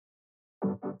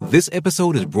This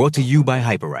episode is brought to you by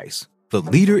Hyperice, the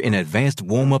leader in advanced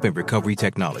warm-up and recovery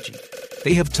technology.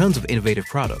 They have tons of innovative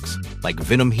products, like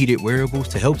Venom-heated wearables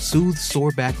to help soothe sore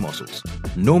back muscles,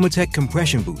 Normatec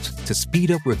compression boots to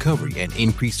speed up recovery and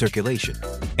increase circulation,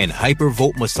 and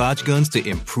Hypervolt massage guns to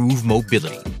improve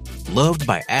mobility. Loved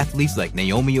by athletes like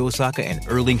Naomi Osaka and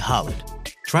Erling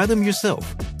Haaland. Try them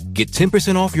yourself. Get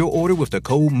 10% off your order with the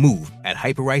code MOVE at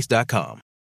hyperice.com.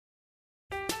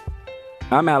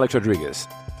 I'm Alex Rodriguez.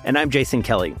 And I'm Jason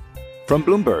Kelly. From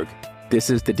Bloomberg,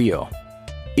 this is The Deal.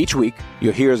 Each week,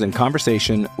 you'll hear us in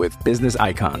conversation with business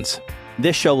icons.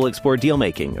 This show will explore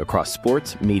deal-making across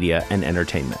sports, media, and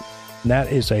entertainment.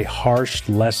 That is a harsh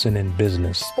lesson in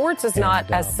business. Sports is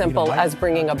not as simple as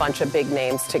bringing a bunch of big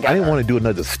names together. I didn't want to do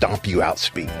another stomp you out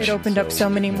speech. It opened up so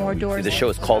many more doors. The show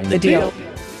is called The Deal.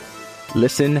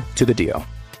 Listen to The Deal.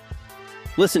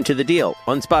 Listen to The Deal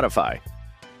on Spotify.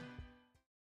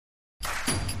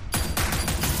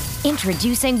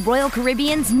 Introducing Royal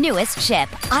Caribbean's newest ship,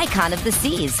 Icon of the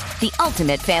Seas, the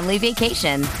ultimate family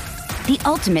vacation. The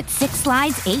ultimate 6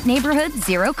 slides, 8 neighborhoods,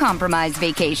 0 compromise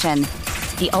vacation.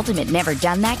 The ultimate never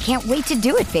done that, can't wait to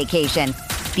do it vacation.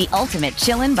 The ultimate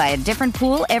chillin' by a different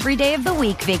pool every day of the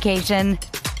week vacation.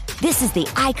 This is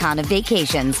the Icon of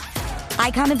Vacations.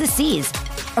 Icon of the Seas,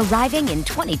 arriving in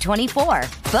 2024.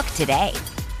 Book today.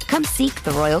 Come seek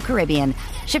the Royal Caribbean.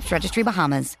 Ships Registry,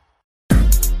 Bahamas.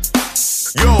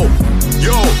 Yo,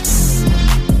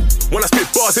 when I spit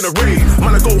bars in a raid,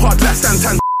 man, I go hard like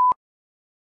Santan.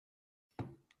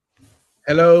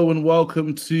 Hello and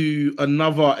welcome to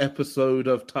another episode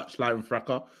of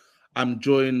Touchlinefracas. I'm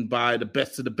joined by the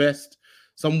best of the best,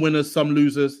 some winners, some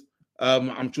losers.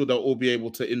 I'm sure they'll all be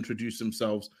able to introduce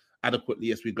themselves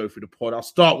adequately as we go through the pod. I'll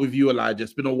start with you, Elijah.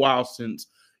 It's been a while since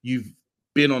you've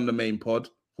been on the main pod.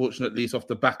 Fortunately, it's off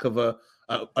the back of a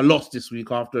loss this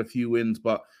week after a few wins.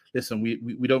 But listen,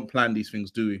 we don't plan these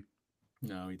things, do we?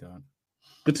 No, we don't.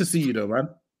 Good to see you, though, man.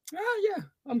 Yeah,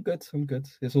 I'm good.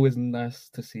 It's always nice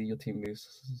to see your team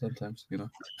lose sometimes, you know.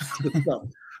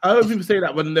 I don't people say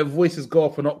that when their voices go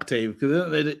up an octave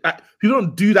because people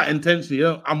don't do that intentionally. You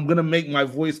know, I'm gonna make my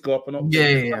voice go up an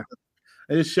octave. Yeah.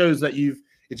 It just shows that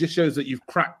you've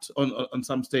cracked on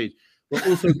some stage. We're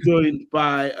also joined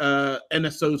by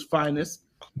NSO's finest,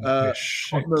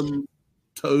 Tottenham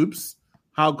Tobes.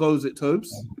 How goes it, Tobes?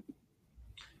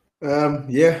 I'm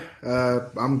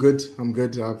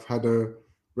good. I've had a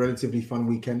relatively fun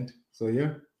weekend. So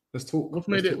yeah, let's talk. What's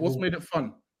made it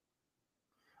fun?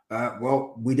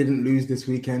 Well, we didn't lose this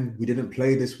weekend. We didn't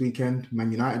play this weekend.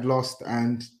 Man United lost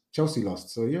and Chelsea lost.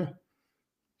 So yeah.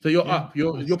 So you're up.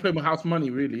 You're playing with house money,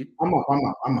 really. I'm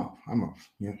up.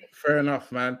 Yeah. Fair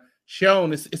enough, man.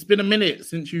 Sean, it's been a minute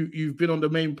since you've been on the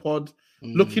main pod,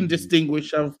 looking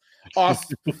distinguished. I've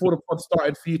asked before the pod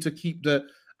started for you to keep the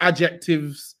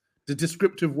adjectives, the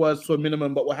descriptive words to a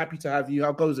minimum, but we're happy to have you.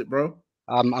 How goes it, bro?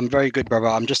 I'm very good, brother.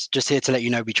 I'm just here to let you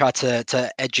know we try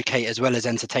to educate as well as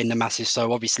entertain the masses.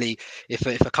 So obviously, if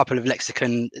a couple of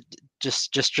lexicon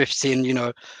just drifts in, you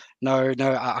know, no,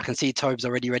 I can see Tobes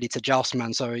already ready to joust,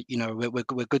 man. So you know, we're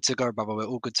good to go, brother. We're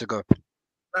all good to go.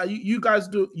 You guys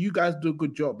do a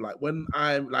good job. Like when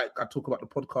I talk about the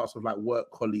podcast with like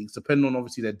work colleagues, depending on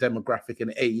obviously their demographic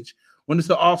and age. When it's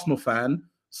an Arsenal fan,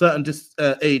 certain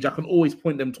age, I can always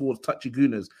point them towards touchy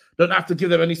gooners. Don't have to give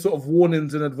them any sort of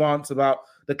warnings in advance about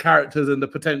the characters and the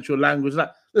potential language.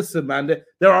 Like, listen, man,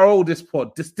 they're our oldest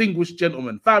pod, distinguished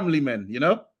gentlemen, family men. You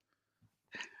know.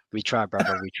 We try,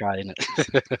 brother. We try,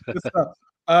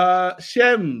 innit?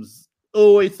 Shems,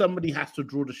 always somebody has to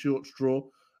draw the short straw.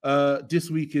 This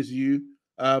week is you.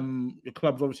 Your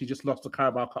club's obviously just lost the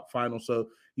Carabao Cup final, so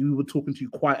we were talking to you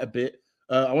quite a bit.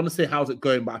 I want to say how's it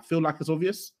going, but I feel like it's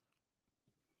obvious.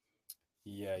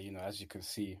 Yeah, you know, as you can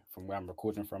see from where I'm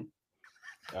recording from,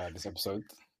 this episode,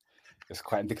 it's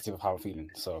quite indicative of how I'm feeling.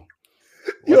 So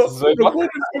you're recording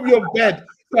from your bed.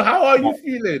 So how are you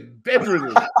feeling?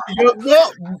 Bedridden.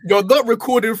 You're not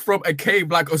recording from a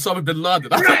cave like Osama bin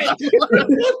Laden. Right.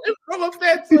 From a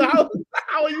bed. So how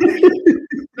are you feeling?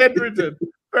 Bedridden.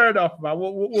 Fair enough, man.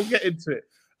 We'll get into it.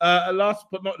 Last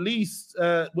but not least,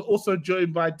 we're also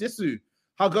joined by Disu.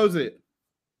 How goes it?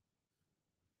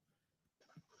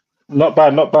 Not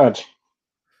bad.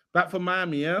 Back from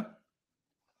Miami, yeah?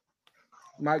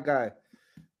 My guy.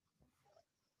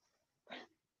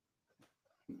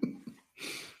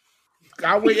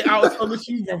 I'll wait it out on the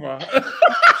shoe, brother.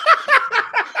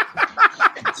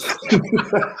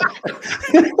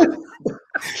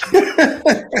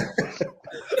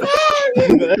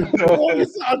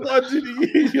 I got to do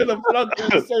the usual and plug in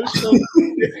social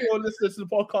if you're listening to the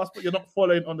podcast but you're not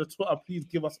following on the Twitter, please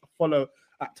give us a follow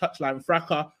at Touchline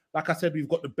Fracas. Like I said, we've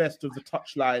got the best of the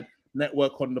Touchline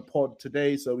network on the pod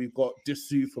today. So we've got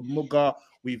Disu from Mugga,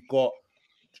 we've got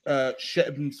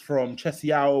Shebbs from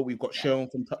Chessy Owl, we've got Sharon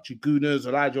from Touchy Gooners,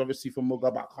 Elijah obviously from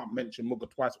Mugga, but I can't mention Mugga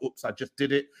twice. Oops, I just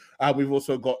did it. We've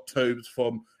also got Tobes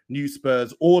from New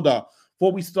Spurs Order.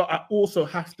 Before we start, I also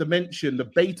have to mention the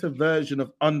beta version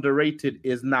of Underrated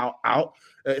is now out.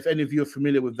 If any of you are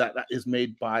familiar with that, that is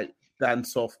made by Dan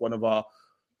Soft, one of our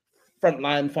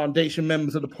frontline foundation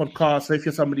members of the podcast. So if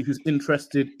you're somebody who's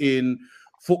interested in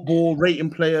football,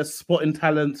 rating players, spotting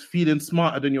talents, feeling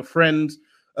smarter than your friends,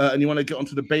 and you want to get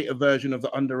onto the beta version of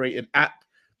the Underrated app,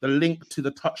 the link to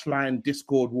the Touchline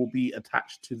Discord will be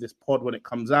attached to this pod when it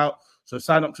comes out. So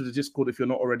sign up to the Discord if you're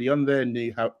not already on there, and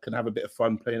you can have a bit of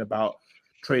fun playing about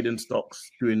trading stocks,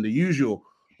 doing the usual.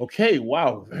 Okay,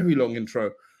 wow, very long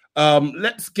intro.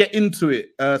 Let's get into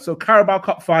it. So Carabao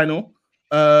Cup final,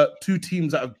 two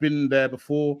teams that have been there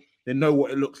before. They know what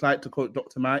it looks like, to quote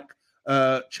Dr. Mike.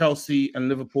 Chelsea and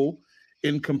Liverpool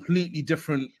in completely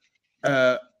different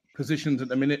positions at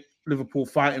the minute. Liverpool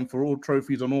fighting for all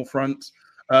trophies on all fronts.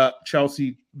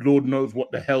 Chelsea, Lord knows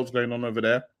what the hell's going on over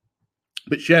there.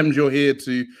 But Shems, you're here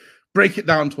to break it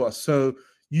down to us. So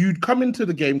you'd come into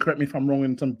the game, correct me if I'm wrong,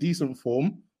 in some decent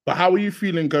form, but how are you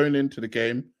feeling going into the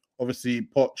game? Obviously,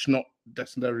 Poch, not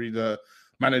necessarily the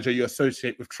manager you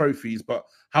associate with trophies, but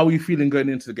how are you feeling going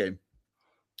into the game?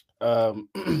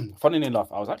 Funnily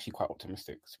enough, I was actually quite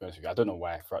optimistic, to be honest with you. I don't know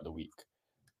why throughout the week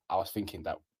I was thinking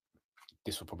that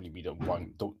this would probably be the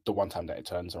one time that it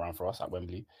turns around for us at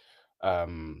Wembley.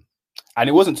 And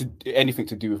it wasn't anything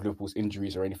to do with Liverpool's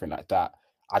injuries or anything like that.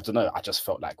 I don't know. I just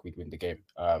felt like we'd win the game.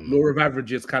 Law of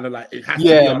averages, kind of like it has.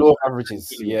 Yeah, to be law of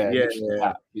averages. Yeah, yeah.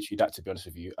 Literally that, to be honest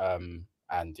with you.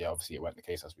 And yeah, obviously it weren't the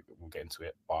case, as we'll get into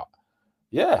it. But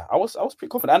yeah, I was pretty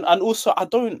confident. And also, I'm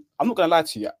not gonna lie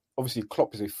to you. Obviously,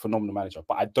 Klopp is a phenomenal manager,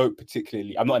 but I'm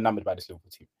not enamored by this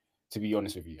Liverpool team, to be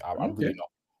honest with you. I'm really not.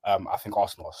 I think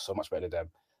Arsenal are so much better than them.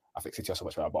 I think City are so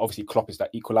much better. But obviously, Klopp is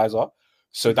that equalizer.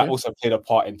 So that also played a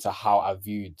part into how I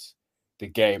viewed the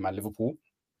game at Liverpool.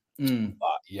 But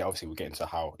yeah, obviously we'll get into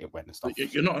how it went and stuff.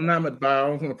 You're not enamored by, I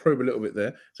was going to probe a little bit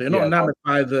there. So you're not enamored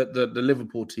by the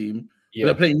Liverpool team. Yeah.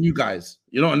 They're playing you guys.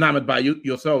 You're not enamored by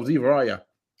yourselves either, are you?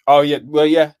 Oh yeah, well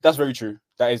yeah, that's very true.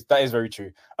 That is very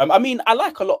true. I mean, I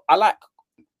like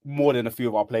more than a few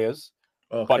of our players,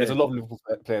 but there's a lot of Liverpool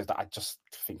players that I just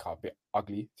think are a bit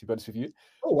ugly, to be honest with you.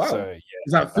 Oh wow! So, yeah,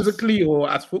 is that physically or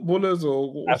as footballers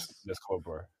or? Let's go,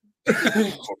 bro. that's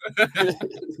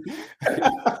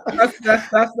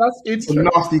interesting. A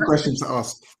nasty question to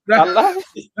ask.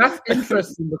 That's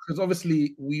interesting because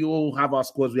obviously we all have our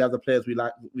squads. We have the players we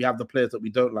like. We have the players that we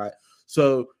don't like.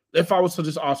 So if I was to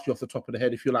just ask you off the top of the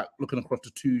head, if you're like looking across the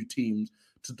two teams,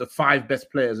 to the five best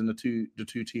players in the two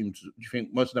teams, do you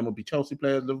think most of them would be Chelsea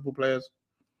players, Liverpool players?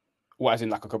 What, as in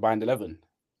like a combined 11?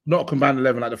 Not a combined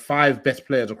 11, like the five best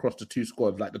players across the two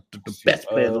squads, like the best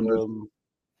players on the.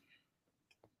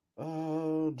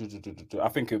 I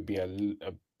think it would be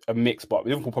a mix, but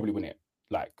Liverpool probably win it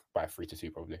like by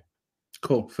 3-2 probably.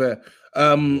 Cool, fair.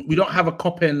 We don't have a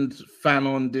Cop End fan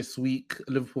on this week.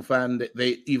 A Liverpool fan.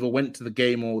 They either went to the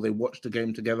game or they watched the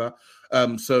game together.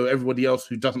 So everybody else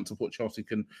who doesn't support Chelsea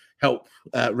can help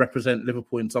represent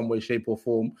Liverpool in some way, shape, or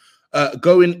form.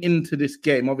 Going into this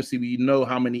game, obviously we know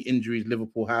how many injuries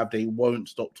Liverpool have. They won't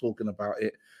stop talking about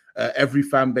it. Every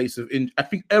fan base I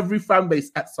think every fan base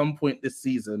at some point this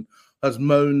season has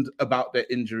moaned about their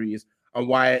injuries and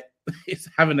why it's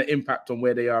having an impact on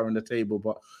where they are in the table.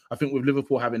 But I think with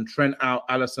Liverpool having Trent out,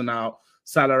 Alisson out,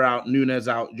 Salah out, Nunez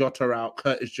out, Jota out,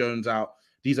 Curtis Jones out,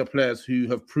 these are players who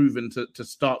have proven to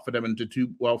start for them and to do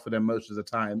well for them most of the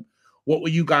time. What were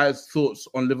you guys' thoughts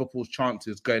on Liverpool's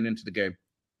chances going into the game?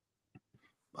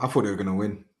 I thought they were going to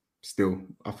win. Still,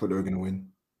 I thought they were going to win.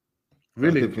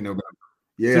 Really? I didn't think they were going to.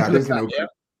 Yeah, I didn't think they were going to.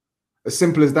 As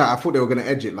simple as that. I thought they were going to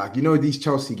edge it. Like, these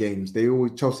Chelsea games,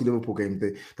 Chelsea-Liverpool games,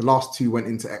 the last two went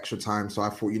into extra time. So I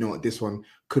thought, this one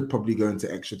could probably go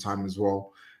into extra time as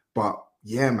well. But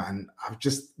yeah, man,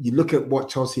 you look at what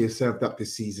Chelsea has served up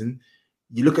this season.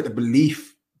 You look at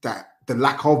the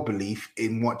lack of belief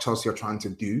in what Chelsea are trying to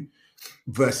do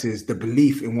versus the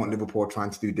belief in what Liverpool are trying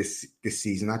to do this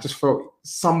season. I just felt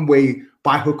some way,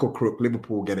 by hook or crook,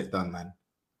 Liverpool will get it done, man.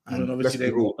 And obviously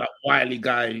they've got that wily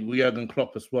guy, Jurgen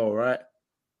Klopp, as well, right?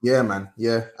 Yeah, man.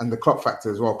 Yeah. And the Klopp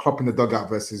factor as well. Klopp in the dugout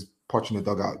versus Poch in the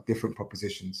dugout, different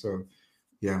proposition. So,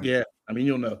 yeah. Yeah. I mean,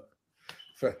 you'll know.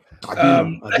 Let's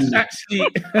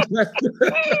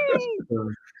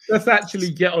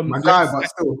actually get on. My guy, but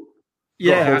still.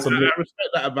 Yeah, I respect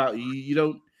that about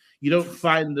you. you don't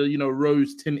find the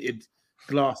rose tinted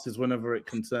glasses whenever it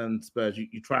concerns Spurs.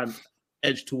 You try and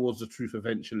edge towards the truth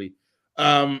eventually.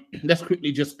 Let's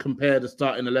quickly just compare the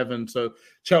starting 11. So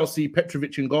Chelsea,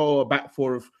 Petrovic in goal, a back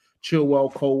four of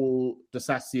Chilwell, Cole,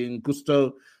 Disasi, and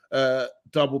Gusto.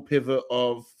 Double pivot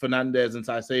of Fernandes and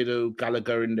Caicedo,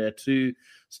 Gallagher in there too.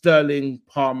 Sterling,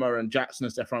 Palmer, and Jackson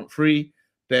as their front three.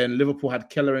 Then Liverpool had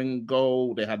Keller in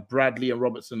goal. They had Bradley and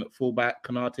Robertson at fullback,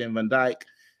 Konate and Van Dijk,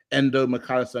 Endo,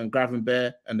 McAllister, and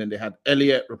Gravenberch. And then they had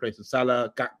Elliott replacing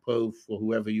Salah, Gakpo for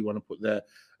whoever you want to put there,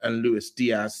 and Luis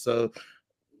Diaz. So,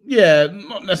 yeah,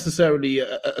 not necessarily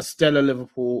a stellar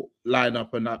Liverpool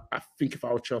lineup. And I think if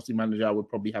I were Chelsea manager, I would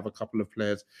probably have a couple of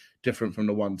players different from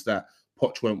the ones that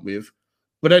Poch went with.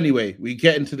 But anyway, we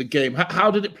get into the game.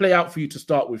 How did it play out for you to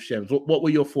start with, Shems? What were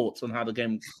your thoughts on how the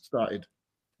game started?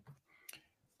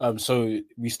 So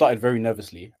we started very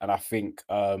nervously, and I think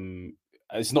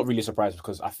it's not really a surprise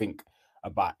because I think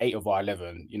about 8 of our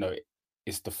 11,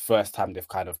 it's the first time they've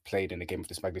kind of played in a game of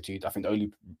this magnitude. I think the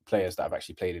only players that have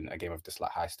actually played in a game of this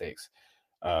like high stakes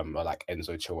are like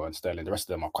Enzo, Chilwell, and Sterling. The rest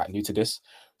of them are quite new to this,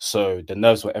 so the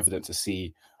nerves were evident to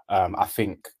see. I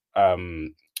think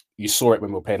you saw it when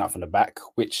we were playing out from the back,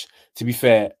 which, to be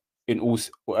fair, in all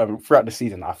throughout the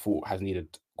season, I thought has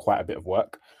needed quite a bit of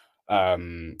work.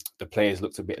 The players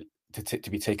looked a bit to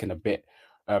be taken a bit.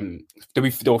 They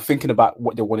were thinking about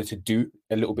what they wanted to do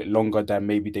a little bit longer than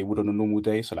maybe they would on a normal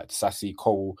day. So like Sassy,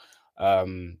 Cole,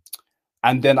 and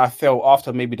then I felt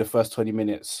after maybe the first 20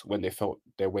 minutes when they felt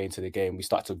their way into the game, we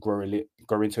started to grow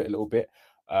into it a little bit.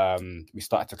 We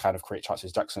started to kind of create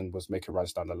chances. Jackson was making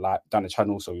runs down the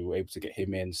channel, so we were able to get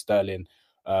him in. Sterling,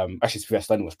 actually, to be fair,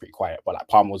 Sterling was pretty quiet, but like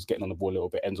Palmer was getting on the ball a little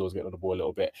bit. Enzo was getting on the ball a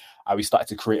little bit. We started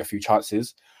to create a few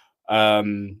chances.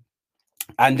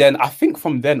 And then I think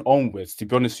from then onwards, to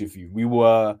be honest with you,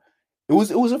 it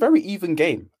was a very even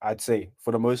game, I'd say,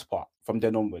 for the most part, from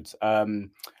then onwards.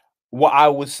 What I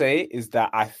would say is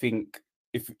that I think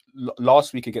if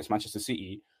last week against Manchester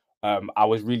City, I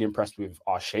was really impressed with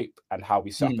our shape and how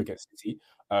we set up against City.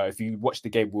 If you watch the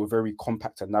game, we were very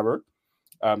compact and narrow.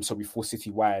 So we forced City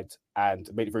wide and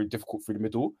made it very difficult through the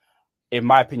middle. In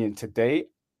my opinion, today,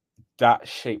 that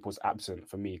shape was absent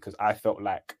for me because I felt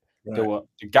like there were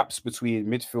the gaps between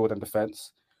midfield and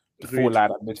defense, the forward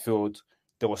line at midfield.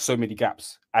 There were so many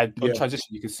gaps. And on transition,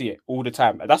 you can see it all the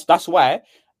time. And that's why,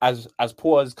 as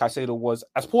poor as Caicedo was,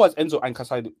 as poor as Enzo and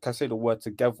Caicedo were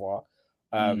together,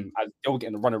 and they were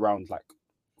getting a run around like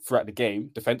throughout the game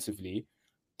defensively,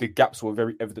 the gaps were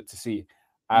very evident to see.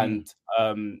 And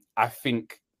I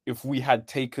think if we had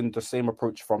taken the same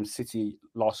approach from City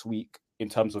last week in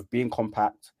terms of being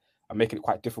compact and making it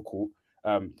quite difficult,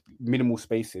 minimal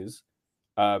spaces,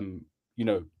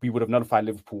 we would have nullified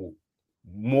Liverpool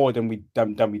more than we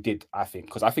did, I think,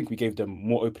 because I think we gave them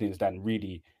more openings than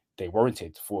really they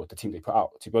warranted for the team they put out.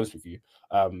 To be honest with you,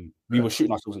 we were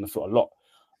shooting ourselves in the foot a lot.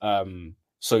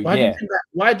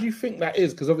 Why do you think that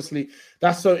is? Because obviously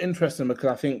that's so interesting.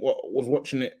 Because I think what was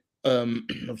watching it,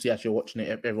 obviously as you're watching it,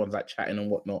 everyone's like chatting and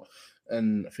whatnot,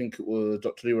 and I think it was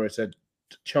Dr. Leroy said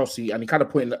Chelsea, and he kind of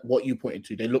pointed at what you pointed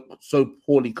to. They look so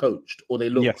poorly coached, or they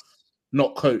look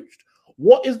not coached.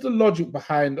 What is the logic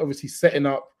behind obviously setting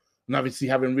up and obviously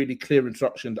having really clear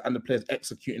instructions and the players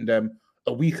executing them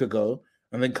a week ago,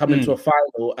 and then coming to a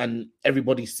final and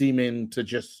everybody seeming to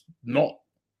just not?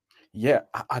 Yeah,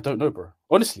 I don't know, bro.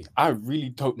 Honestly, I really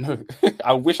don't know.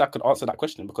 I wish I could answer that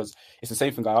question because it's the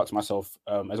same thing I asked myself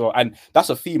as well. And that's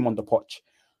a theme on the Poch.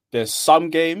 There's some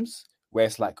games where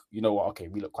it's like, you know what, okay,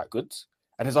 we look quite good.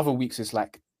 And there's other weeks it's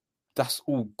like, that's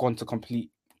all gone to complete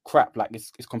crap. Like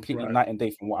it's completely night and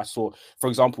day from what I saw. For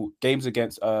example, games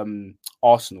against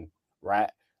Arsenal,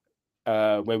 right?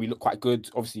 Where we look quite good.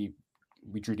 Obviously,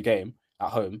 we drew the game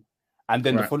at home. And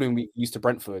then the following week, we used to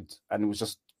Brentford, and it was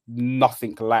just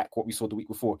nothing like what we saw the week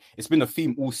before. It's been a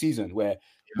theme all season where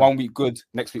 1 week good,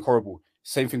 next week horrible.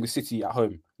 Same thing with City at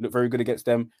home. Look very good against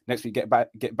them. Next week get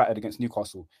battered against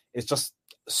Newcastle. It's just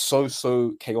so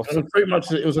chaotic.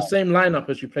 It was the same lineup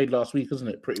as you played last week, isn't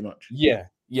it? Pretty much.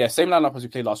 Yeah, same lineup as we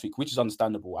played last week, which is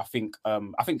understandable. I think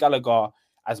Gallagher,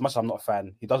 as much as I'm not a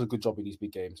fan, he does a good job in these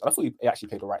big games. And I thought he actually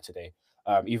played all right today,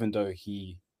 even though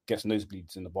he gets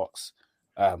nosebleeds in the box.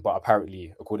 But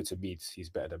apparently, according to Meads, he's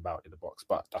better than Mount in the box.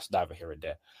 But that's neither here and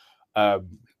there.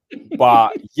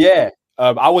 But yeah,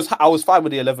 I was fine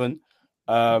with the 11.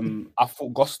 I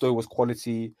thought Gusto was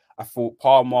quality. I thought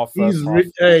Palmer.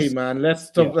 Hey man, let's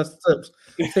stop. Yeah.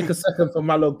 Let's take a second for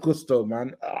Malo Gusto,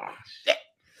 man. Shit.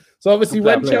 So obviously,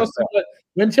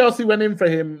 when Chelsea went in for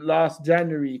him last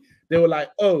January, they were like,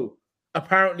 "Oh,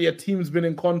 apparently a team's been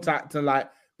in contact and like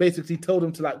basically told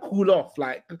him to like cool off."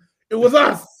 Like it was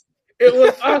us. It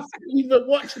was us. We've been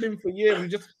watching him for years.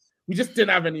 We just didn't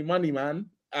have any money, man.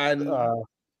 And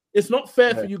it's not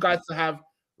fair for you guys to have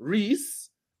Reese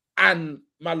and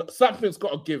something's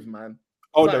got to give, man.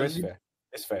 Oh, no, it's fair.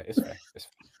 It's fair.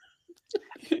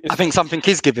 I think something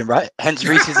is given, right? Hence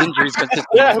Reese's injuries.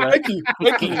 Yeah, thank you.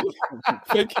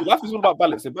 Life is all about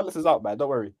balance. It balances out, man. Don't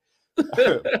worry.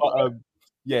 But,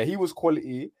 yeah, he was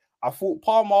quality. I thought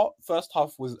Palmer first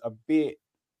half was a bit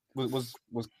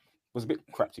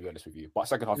crap, to be honest with you. But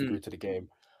second half he grew to the game.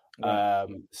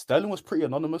 Sterling was pretty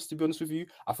anonymous, to be honest with you.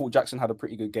 I thought Jackson had a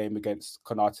pretty good game against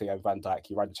Konate and Van Dijk.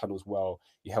 He ran the channels well.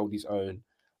 He held his own.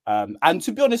 And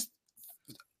to be honest,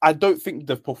 I don't think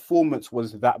the performance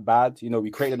was that bad. You know,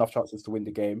 we created enough chances to win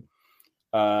the game.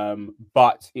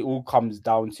 But it all comes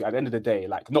down to, at the end of the day,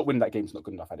 like, not winning that game is not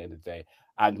good enough at the end of the day.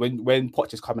 And when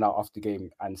Poch is coming out after the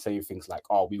game and saying things like,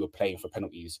 "Oh, we were playing for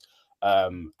penalties,"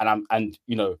 and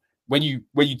you know, when you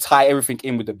tie everything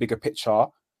in with the bigger picture,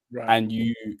 right, and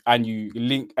you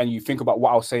link and you think about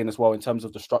what I was saying as well in terms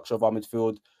of the structure of our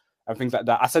midfield and things like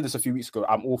that. I said this a few weeks ago.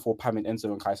 I'm all for Pam and Enzo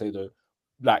and Caicedo,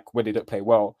 like, when they don't play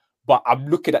well. But I'm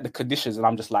looking at the conditions and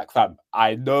I'm just like, fam,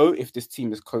 I know if this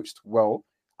team is coached well,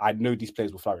 I know these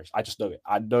players will flourish. I just know it.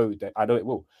 I know it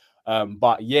will.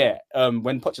 But yeah,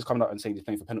 when Poch is coming out and saying he's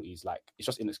playing for penalties, like, it's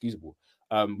just inexcusable.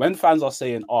 When fans are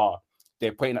saying,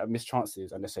 they're pointing at missed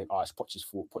chances and they're saying, it's Poch's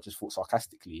fault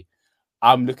sarcastically,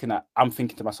 I'm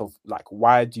thinking to myself, like,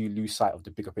 why do you lose sight of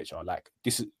the bigger picture? Like,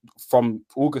 this is from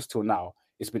August till now,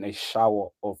 it's been a shower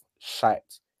of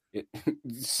shite.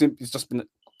 It's just been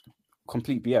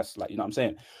complete BS, like, you know what I'm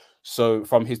saying? So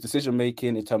from his decision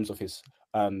making in terms of his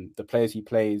the players he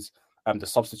plays, the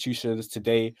substitutions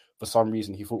today, for some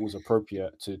reason he thought it was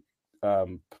appropriate to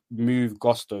move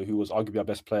Gusto, who was arguably our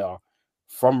best player,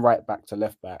 from right back to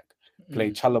left back,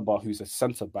 play Chalobah, who's a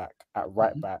centre back, at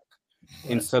right back,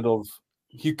 instead of,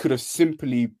 he could have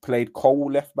simply played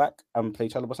Cole left back and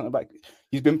played Chalobah centre back.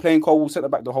 He's been playing Cole centre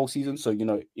back the whole season, so you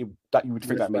know that you would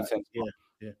think that made sense.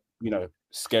 Yeah. You know,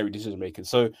 scary decision making.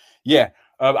 So yeah,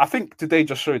 I think today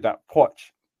just showed that Poch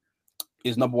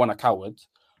is, number one, a coward.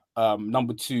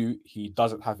 Number two, he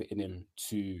doesn't have it in him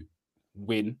to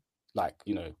win, like,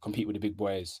 you know, compete with the big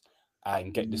boys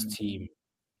and get this team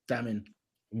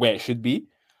where it should be.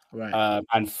 Right.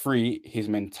 And three, his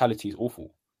mentality is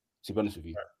awful, to be honest with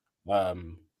you. Right.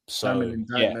 So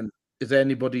yeah. Is there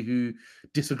anybody who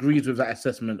disagrees with that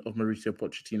assessment of Mauricio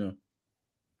Pochettino?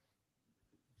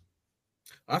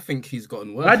 I think he's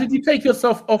gotten worse. Why did you take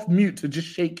yourself off mute to just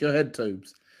shake your head,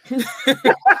 Tobes? I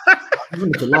just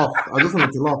wanted to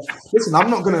laugh. Listen,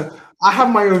 I have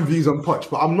my own views on Poch,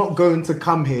 but I'm not going to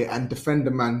come here and defend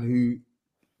a man who,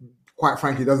 quite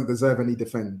frankly, doesn't deserve any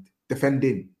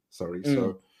defending. Sorry.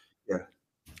 So,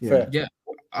 yeah.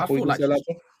 I feel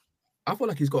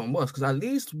like he's gotten worse, because at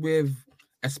least with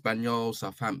Espanyol,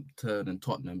 Southampton, and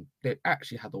Tottenham, they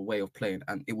actually had a way of playing,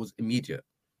 and it was immediate.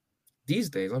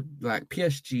 These days, like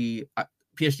PSG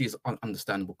is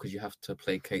understandable because you have to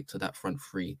placate to that front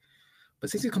three.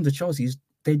 But since it comes to Chelsea,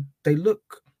 they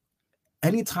look,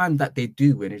 anytime that they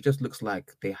do win, it just looks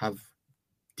like they have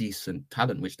decent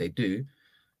talent, which they do.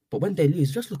 But when they lose,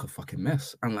 it just look a fucking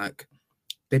mess. And like,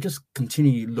 they just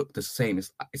continue to look the same.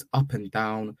 It's up and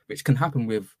down, which can happen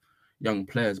with young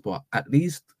players. But at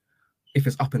least if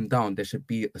it's up and down, there should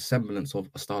be a semblance of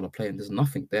a style of play. And there's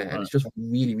nothing there. And it's just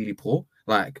really, really poor.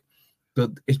 Like,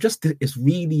 it's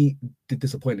really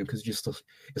disappointing, because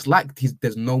it's like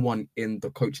there's no one in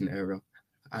the coaching area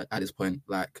at this point.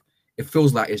 Like, it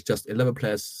feels like it's just 11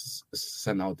 players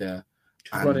sent out there,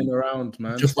 just running around,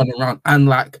 man. And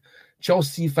like,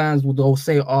 Chelsea fans will all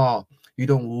say, you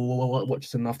don't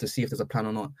watch enough to see if there's a plan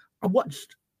or not. I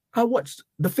watched. The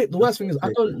worst thing is,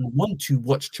 I don't want to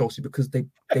watch Chelsea because they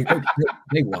don't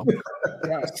play well.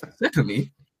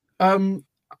 Secondly,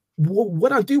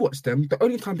 when I do watch them, the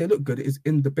only time they look good is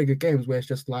in the bigger games, where it's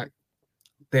just like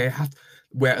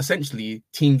where essentially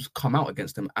teams come out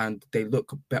against them and they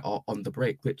look better on the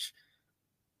break, which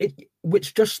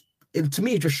just to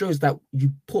me, it just shows that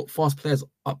you put fast players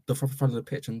up the front of the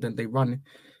pitch and then they run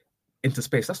into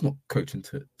space. That's not coaching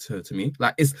to me.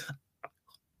 Like,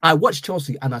 I watch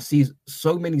Chelsea and I see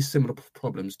so many similar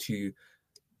problems to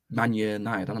Man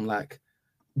United, and I'm like,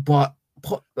 but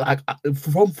like,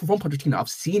 from Pochettino, I've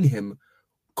seen him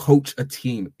coach a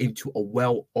team into a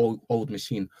well-oiled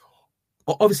machine.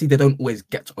 Obviously, they don't always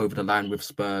get over the line with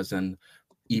Spurs and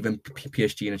even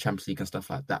PSG in the Champions League and stuff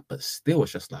like that. But still,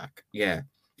 it's just like,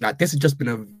 like, this has just been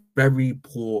a very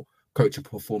poor coaching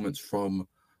performance from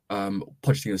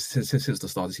Pochettino since the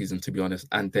start of the season, to be honest.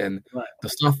 And then the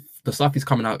stuff he's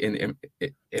coming out in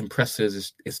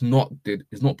presses is not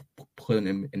putting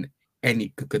him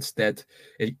any good stead.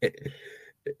 It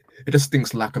just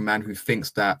stinks like a man who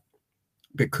thinks that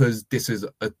because this is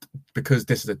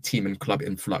a team and club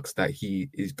in flux that he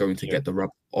is going to get the rub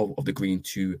of the green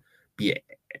to be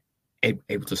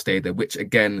able to stay there, which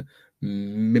again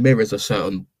mirrors a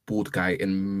certain bald guy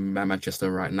in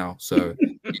Manchester right now. So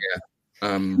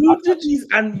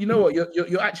and you know what,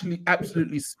 you're actually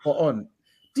absolutely spot on.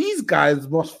 These guys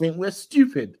must think we're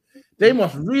stupid. They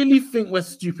must really think we're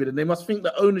stupid, and they must think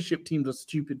the ownership teams are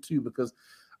stupid too, because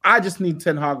I just need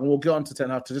Ten Hag, and we'll get on to Ten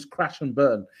Hag, to just crash and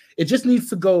burn. It just needs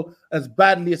to go as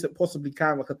badly as it possibly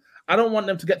can, because I don't want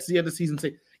them to get to the end of the season and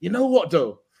say, you know what,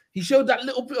 though? He showed that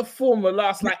little bit of form the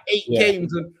last 8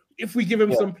 games, and if we give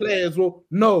him some players, well,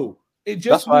 no. It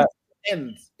just needs to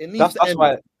end. It needs to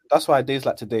end. That's why days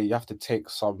like today, you have to take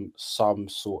some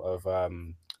sort of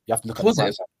you have to look at the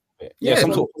bright side of it.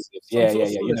 Some sort of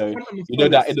positives. You know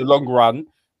that in the long run,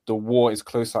 the war is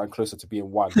closer and closer to being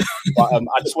won. But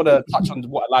I just want to touch on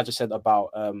what Elijah said about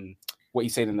what he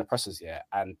said in the presses,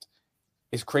 and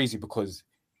it's crazy because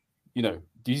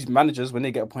these managers, when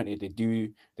they get appointed,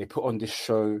 they put on this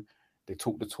show, they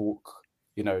talk the talk,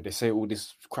 they say all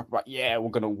this crap about we're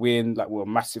gonna win, like we're a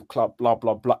massive club, blah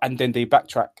blah blah, and then they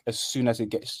backtrack as soon as it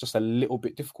gets just a little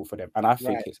bit difficult for them, and I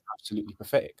think it's absolutely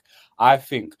pathetic. I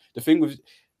think the thing with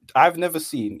I've never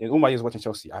seen in all my years watching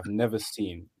Chelsea, I've never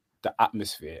seen the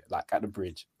atmosphere like at the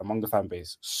bridge among the fan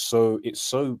base. So it's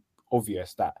so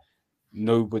obvious that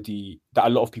a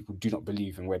lot of people do not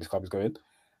believe in where this club is going.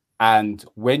 And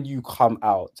when you come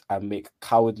out and make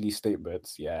cowardly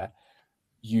statements,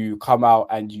 you come out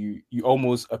and you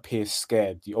almost appear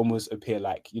scared. You almost appear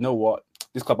like, you know what,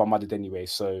 this club I'm mad at anyway.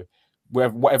 So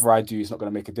whatever I do is not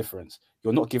going to make a difference.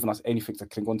 You're not giving us anything to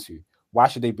cling on to. Why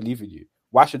should they believe in you?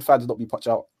 Why should fans not be punch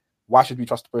out? Why should we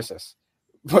trust the process?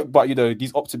 But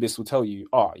these optimists will tell you,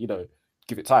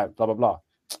 give it time, blah blah blah.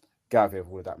 Get out of here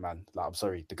with all of that, man. Like, I'm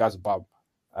sorry, the guy's a bum.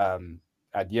 And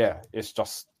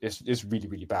it's really,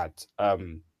 really bad.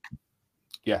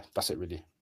 That's it really.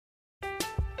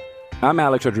 I'm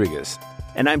Alex Rodriguez.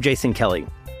 And I'm Jason Kelly.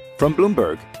 From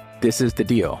Bloomberg, this is The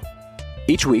Deal.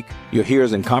 Each week, you'll hear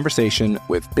us in conversation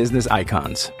with business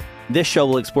icons. This show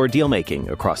will explore deal-making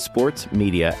across sports,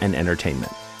 media, and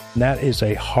entertainment. That is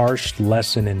a harsh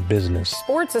lesson in business.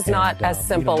 Sports is not as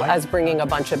simple as bringing a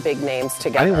bunch of big names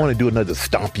together. I didn't want to do another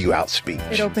stomp you out speech.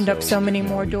 It opened up so many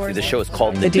more doors. The show is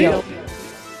called The Deal.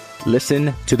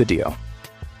 Listen to The Deal.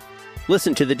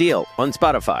 Listen to The Deal on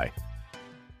Spotify.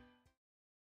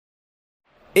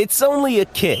 It's only a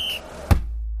kick,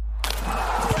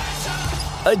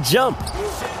 a jump,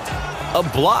 a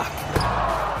block.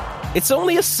 It's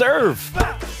only a serve.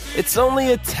 It's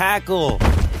only a tackle,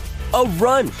 a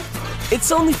run.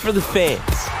 It's only for the fans.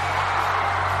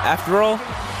 After all,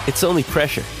 it's only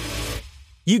pressure.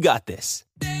 You got this.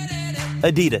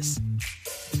 Adidas.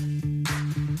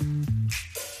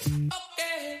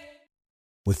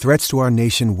 With threats to our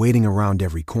nation waiting around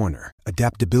every corner,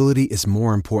 adaptability is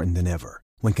more important than ever.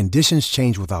 When conditions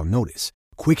change without notice,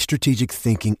 quick strategic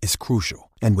thinking is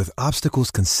crucial. And with obstacles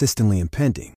consistently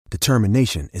impending,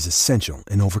 determination is essential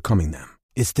in overcoming them.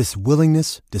 It's this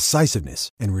willingness, decisiveness,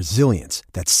 and resilience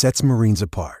that sets Marines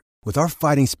apart. With our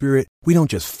fighting spirit, we don't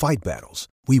just fight battles,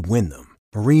 we win them.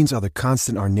 Marines are the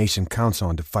constant our nation counts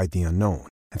on to fight the unknown.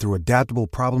 And through adaptable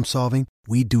problem solving,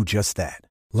 we do just that.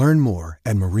 Learn more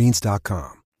at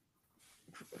Marines.com.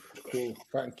 Cool,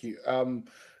 thank you.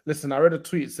 Listen, I read a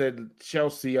tweet said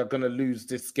Chelsea are going to lose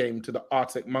this game to the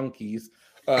Arctic Monkeys.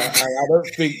 I don't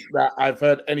think that I've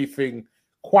heard anything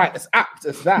quite as apt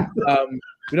as that.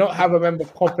 We don't have a member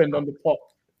Coppend on the pot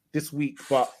this week,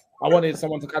 but I wanted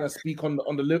someone to kind of speak on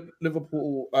the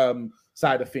Liverpool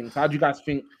side of things. How do you guys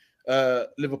think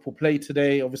Liverpool played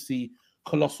today? Obviously,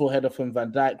 colossal header from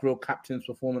Van Dijk, real captain's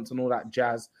performance and all that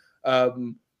jazz.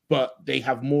 But they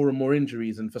have more and more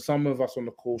injuries. And for some of us on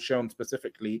the call, Sean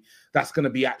specifically, that's going to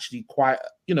be actually quite,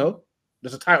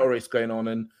 there's a title race going on.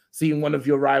 And seeing one of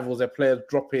your rivals, their players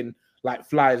dropping like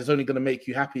flies, is only going to make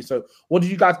you happy. So what did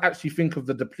you guys actually think of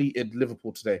the depleted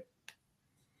Liverpool today?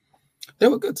 They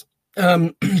were good.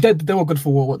 They were good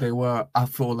for what they were. I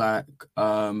feel like,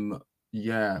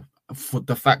 for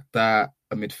the fact that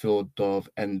a midfield of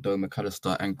Endo,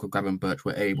 McAllister and Gavin Birch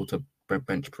were able to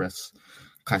bench press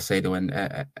Caicedo and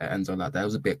Enzo like that, it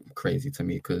was a bit crazy to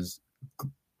me because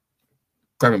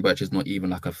Gavin Birch is not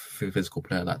even like a physical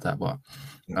player like that. But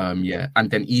and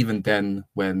then even then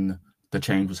when the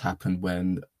change was happened,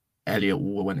 when Elliot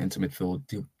went into midfield,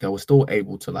 they were still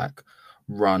able to like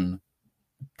run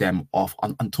them off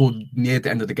until near the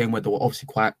end of the game where they were obviously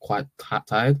quite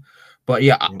tired. But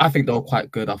I think they were quite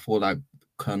good. I feel like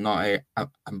Konate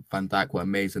and Van Dijk were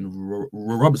amazing.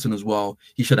 Robertson as well.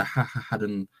 He should have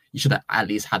at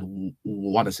least had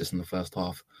one assist in the first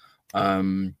half.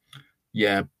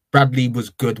 Bradley was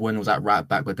good when he was at right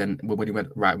back, but then when he went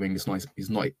right wing, it's not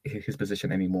his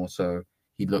position anymore. So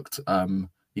he looked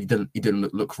he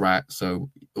didn't look right. So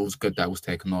it was good that was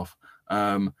taken off.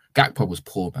 Gakpo was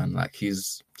poor, man. Like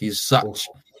he's such.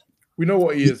 We know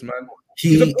what he is, man.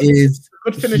 He's a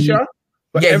good finisher,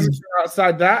 but everything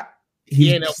outside that,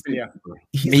 he ain't helping you.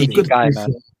 He's a good guy,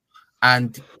 man.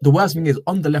 And the worst thing is,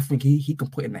 on the left wing, he can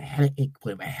put in a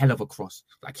hell of a cross.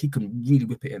 Like he can really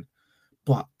whip it in.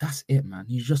 But that's it, man.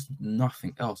 He's just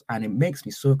nothing else, and it makes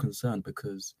me so concerned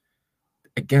because,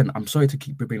 again, I'm sorry to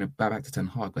keep bringing it back to Ten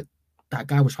Hag, but that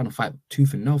guy was trying to fight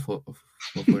tooth and nail for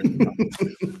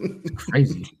it.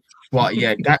 Crazy. But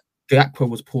yeah, Gakpo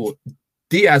was poor.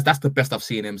 Diaz, that's the best I've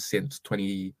seen him since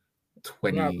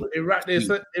 2020.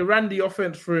 It ran the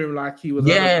offense through him like he was.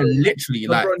 Literally,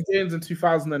 like LeBron James in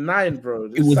 2009, bro.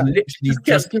 It was literally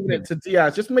just giving it to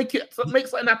Diaz. Just make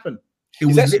something happen. He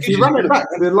ran it back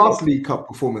to the last League Cup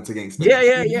performance against them.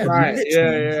 Right.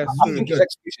 I think his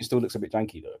execution still looks a bit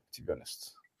janky, though, to be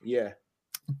honest. Yeah.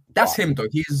 That's him, though.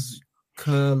 He's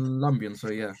Colombian,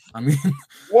 so yeah. I mean,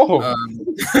 whoa.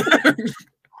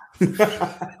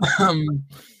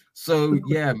 So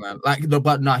yeah, man.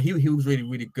 He was really,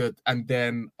 really good. And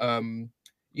then then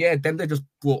they just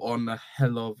brought on a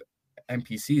hell of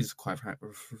NPCs, quite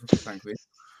frankly.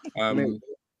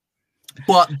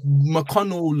 But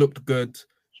McConnell looked good.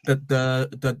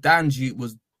 The Danji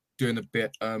was doing a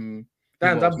bit. I'm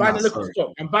buying a little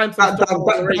stock. I'm buying some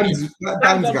that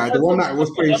Dan's guy, the one that was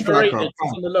playing striker.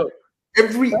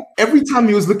 Every time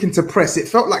he was looking to press, it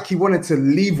felt like he wanted to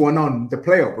leave one on the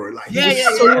player, bro. Like he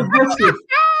was so aggressive.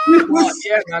 He was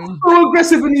so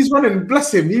aggressive when he's running.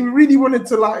 Bless him. He really wanted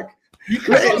to let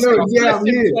it know. I'm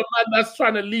here. Man that's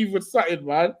trying to leave with something,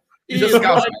 man. He is what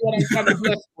I'm trying to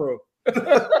bless, bro.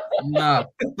 Nah,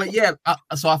 but yeah,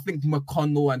 so I think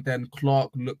McConnell and then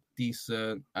Clark looked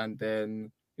decent, and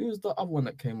then who was the other one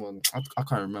that came on? I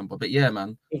can't remember, but yeah,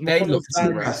 man, they looked.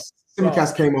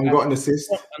 Simicast came on, got an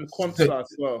assist, and Quanta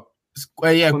as well.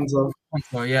 Yeah.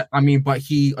 I mean, but I think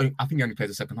he only played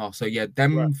the second half. So yeah,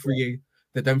 them three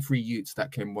youths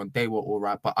that came on, they were all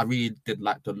right. But I really did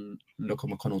like the look of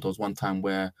McConnell. There was one time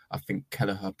where I think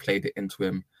Kelleher played it into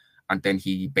him, and then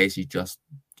he basically just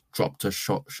dropped a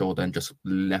shoulder and just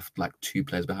left like two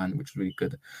players behind, which was really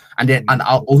good. And then,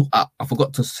 I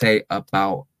forgot to say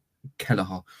about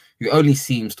Kelleher, who only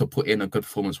seems to put in a good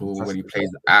performance when he plays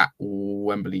at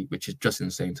Wembley, which is just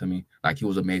insane to me. Like he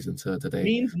was amazing today. It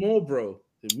means more, bro.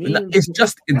 It's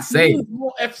just insane.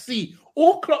 More FC.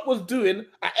 All Klopp was doing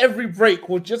at every break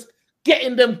was just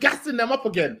gassing them up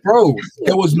again. Bro,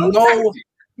 there was no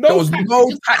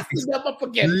tactics. Them up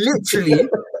again.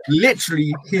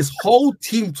 Literally, his whole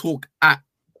team talk at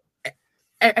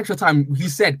extra time, he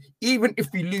said, even if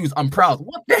we lose, I'm proud.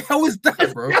 What the hell is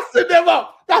that, bro? Gassing them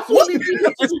up. That's what he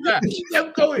did. Keep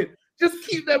them going. Just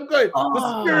keep them going.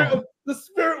 The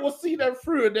spirit will see them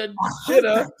through, and then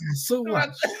so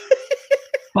much.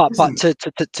 But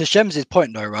to Shem's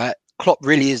point though, right? Klopp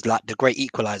really is like the great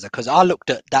equalizer, because I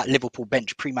looked at that Liverpool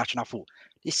bench pre-match and I thought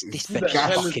this bench is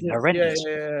fucking horrendous.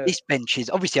 Yeah. This bench is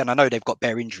obviously, and I know they've got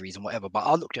bare injuries and whatever, but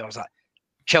I looked at it, I was like,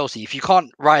 Chelsea, if you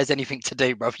can't rise anything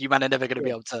today, bro, you man are never going to be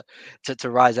able to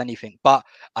rise anything. But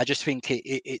I just think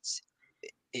it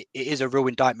is a real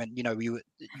indictment. You know,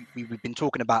 we've been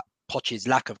talking about Poch's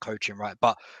lack of coaching, right?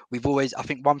 But I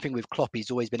think one thing with Klopp, he's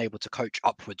always been able to coach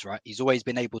upwards, right? He's always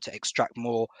been able to extract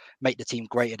more, make the team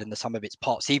greater than the sum of its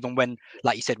parts, even when,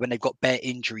 like you said, when they've got bare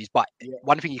injuries. But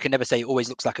one thing you can never say, it always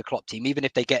looks like a Klopp team, even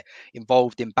if they get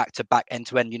involved in back-to-back,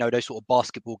 end-to-end, you know, those sort of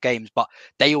basketball games, but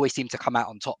they always seem to come out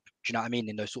on top. Do you know what I mean?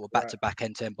 In those sort of back-to-back,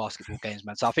 end-to-end basketball games,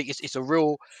 man. So I think it's a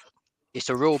real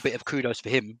bit of kudos for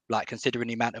him, like considering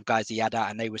the amount of guys he had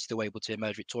out and they were still able to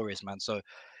emerge victorious, man. So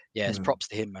yeah, it's props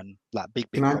to him, man. Like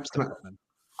big props to him, man.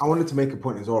 I wanted to make a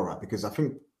point as well, right? Because I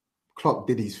think Klopp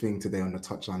did his thing today on the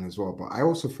touchline as well. But I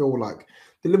also feel like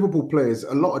the Liverpool players,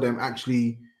 a lot of them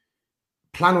actually,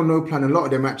 plan or no plan, a lot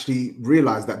of them actually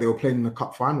realized that they were playing in the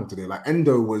cup final today. Like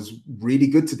Endo was really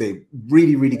good today,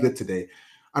 really, really good today.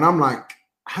 And I'm like,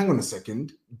 hang on a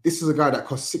second. This is a guy that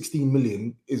cost 16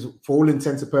 million, is for all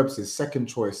intents and purposes, second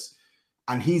choice.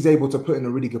 And he's able to put in a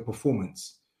really good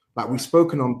performance. Like we've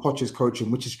spoken on Poch's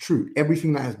coaching, which is true.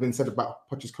 Everything that has been said about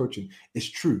Poch's coaching is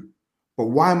true. But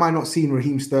why am I not seeing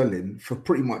Raheem Sterling for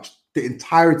pretty much the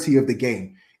entirety of the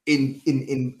game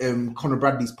in Conor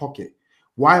Bradley's pocket?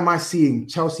 Why am I seeing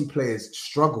Chelsea players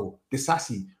struggle,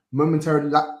 Disasi,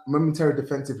 momentary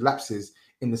defensive lapses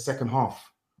in the second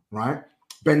half, right?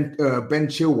 Ben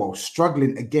Chilwell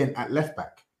struggling again at left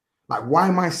back. Like, why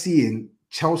am I seeing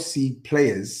Chelsea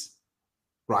players,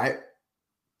 right,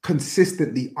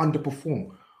 consistently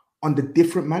underperform under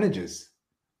different managers?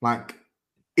 Like,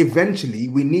 eventually,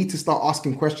 we need to start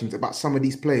asking questions about some of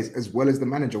these players as well as the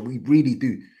manager. We really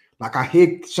do. Like, I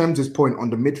hear Shems's point on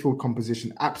the midfield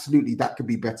composition. Absolutely, that could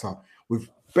be better. With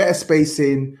better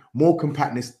spacing, more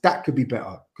compactness, that could be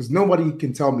better. Because nobody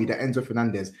can tell me that Enzo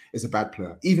Fernandez is a bad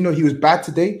player. Even though he was bad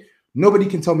today, nobody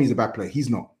can tell me he's a bad player. He's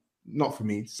not. Not for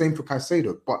me. Same for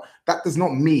Caicedo. But that does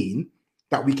not mean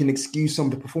that we can excuse some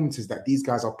of the performances that these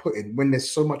guys are putting when there's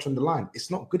so much on the line.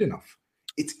 It's not good enough.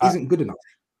 It isn't good enough.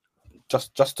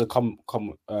 Just to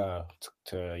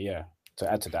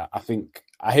to add to that, I think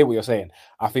I hear what you're saying.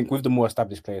 I think with the more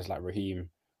established players like Raheem,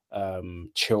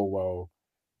 Chilwell,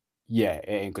 it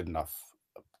ain't good enough.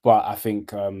 But I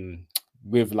think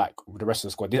with like the rest of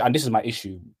the squad, and this is my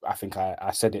issue. I think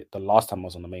I said it the last time I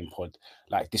was on the main pod.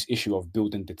 Like this issue of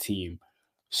building the team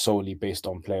solely based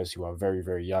on players who are very,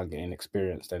 very young and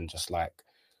inexperienced, and just like,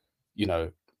 you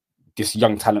know, this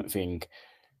young talent thing.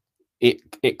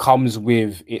 It comes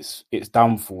with its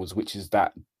downfalls, which is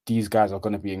that these guys are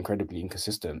going to be incredibly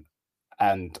inconsistent,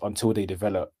 and until they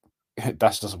develop,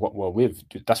 that's just what we're with.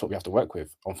 That's what we have to work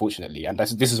with, unfortunately. And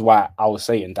this is why I was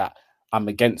saying that I'm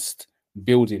against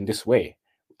building this way.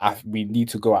 We need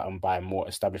to go out and buy more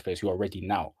established players who are ready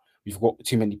now. We've got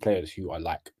too many players who are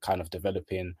like kind of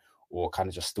developing or kind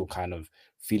of just still kind of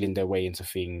feeling their way into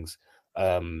things.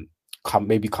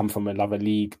 Come from another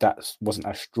league that wasn't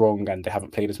as strong and they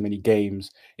haven't played as many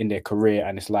games in their career,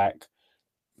 and it's like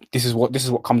this is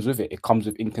what comes with it. It comes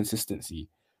with inconsistency,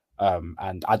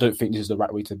 and I don't think this is the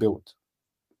right way to build.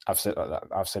 I've said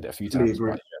it a few times.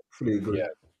 Fully agree. Yeah,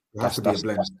 it has to be a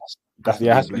blend. It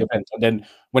has to be a blend. And then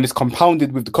when it's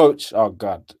compounded with the coach, oh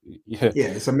god,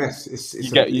 it's a mess. It's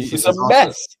a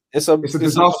mess. It's a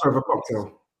disaster of a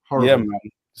cocktail. Horrible. Yeah, man.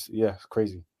 It's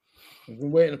crazy. You've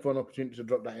been waiting for an opportunity to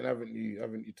drop that in, haven't you?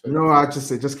 Tony? No, it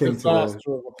just came to.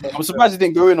 I'm surprised he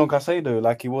didn't go in on Caicedo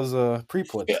like he was a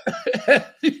pre-pod.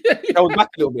 That was back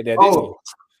a little bit there,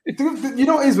 didn't he? You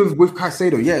know what it is with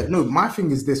Caicedo? Yeah, no, my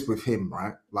thing is this with him,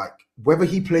 right? Like, whether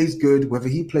he plays good, whether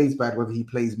he plays bad, whether he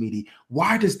plays meaty,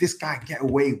 why does this guy get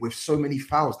away with so many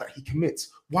fouls that he commits?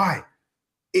 Why?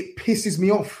 It pisses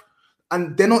me off.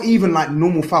 And they're not even like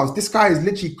normal fouls. This guy is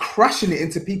literally crashing it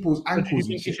into people's ankles. Do you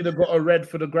think he should have got a red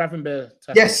for the Gravenberch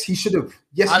tackle? Yes, he should have.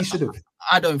 He should have.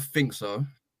 I don't think so.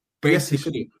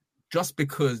 Basically, just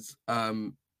because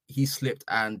he slipped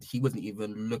and he wasn't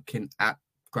even looking at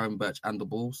Gravenberch and the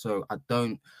ball. So I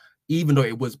don't, even though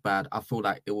it was bad, I feel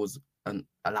like it was an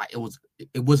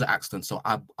accident. So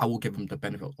I will give him the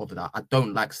benefit of that. I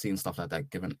don't like seeing stuff like that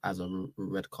given as a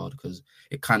red card because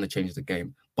it kind of changes the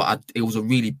game. But it was a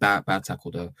really bad tackle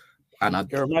though. And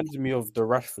it reminds me of the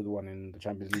Rashford one in the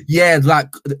Champions League. Yeah, like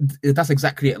that's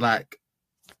exactly it. Like,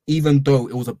 even though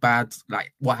it was a bad,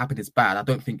 like what happened is bad, I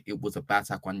don't think it was a bad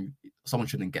tackle and someone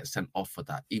shouldn't get sent off for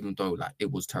that, even though like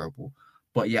it was terrible.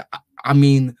 But yeah, I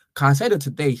mean, Caicedo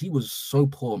today, he was so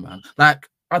poor, man. Like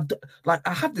I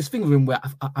have this thing with him where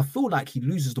I feel like he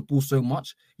loses the ball so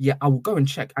much. Yeah, I will go and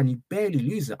check and he barely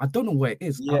loses it. I don't know where it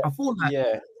is. Yeah, I feel like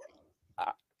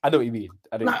I know what you mean.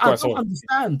 I don't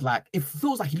understand. Like, it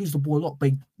feels like he loses the ball a lot, but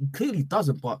he clearly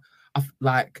doesn't. But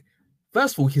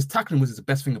first of all, his tackling was the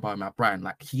best thing about him at Brighton.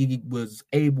 Like, his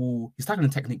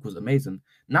tackling technique was amazing.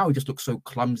 Now he just looks so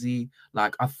clumsy.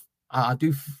 Like, I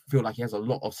do feel like he has a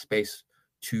lot of space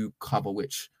to cover,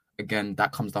 which again,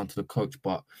 that comes down to the coach.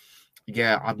 But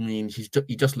yeah, I mean,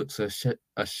 he just looks a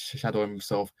shadow of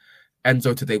himself.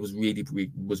 Enzo today was really,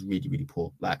 really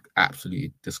poor. Like,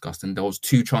 absolutely disgusting. There was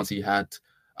 2 chances he had.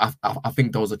 I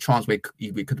think there was a chance where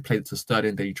we could have played it to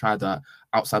Sterling. Then he tried that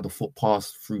outside the foot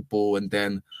pass through ball, and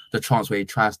then the chance where he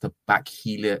tries to back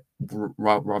heel it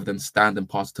rather than stand and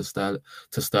pass to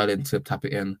Sterling to tap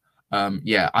it in.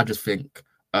 I just think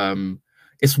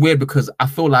it's weird because I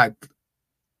feel like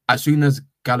as soon as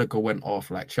Gallagher went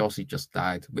off, like Chelsea just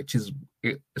died, which is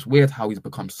it's weird how he's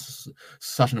become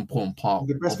such an important part.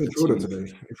 The best midfielder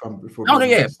today.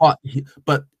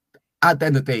 But at the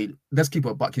end of the day, let's keep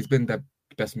it a buck. He's been the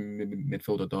best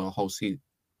midfielder the whole season.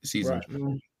 Right.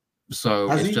 So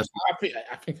I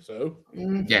think so.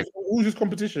 Yeah. Who's his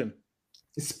competition?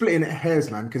 It's splitting hairs,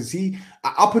 man. Because he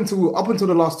up until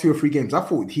the last 2 or 3 games, I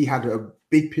thought he had a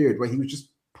big period where he was just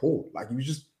poor. Like, he was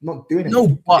just not doing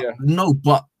anything.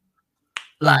 But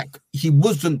like, he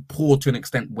wasn't poor to an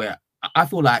extent where I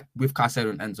feel like with Caicedo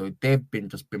and Enzo, they've been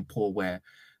poor where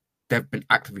they've been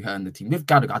actively hurting the team. With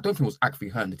Gallagher, I don't think he was actively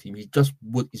hurting the team. He's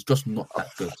just not that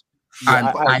good.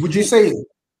 Yeah, would you say?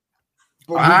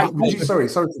 Sorry.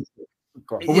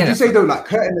 But would you say though, like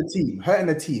hurting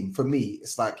the team for me,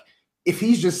 it's like if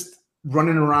he's just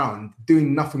running around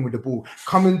doing nothing with the ball,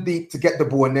 coming deep to get the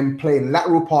ball and then playing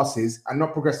lateral passes and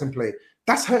not progressing play,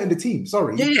 that's hurting the team.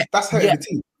 Sorry, that's hurting the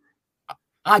team.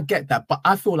 I get that, but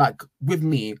I feel like with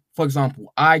me, for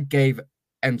example, I gave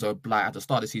Enzo a blight at the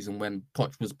start of the season when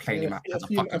Poch was playing him as a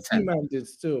fucking 10. Man did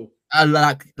still.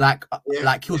 Like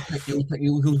he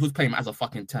was playing him as a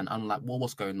fucking 10. I'm like, well,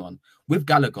 what's going on? With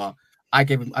Gallagher, I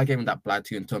gave him that blight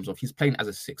too in terms of he's playing as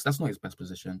a 6. That's not his best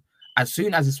position. As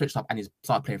soon as he switched up and he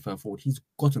started playing further forward, he's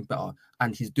gotten better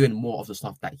and he's doing more of the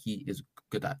stuff that he is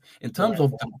good at. In terms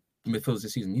of the midfielders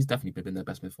this season, he's definitely been their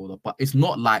best midfielder, but it's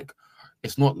not like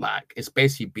it's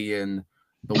basically being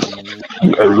Elijah,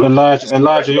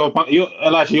 you're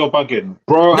bugging.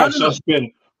 Bro has just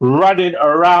been running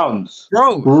around.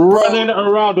 Running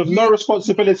around with no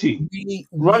responsibility.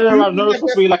 Running around, no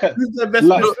responsibility.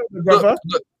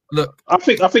 Look. I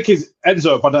think he's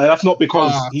Enzo, but that's not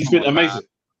because he's been amazing.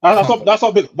 That's not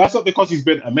because he's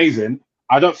been amazing.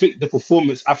 I don't think the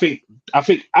performance. I think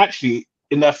actually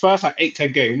in their first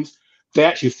 8-10 games, they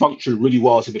actually functioned really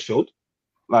well as a midfield.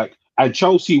 And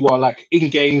Chelsea were in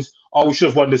games. Oh, we should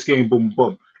have won this game. Boom,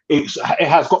 boom. It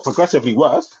has got progressively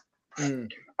worse.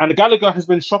 And the Gallagher has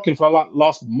been shocking for the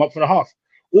last month and a half.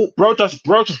 Bro just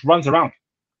runs around.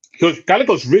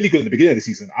 Gallagher's really good at the beginning of the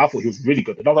season. I thought he was really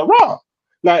good, and I was like,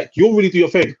 rah, you'll really do your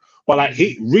thing. But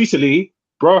he recently,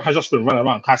 bro has just been running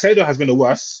around. Caicedo has been the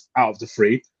worst out of the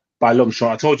three by a long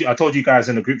shot. I told you guys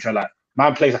in the group chat,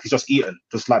 man plays like he's just eaten,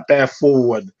 just bare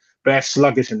forward, bare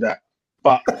sluggish and that.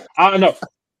 But I don't know.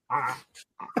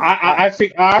 I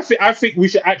think we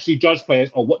should actually judge players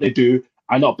on what they do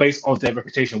and not based on their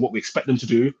reputation, what we expect them to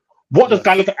do. What does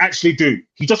Gallagher actually do?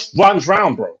 He just runs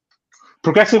round, bro.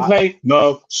 Progressive play,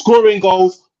 no. Scoring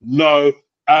goals, no.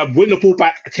 Win the ball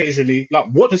back occasionally.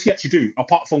 What does he actually do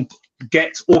apart from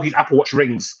get all his Apple Watch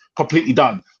rings completely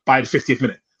done by the 50th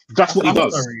minute? That's what he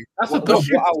does. That's a good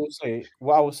shift.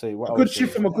 What I will say. A good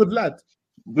shift from a good lad.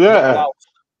 Yeah.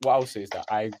 What I will say is that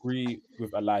I agree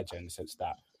with Elijah in the sense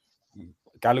that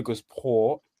Gallagher's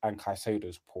poor and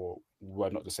Caicedo's poor were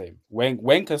not the same. When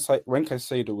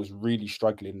Caicedo was really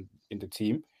struggling in the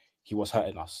team, he was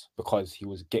hurting us because he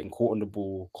was getting caught on the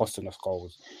ball, costing us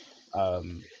goals.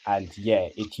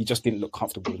 He just didn't look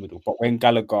comfortable in the middle. But when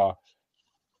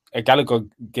a Gallagher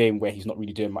game where he's not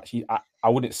really doing much, I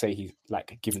wouldn't say he's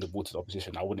giving the ball to the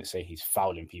opposition. I wouldn't say he's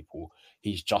fouling people.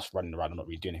 He's just running around and not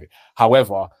really doing anything.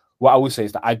 However, what I will say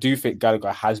is that I do think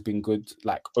Gallagher has been good,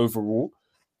 overall.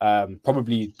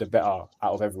 Probably the better out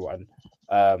of everyone,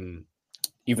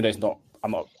 even though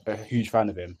I'm not a huge fan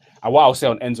of him. And what I'll say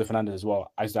on Enzo Fernandez as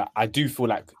well is that I do feel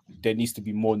like there needs to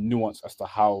be more nuance as to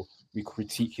how we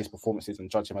critique his performances and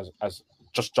judge him as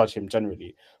just judge him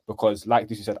generally, because like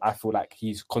this you said, I feel like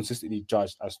he's consistently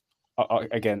judged as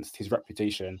against his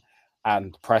reputation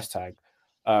and price tag.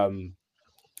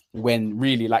 When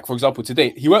really, for example,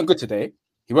 today he weren't good.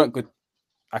 He weren't good.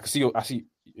 I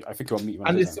think you're on mute.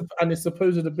 And his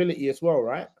supposed ability as well,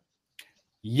 right?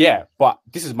 Yeah, but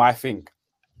this is my thing.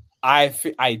 I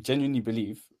genuinely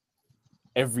believe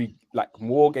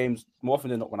more often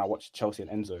than not when I watch Chelsea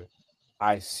and Enzo,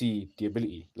 I see the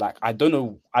ability. I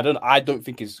don't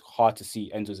think it's hard to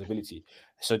see Enzo's ability.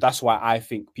 So that's why I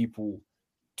think people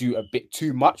do a bit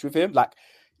too much with him.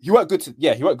 He weren't good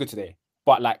today,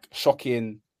 but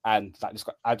shocking and this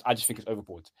guy, I just think it's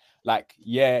overboard.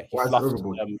 He fluffed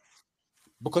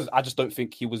because I just don't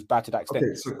think he was bad to that extent.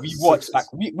 Okay, so we watch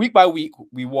week by week.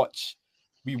 We watch.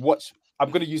 I'm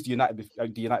going to use the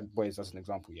United boys as an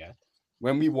example. Yeah,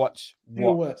 when we watch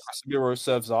what Casemiro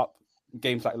serves up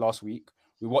games like last week,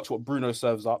 we watch what Bruno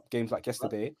serves up games like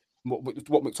yesterday. What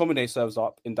McTominay serves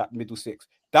up in that middle six.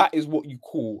 That is what you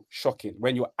call shocking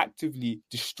when you're actively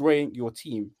destroying your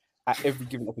team at every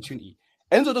given opportunity.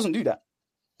 Enzo doesn't do that.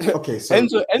 Okay, so when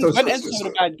Enzo's having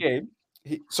a bad game.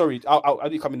 I'll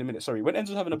do come in a minute. Sorry, when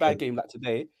Enzo's having a bad game like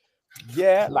today,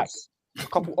 a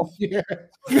couple off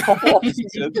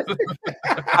decisions,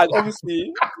 and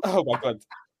obviously, oh my god,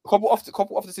 couple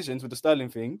off decisions with the Sterling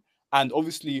thing, and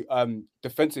obviously,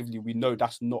 defensively, we know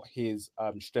that's not his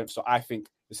strength. So I think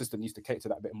the system needs to cater to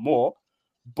that a bit more.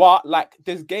 But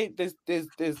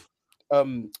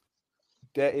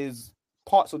there is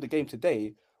parts of the game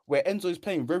today where Enzo is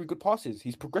playing very good passes.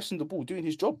 He's progressing the ball, doing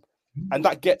his job, and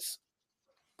that gets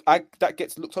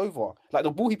looked over. The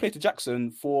ball he played to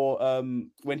Jackson for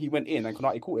when he went in and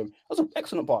Konate caught him. That was an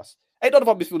excellent pass. Ain't none of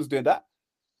our midfielders doing that.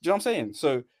 Do you know what I'm saying?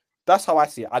 So that's how I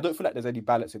see it. I don't feel like there's any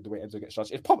balance in the way Enzo gets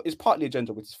judged. It's partly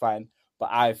agenda, which is fine, but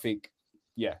I think,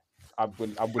 I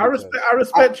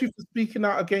respect you for speaking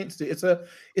out against it.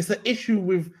 It's an issue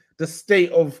with the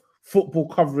state of football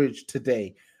coverage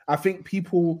today. I think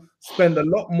people spend a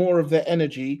lot more of their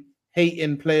energy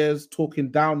hating players, talking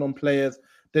down on players,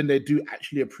 than they do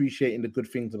actually appreciating the good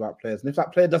things about players. And if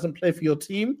that player doesn't play for your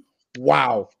team,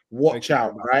 wow, watch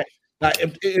out, right? Like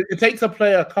it takes a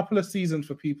player a couple of seasons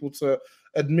for people to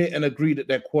admit and agree that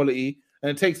they're quality, and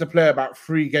it takes a player about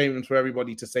 3 games for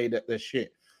everybody to say that they're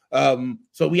shit.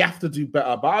 So we have to do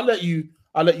better. But I'll let you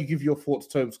give your thoughts,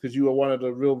 Tobes, because you were one of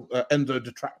the real Enzo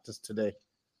detractors today.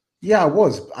 Yeah, I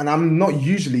was, and I'm not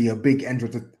usually a big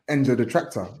Enzo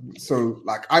detractor. So,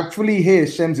 like, I fully hear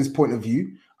Shem's point of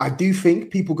view. I do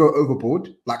think people go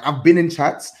overboard. Like, I've been in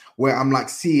chats where I'm like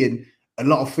seeing a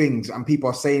lot of things, and people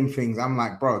are saying things. I'm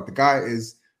like, bro, the guy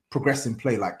is progressing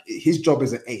play. Like, his job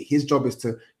is at 8. His job is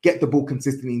to get the ball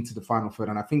consistently into the final third,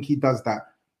 and I think he does that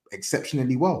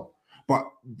exceptionally well. But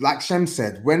like Shem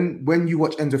said, when you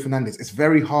watch Enzo Fernandez, it's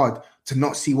very hard to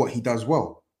not see what he does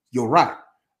well. You're right.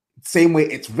 Same way,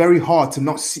 it's very hard to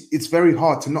not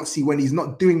see when he's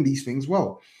not doing these things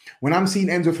well. When I'm seeing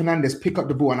Enzo Fernandez pick up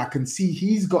the ball and I can see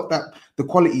he's got the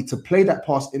quality to play that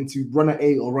pass into runner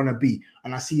A or runner B,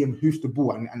 and I see him hoof the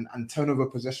ball and turn over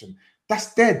possession,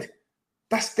 that's dead.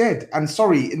 That's dead. And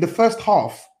sorry, in the first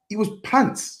half, he was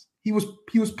pants. He was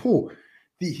poor.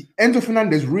 Enzo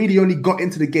Fernandez really only got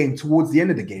into the game towards the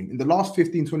end of the game. In the last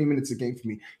 15, 20 minutes of the game for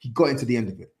me, he got into the end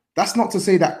of it. That's not to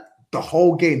say that the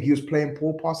whole game he was playing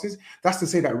poor passes. That's to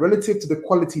say that relative to the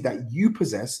quality that you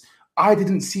possess, I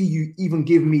didn't see you even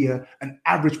give me an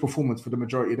average performance for the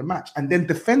majority of the match. And then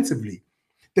defensively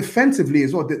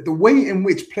as well, the way in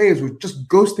which players were just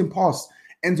ghosting past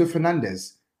Enzo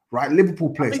Fernandez, right? Liverpool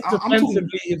players.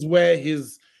 Defensively is where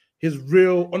his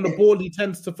real, on the ball, he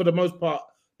tends to, for the most part,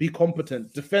 be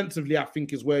competent. Defensively, I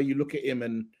think, is where you look at him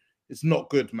and it's not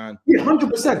good, man. Yeah,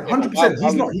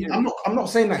 100%. I'm not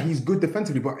saying that he's good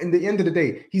defensively, but in the end of the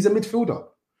day, he's a midfielder.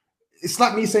 It's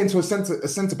like me saying to a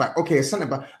centre back, okay, a centre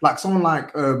back, like someone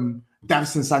like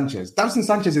Davinson Sanchez. Davinson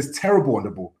Sanchez is terrible on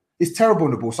the ball. He's terrible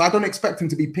on the ball, so I don't expect him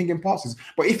to be pinging passes.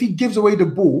 But if he gives away the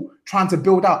ball trying to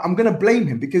build out, I'm going to blame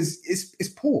him because it's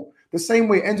poor. The same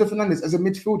way Enzo Fernandez as a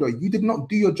midfielder, you did not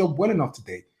do your job well enough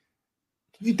today.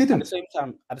 You didn't. At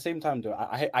the same time, though,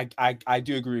 I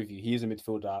do agree with you. He is a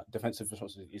midfielder. Defensive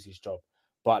responsibility is his job.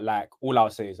 But like, all I'll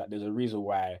say is that there's a reason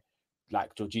why,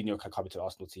 like, Jorginho can come into the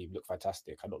Arsenal team, look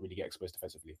fantastic, and not really get exposed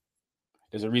defensively.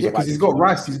 There's a reason. Yeah, because he's got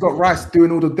Rice. He's got Rice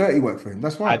doing all the dirty work for him.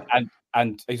 That's why.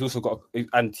 And he's also got,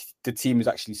 and the team is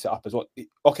actually set up as well.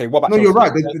 Okay, what about? No, you're right.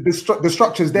 The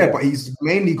structure's there, but he's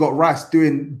mainly got Rice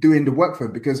doing the work for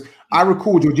him. Because I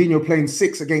recall Jorginho playing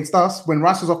 6 against us when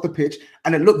Rice was off the pitch,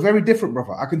 and it looked very different,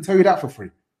 brother. I can tell you that for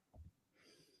free.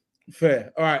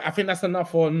 Fair. All right, I think that's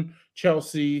enough on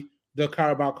Chelsea, the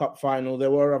Carabao Cup final.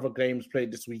 There were other games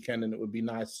played this weekend, and it would be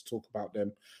nice to talk about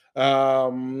them.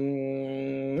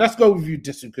 Let's go with you,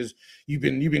 Disu, because you've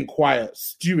been quiet,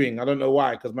 stewing. I don't know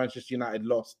why, because Manchester United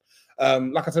lost.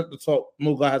 Like I said at the top,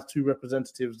 Mulga has 2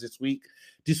 representatives this week,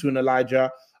 Disu and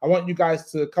Elijah. I want you guys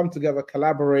to come together,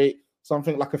 collaborate,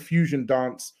 something like a fusion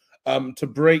dance, to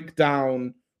break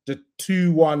down the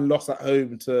 2-1 loss at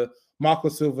home to Marco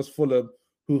Silva's Fulham,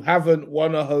 who haven't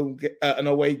won an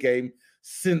away game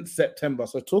since September.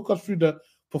 So talk us through the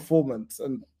performance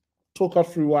and talk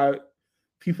us through why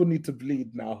people need to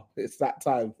bleed now. It's that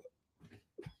time.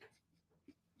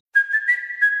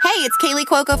 Hey, it's Kaylee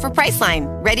Cuoco for Priceline.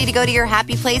 Ready to go to your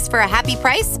happy place for a happy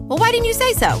price? Well, why didn't you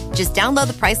say so? Just download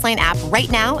the Priceline app right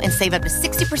now and save up to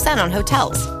 60% on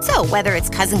hotels. So whether it's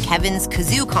Cousin Kevin's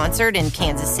Kazoo Concert in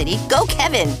Kansas City, go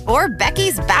Kevin, or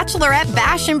Becky's Bachelorette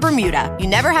Bash in Bermuda, you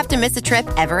never have to miss a trip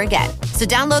ever again. So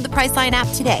download the Priceline app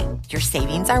today. Your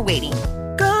savings are waiting.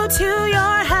 Go to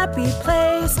your happy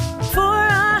place for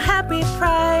a happy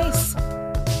price.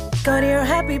 Go to your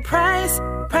happy price,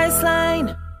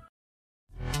 Priceline.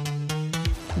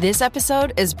 This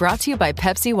episode is brought to you by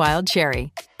Pepsi Wild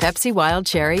Cherry. Pepsi Wild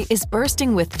Cherry is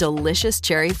bursting with delicious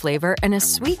cherry flavor and a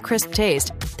sweet, crisp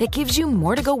taste that gives you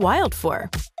more to go wild for.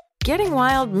 Getting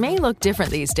wild may look different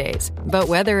these days, but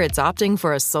whether it's opting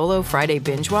for a solo Friday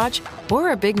binge watch or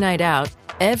a big night out,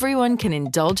 everyone can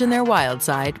indulge in their wild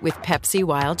side with Pepsi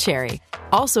Wild Cherry.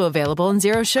 Also available in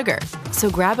Zero Sugar.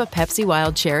 So grab a Pepsi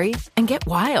Wild Cherry and get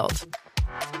wild.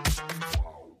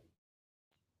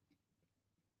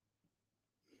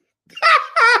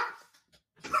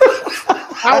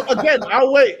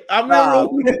 I'll wait. I'm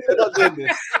not doing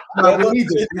this. No, we need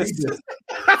this.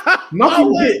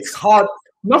 Nothing hits hard.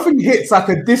 Nothing hits like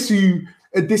a Disu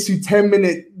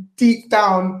 10-minute deep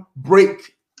down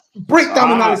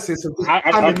breakdown analysis of this.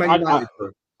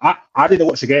 I didn't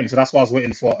watch the game, so that's why I was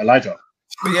waiting for Elijah.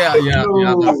 Yeah. I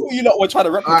thought you lot were trying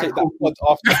to replicate that pod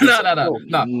after.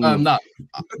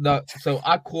 No. So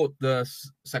I caught the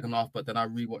second half, but then I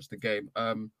rewatched the game.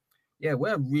 Yeah,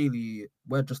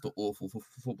 we're just an awful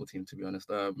football team, to be honest.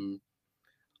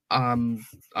 I'm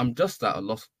just at a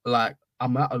loss. Like,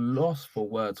 I'm at a loss for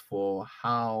words for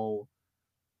how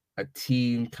a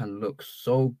team can look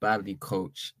so badly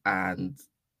coached and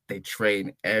they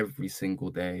train every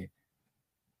single day.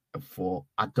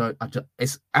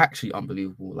 It's actually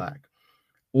unbelievable. Like,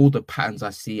 all the patterns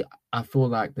I see, I feel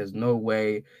like there's no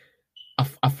way.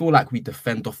 I feel like we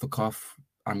defend off the cuff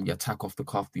and we attack off the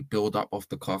cuff, we build up off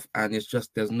the cuff, and it's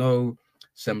just there's no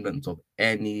semblance of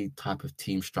any type of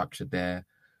team structure there.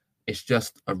 It's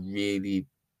just really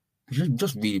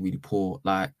poor.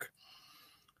 Like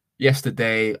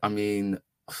yesterday, I mean,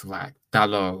 like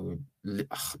Dalot,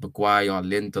 Maguire,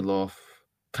 Lindelof,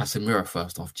 Casemiro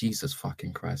first off. Jesus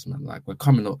fucking Christ, man! Like, we're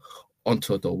coming up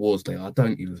onto the walls there. I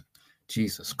don't even.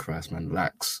 Jesus Christ, man!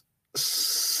 Like,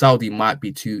 Saudi might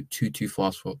be too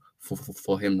fast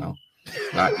for him now.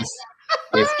 Like,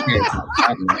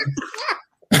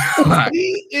 like,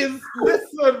 he is.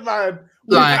 Listen, man.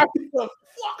 We have to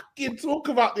fucking talk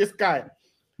about this guy,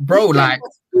 bro. Like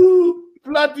 2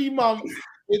 bloody months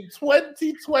in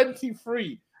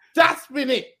 2023. That's been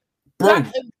it, bro.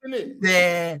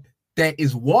 There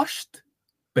is washed,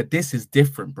 but this is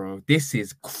different, bro. This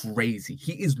is crazy.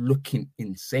 He is looking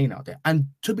insane out there. And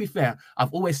to be fair,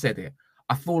 I've always said it.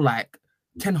 I feel like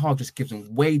Ten Hag just gives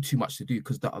him way too much to do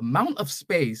because the amount of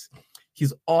space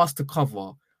he's asked to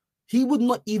cover, he would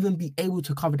not even be able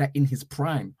to cover that in his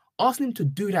prime. Asking him to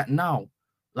do that now,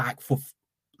 he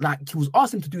was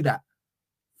asking him to do that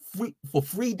for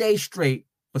 3 days straight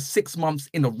for 6 months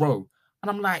in a row. And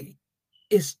I'm like,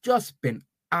 it's just been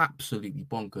absolutely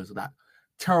bonkers. That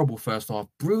terrible first half.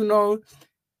 Bruno,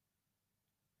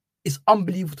 it's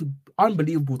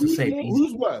unbelievable to say.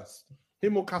 Who's worse,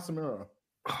 him or Casemiro?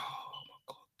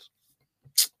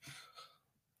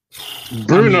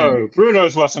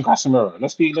 Bruno's worse than Casemiro.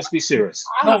 Let's be serious.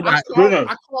 Bruno.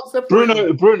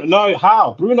 No,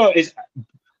 how?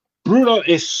 Bruno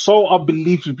is so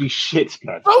unbelievably shit,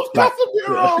 man. Casemiro.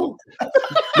 No.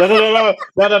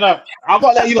 I'm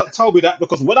not letting you lot tell me that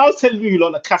because when I was telling you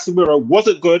lot that Casemiro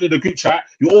wasn't good in the group chat,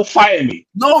 you're all fighting me.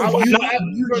 No,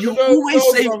 you always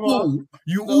say "ooh."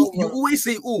 You always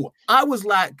say "ooh." I was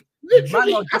like,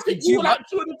 literally, I think you were like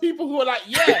two of the people who were like,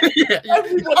 yeah.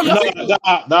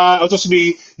 Nah, just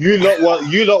me. You lot were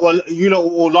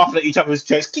all laughing at each other's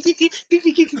chests, and you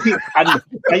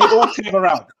all came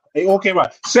around. It all came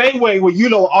around. Same way when you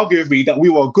lot were arguing with me that we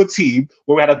were a good team,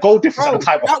 where we had a goal difference at the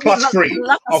time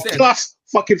of plus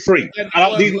fucking 3.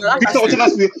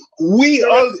 We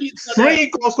owned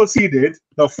 3 goals conceded.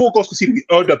 No, 4 goals conceded. We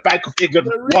owned the Bank of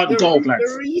England 1 goal, man.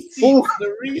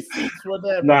 The receipts were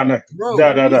there. No.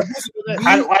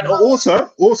 And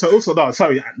also, no,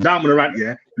 sorry, now I'm gonna rant,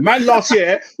 yeah. Man, last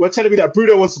year, were telling me that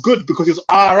Bruno was good because he was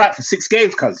alright for 6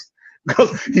 games, because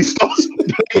he stopped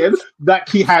playing that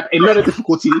he had a lot of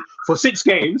difficulty for 6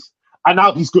 games, and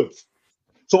now he's good.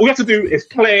 So all you have to do is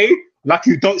play like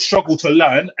you don't struggle to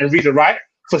learn and read and write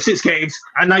for 6 games,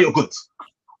 and now you're good.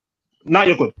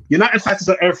 United fans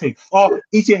are everything. Oh,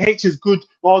 ETH is good.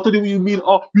 Oh, I don't know what you mean.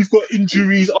 Oh, we've got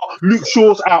injuries. Oh, Luke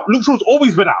Shaw's out. Luke Shaw's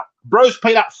always been out. Bro's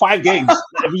played out 5 games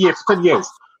every year for 10 years.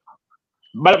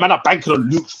 Man, I'm banking on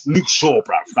Luke Shaw,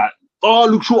 bruv. Like, oh,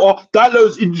 Luke Shaw. Oh,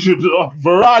 Dalot's injured. Oh,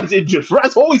 Varane's injured.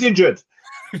 Varane's always injured.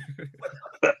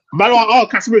 Man, oh,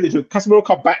 Casemiro injured. Casemiro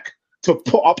come back to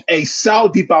put up a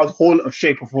Saudi-bound Hall of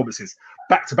Shame performances.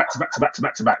 Back to back.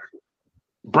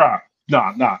 Bruh,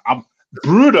 nah.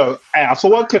 Bruno, I saw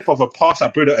one clip of a pass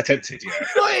that Bruno attempted. Yeah.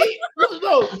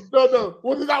 No.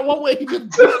 What is that one way he just?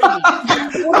 That's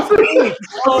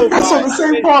on the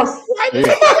same pass.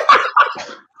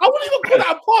 I wouldn't even call that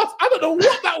a pass. I don't know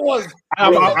what that was.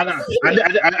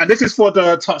 And this is for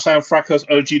the Touchlinefracas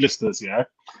OG listeners. Yeah,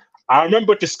 I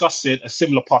remember discussing a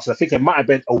similar pass. I think it might have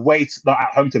been away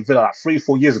at home to Villa like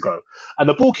 3-4 years ago, and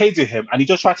the ball came to him, and he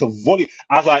just tried to volley.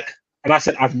 I was like. And I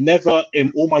said, I've never,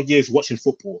 in all my years watching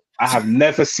football, I have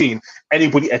never seen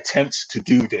anybody attempt to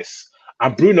do this.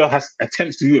 And Bruno has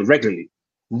attempts to do it regularly.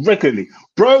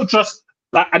 Bro, just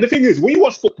like, and the thing is, when you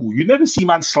watch football, you never see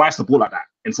man slice the ball like that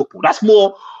in football. That's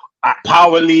more at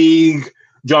Power League, do you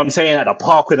know what I'm saying, at the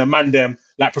park with the man them.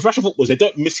 Like professional footballers, they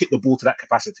don't miss hit the ball to that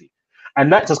capacity.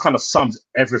 And that just kind of sums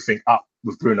everything up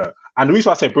with Bruno. And the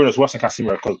reason why I say Bruno's worse than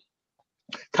Casemiro, because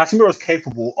Casemiro is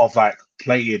capable of like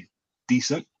playing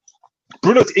decent.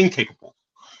 Bruno's incapable.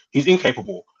 He's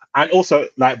incapable. And also,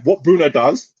 like, what Bruno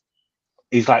does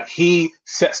is, like, he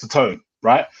sets the tone,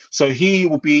 right? So he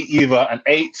will be either an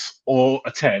 8 or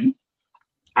a 10,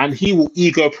 and he will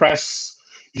ego press.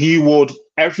 He would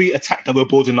every attack that we're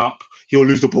building up, he'll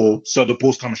lose the ball, so the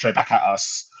ball's coming straight back at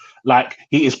us. Like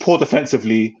he is poor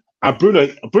defensively, and Bruno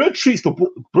treats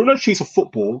a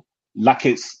football like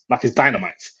it's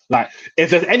dynamite. Like if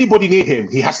there's anybody near him,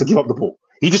 he has to give up the ball.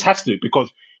 He just has to because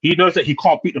he knows that he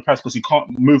can't beat the press because he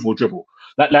can't move or dribble.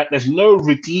 Like there's no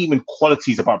redeeming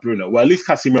qualities about Bruno. Well, at least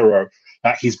Casemiro,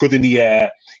 like he's good in the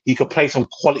air. He could play some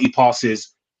quality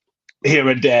passes here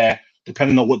and there,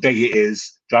 depending on what day it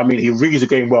is. Do you know what I mean? He reads the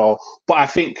game well. But I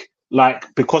think, like,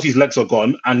 because his legs are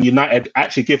gone and United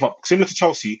actually give up, similar to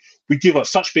Chelsea, we give up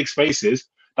such big spaces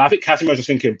that I think Casemiro's just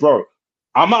thinking, bro,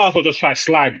 I might as well just try to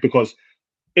slide because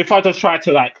if I just try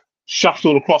to, like,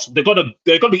 shuffle across, they're gonna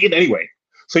be in anyway.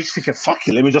 So he's thinking, fuck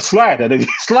it, let me just slide. And then he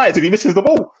slides and he misses the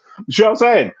ball. Do you know what I'm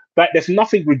saying? Like, there's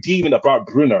nothing redeeming about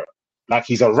Bruno. Like,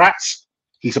 he's a rat,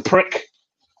 he's a prick,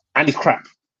 and he's crap.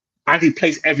 And he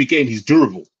plays every game, he's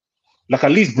durable. Like,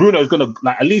 at least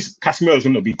Casemiro is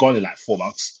gonna be gone in like 4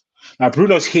 months. Like,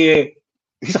 Bruno's here,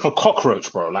 he's like a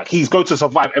cockroach, bro. Like, he's going to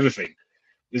survive everything.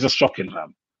 It's just shocking,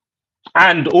 man.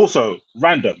 And also,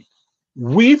 random,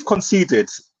 we've conceded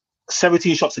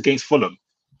 17 shots against Fulham.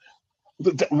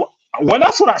 When I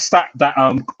saw that stat that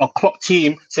a clock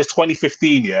team says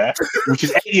 2015, yeah, which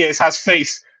is 8 years, has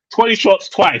faced 20 shots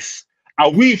twice,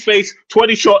 and we faced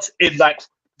 20 shots in like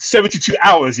 72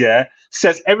 hours, yeah,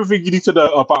 says everything you need to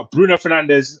know about Bruno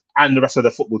Fernandes and the rest of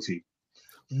the football team.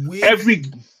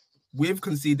 We've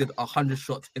conceded 100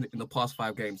 shots in the past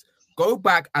 5 games. Go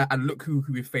back and look who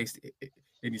we faced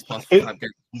in these past 5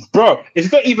 games. Bro,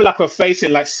 it's not even like we're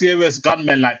facing like serious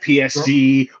gunmen like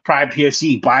PSG, Prime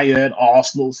PSG, Bayern,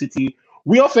 Arsenal, City.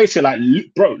 We are facing like,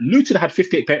 bro, Luton had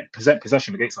 58%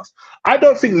 possession against us. I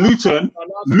don't think Luton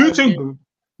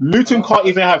can't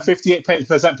even have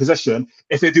 58% possession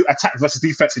if they do attack versus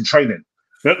defense in training.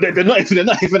 They're not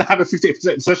even having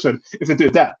 58% possession if they do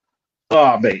that.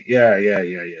 Oh, mate, yeah.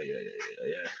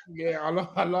 Yeah,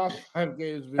 our last 5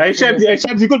 games. Hey,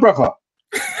 Shebs, you good, brother?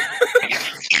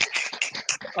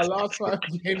 Our last 5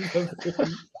 games have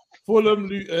been Fulham,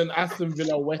 Luton, Aston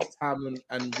Villa, West Ham,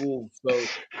 and Wolves. So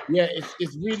yeah,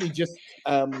 it's really just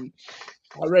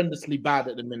horrendously bad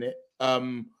at the minute. I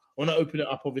want to open it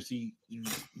up. Obviously, you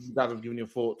guys have given your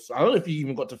thoughts. I don't know if you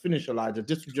even got to finish, Elijah.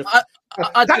 This was just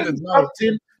I didn't know.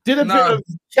 Did a bit of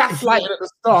gaslighting at the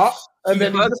start, and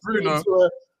then he just Bruno into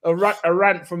a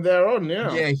rant from there on.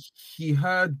 Yeah, he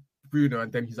heard Bruno,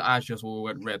 and then his eyes just all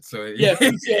went red. So yeah,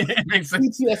 it makes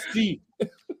sense. PTSD.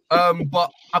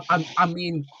 But I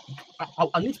mean,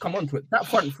 I need to come on to it. That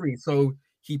front three. So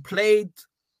he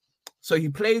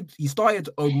started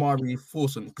Omari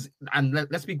Forson, and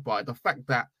let's speak about it. The fact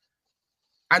that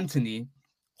Anthony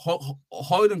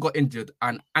Holden got injured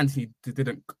and Anthony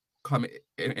didn't come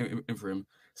in for him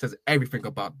says everything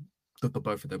about the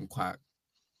both of them, quite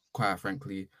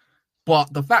frankly.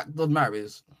 But the fact of the matter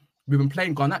is, we've been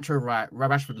playing Garnacho right,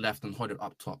 Rashford left, and Holden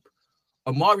up top.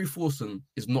 Omari Forson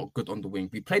is not good on the wing.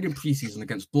 We played in preseason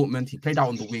against Dortmund. He played out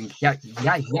on the wing. He had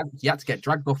to get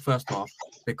dragged off first half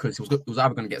because he was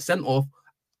either going to get sent off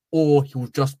or he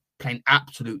was just playing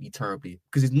absolutely terribly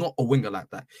because he's not a winger like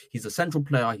that. He's a central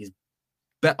player. He's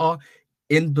better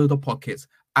in the pockets.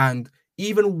 And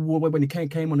even when he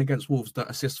came on against Wolves, the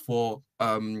assist for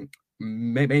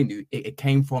Menu, it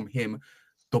came from him,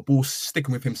 the ball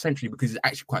sticking with him centrally because he's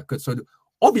actually quite good. So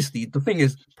obviously, the thing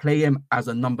is, play him as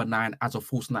a number 9, as a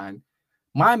false 9.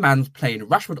 My man's playing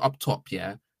Rashford up top,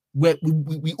 yeah, where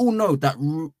we all know that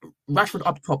Rashford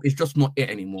up top is just not it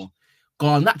anymore.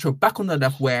 Garnacho back on the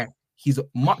left where he's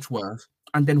much worse,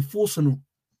 and then Forson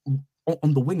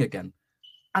on the wing again.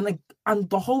 And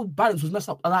the whole balance was messed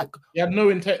up. Like, he had no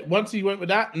intent. Once he went with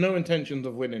that, no intentions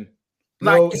of winning.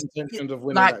 No intentions of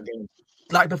winning that game.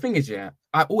 Like, the thing is, yeah,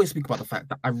 I always speak about the fact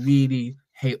that I really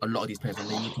hate a lot of these players and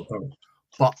they need to go.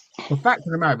 But the fact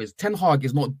of the matter is, Ten Hag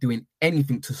is not doing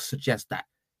anything to suggest that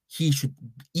he should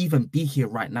even be here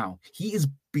right now. He is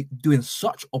doing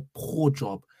such a poor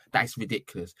job that it's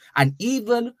ridiculous. And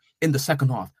even in the second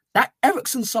half, that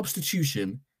Eriksen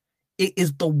substitution, it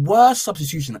is the worst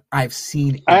substitution I've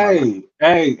seen. Hey,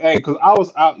 because I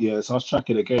was out here, so I was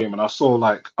tracking the game, and I saw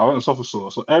I went to Sofa Store, I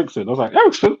saw Eriksen. I was like,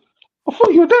 Eriksen? I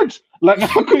thought you were dead. Like, I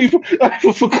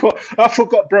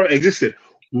forgot, bro, it existed.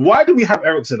 Why do we have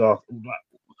Eriksen?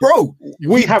 Bro,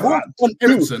 we have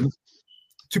Eriksen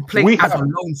to play as a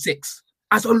lone 6.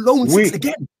 As a lone 6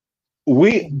 again.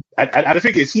 And the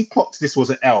thing is, he clocked this was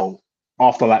an L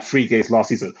after like 3 games last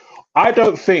season. I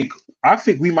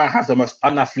think we might have the most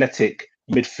unathletic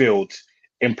midfield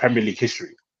in Premier League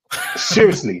history.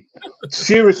 Seriously.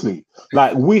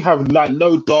 Like, we have like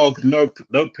no dog, no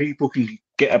people can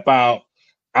get about.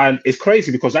 And it's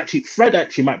crazy because actually Fred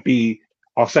actually might be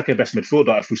our second best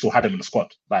midfielder if we still had him in the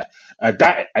squad. Like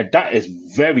that is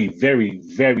very, very,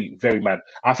 very, very mad.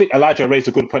 I think Elijah raised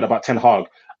a good point about Ten Hag,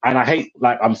 and I hate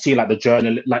like I'm seeing like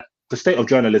the state of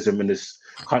journalism in this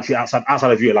country outside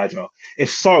of you, Elijah.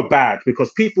 It's so bad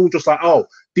because people just like, oh,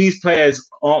 these players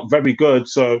aren't very good,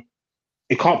 so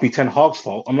it can't be Ten Hag's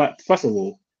fault. I'm like, first of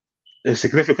all, a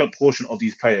significant portion of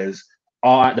these players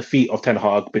are at the feet of Ten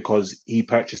Hag because he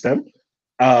purchased them.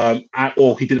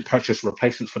 Or he didn't purchase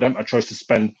replacements for them and chose to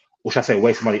spend, or should I say,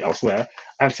 waste money elsewhere.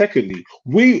 And secondly,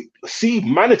 we see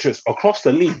managers across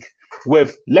the league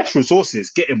with less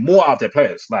resources getting more out of their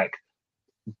players. Like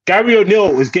Gary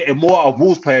O'Neill is getting more out of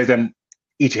Wolves players than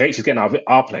ETH is getting out of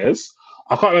our players.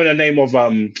 I can't remember the name of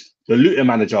the Luton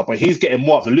manager, but he's getting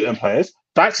more out of the Luton players.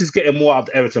 Dax is getting more out of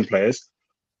the Everton players.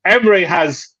 Emery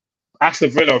has Aston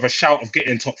Villa with a shout of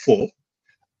getting top 4.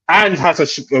 And has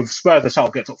Spurs a shout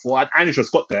of getting top 4. And Andrew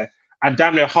just got there. And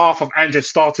damn near half of Andrew's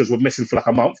starters were missing for like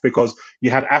a month because you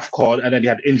had AFCON and then you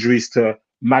had injuries to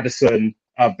Maddison,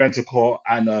 Bentancur,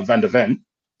 and Van der Ven.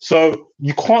 So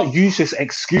you can't use this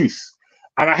excuse.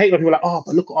 And I hate when people are like, oh,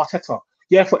 but look at Arteta.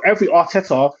 Yeah, for every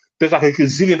Arteta, there's like a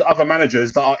gazillion other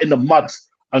managers that are in the mud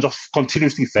and just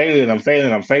continuously failing and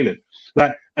failing and failing.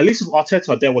 Like, at least with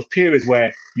Arteta, there was periods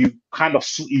where you kind of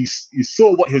you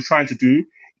saw what he was trying to do,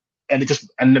 and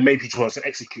then maybe he wasn't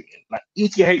executing. Like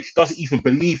ETH doesn't even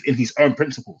believe in his own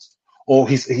principles or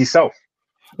himself.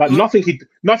 Like nothing he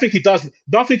does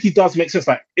makes sense.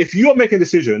 Like if you're making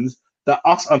decisions that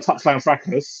us and Touchline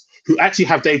Fracas, who actually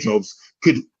have day jobs,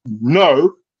 could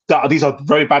know that these are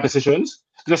very bad decisions,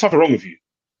 there's something wrong with you.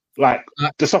 Like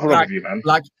there's something wrong with you, man.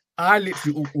 Like I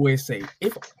literally always say,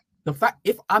 if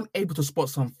I'm able to spot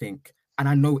something and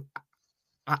I know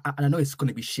it's going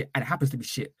to be shit and it happens to be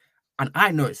shit, and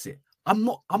I know it's it, I'm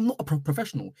not a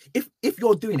professional. If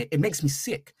you're doing it, it makes me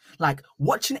sick. Like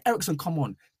watching Eriksen come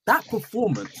on, that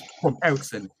performance from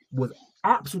Eriksen was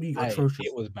absolutely atrocious.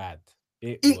 It was bad.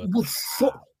 It was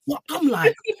so. Well, I'm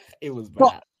like, it was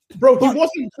bad. Bro, he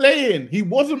wasn't playing. He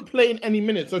wasn't playing any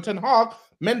minutes. So Ten Hag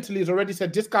mentally has already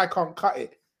said this guy can't cut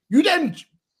it. You then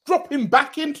drop him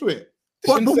back into it.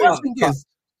 But the worst thing is,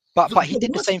 but he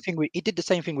did the same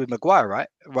thing with Maguire, right?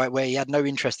 Right, where he had no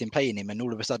interest in playing him, and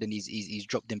all of a sudden he's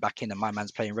dropped him back in, and my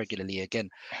man's playing regularly again.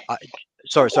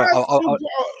 Sorry.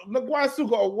 Maguire's still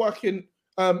got a working.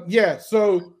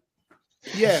 So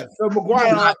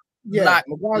Maguire.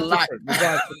 Maguire's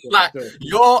different.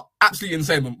 You're absolutely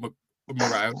insane,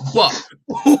 Mariah. But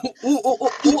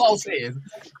all I'll say is,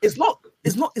 it's not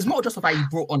just the fact he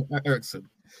brought on Eriksen.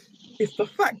 It's the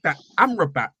fact that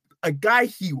Amrabat, a guy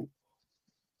he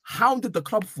hounded the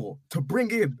club for to bring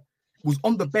in, was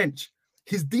on the bench.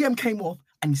 His DM came off,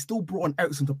 and he still brought on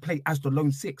Eriksen to play as the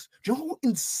lone 6. Do you know how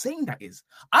insane that is?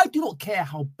 I do not care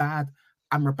how bad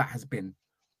Amrabat has been.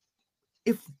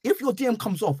 If your DM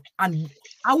comes off and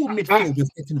our midfield is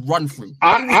getting run through,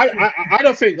 I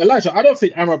don't think Elijah. I don't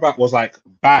think Amrabat was like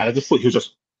bad. I just thought he was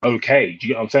just okay. Do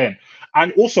you get what I'm saying?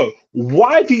 And also,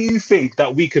 why do you think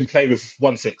that we can play with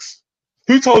 1-6?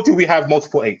 Who told you we have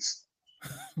multiple 8s?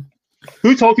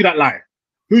 Who told you that lie?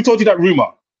 Who told you that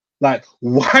rumor? Like,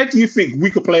 why do you think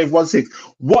we could play with 1-6?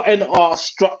 What in our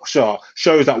structure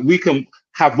shows that we can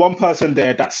have one person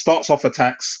there that starts off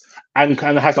attacks and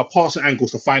kind of has a passing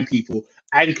angles to find people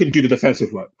and can do the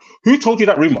defensive work? Who told you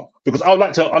that rumor? Because I would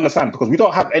like to understand, because we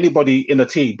don't have anybody in the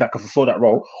team that can fulfill that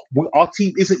role. Our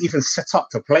team isn't even set up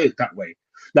to play it that way.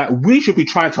 Like, we should be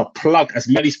trying to plug as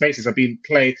many spaces and being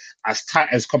played as tight,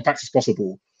 as compact as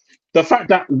possible. The fact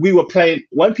that we were playing,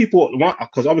 when people,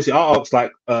 because obviously I asked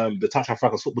like the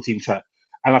Touchlinefracas football team chat,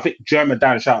 and I think Dan,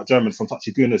 shout out German from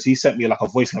Touchy Gooners, he sent me like a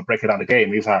voice note breaking down the game.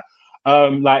 He was like,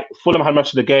 Fulham had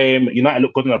much of the game, United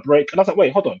looked good in the break. And I was like,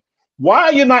 wait, hold on. Why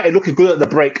are United looking good at the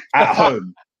break at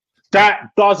home? That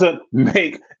doesn't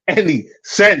make any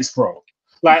sense, bro.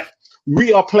 Like,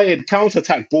 we are playing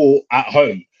counter-attack ball at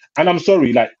home. And I'm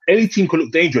sorry, like, any team could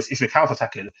look dangerous if you're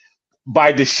counter-attacking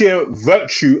by the sheer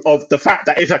virtue of the fact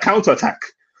that it's a counter-attack.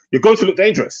 You're going to look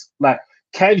dangerous. Like,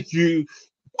 can you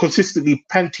consistently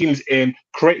pen teams in,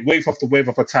 create wave after wave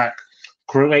of attack,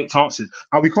 create chances?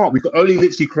 And we can't. We can only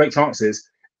literally create chances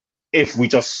if we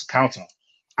just counter.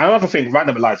 Another thing,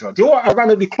 random Elijah. Do you know what I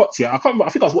randomly clocked here? I can't remember. I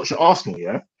think I was watching Arsenal,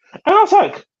 yeah? And I was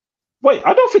like, wait,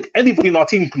 I don't think anybody in our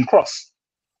team can cross.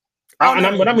 When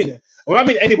I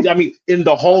mean anybody, I mean in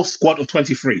the whole squad of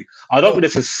 23. I don't think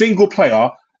there's a single player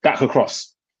that could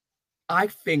cross. I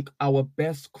think our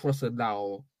best crosser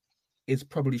now is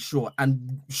probably Shaw,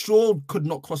 and Shaw could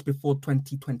not cross before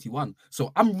 2021.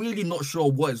 So I'm really not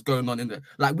sure what is going on in there.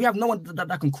 Like, we have no one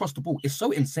that can cross the ball. It's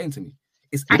so insane to me.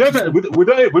 It's we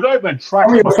don't even try. How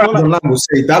many fans online will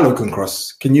say Dallo can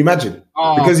cross? Can you imagine?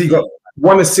 Because he got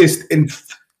 1 assist in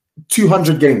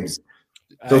 200 games.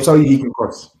 They'll tell you he can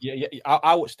cross. Yeah.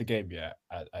 I watched the game. Yeah,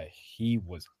 he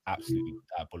was absolutely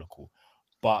diabolical.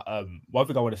 But one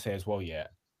thing I want to say as well,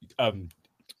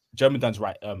 German Dan's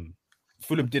right.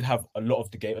 Fulham did have a lot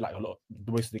of the game,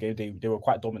 the most of the game. They were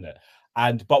quite dominant.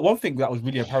 But one thing that was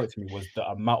really apparent to me was the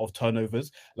amount of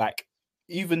turnovers. Like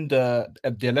even the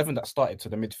 11 that started to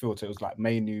the midfield, so it was like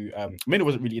Mainu. Mainu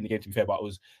wasn't really in the game to be fair, but it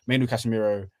was Mainu,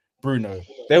 Casemiro, Bruno.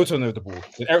 They all turned over the ball.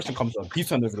 Then Eriksen comes on, he's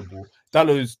turned over the ball.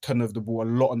 Dalot's turned over the ball a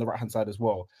lot on the right hand side as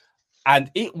well,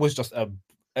 and it was just a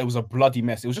bloody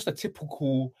mess. It was just a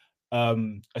typical.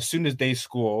 As soon as they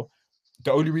score,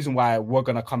 the only reason why we're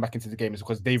gonna come back into the game is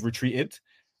because they've retreated.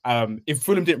 If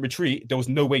Fulham didn't retreat, there was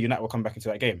no way United would come back into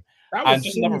that game. That was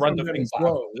just another random thing.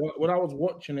 Well, when I was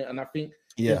watching it, and I think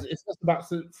it's just about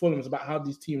Fulham. It's about how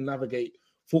these teams navigate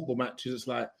football matches. It's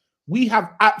like we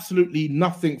have absolutely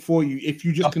nothing for you if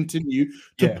you just continue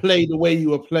to play the way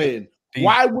you are playing.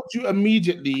 Why would you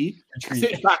immediately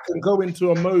sit back and go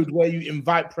into a mode where you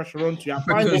invite pressure onto you?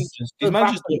 These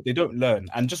managers, they don't learn.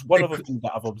 And just one other thing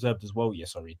that I've observed as well,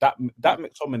 that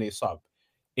McTominay sub,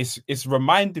 it's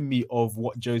reminding me of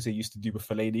what Jose used to do with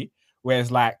Fellaini, where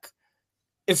it's like,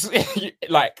 it's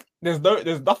like there's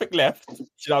nothing left. You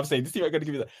know what I'm saying? This team ain't gonna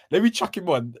give you that. Let me chuck him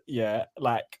on,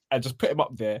 and just put him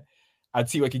up there and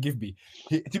see what he can give me.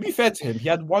 To be fair to him, he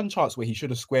had one chance where he should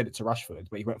have squared it to Rashford,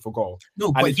 where he went for goal. No,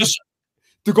 and but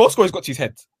the goal scorer's got to his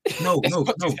head. No.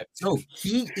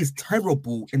 He is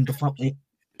terrible in the final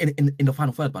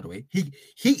third. By the way, he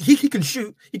can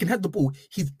shoot, he can head the ball.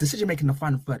 His decision making in the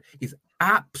final third is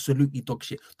absolutely dog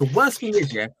shit. The worst thing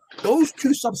is, those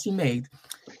 2 subs he made,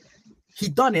 he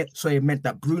done it so it meant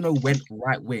that Bruno went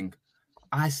right wing.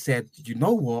 I said, you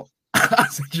know what?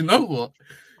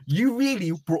 You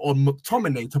really brought on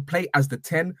McTominay to play as the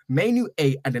 10, Mainu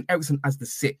 8, and then Eriksen as the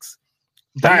 6.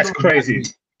 That's crazy.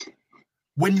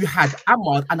 When you had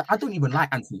Ahmad, and I don't even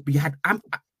like Anthony, but you had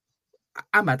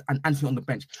Ahmad and Anthony on the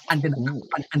bench, and then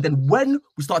when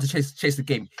we start to chase the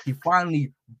game, he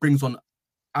finally brings on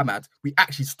Ahmad. We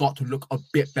actually start to look a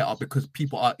bit better because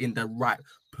people are in the right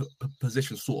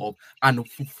position, sort of, and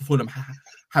Fulham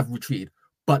have retreated.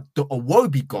 But the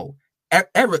Iwobi goal,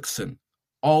 Eriksen,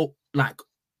 Traore,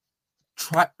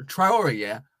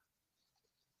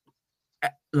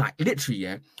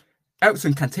 literally,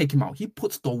 Eriksen can take him out. He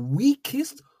puts the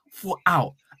weakest foot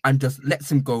out and just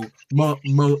lets him go.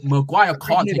 Maguire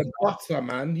can't take him out. Butter,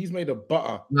 man. He's made a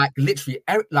butter. Literally,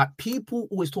 people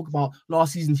always talk about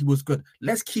last season he was good.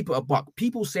 Let's keep it a buck.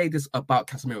 People say this about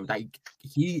Casemiro, that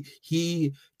he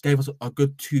gave us a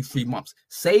good 2-3 months.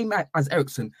 Same as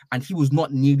Eriksen, and he was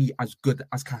not nearly as good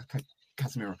as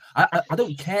Casemiro. I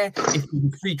don't care if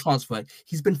he's free transfer.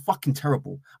 He's been fucking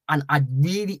terrible. And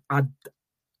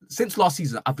since last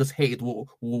season, I've just hated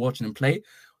watching him play.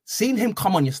 Seeing him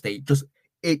come on your stage,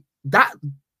 that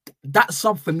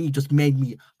sub for me just made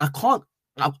me. I've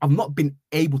not been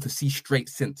able to see straight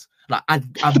since.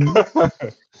 I've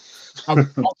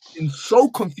been so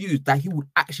confused that he would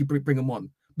actually bring him on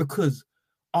because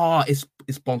it's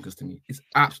bonkers to me. It's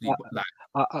absolutely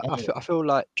I feel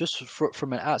like just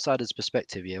from an outsider's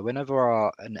perspective, whenever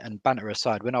and banter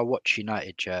aside, when I watch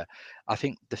United, I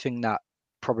think the thing that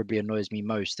probably annoys me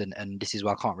most, and this is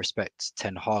why I can't respect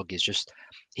Ten Hag, is just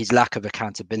his lack of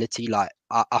accountability. I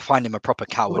find him a proper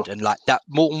coward, and that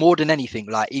more than anything,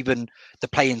 even the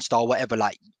playing style, whatever,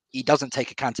 he doesn't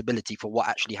take accountability for what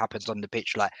actually happens on the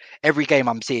pitch. Every game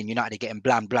I'm seeing United getting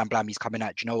blam, he's coming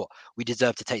out. Do you know what? We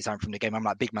deserve to take something from the game. I'm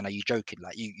like, big man, are you joking?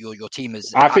 Your team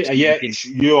is. I think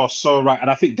you're so right, and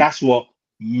I think that's what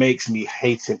makes me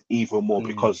hate him even more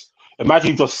because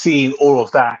imagine just seeing all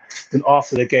of that. Then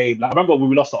after the game, I remember when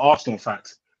we lost to Arsenal. In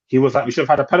fact, he was like, "We should have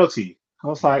had a penalty." I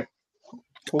was like,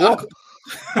 "What?"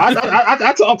 I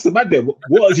had to ask the man there,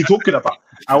 "What is he talking about?"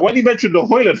 And when he mentioned the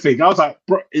Hoyland thing, I was like,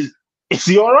 "Bro, is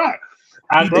he all right?"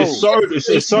 And he still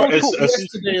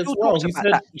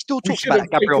talks about that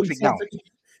Gabriel thing now.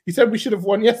 He said we should have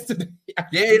won yesterday.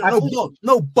 But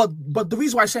the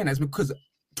reason why I'm saying that is because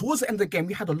towards the end of the game,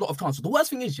 we had a lot of chances. The worst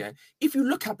thing is, if you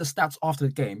look at the stats after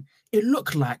the game, it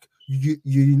looked like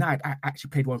United actually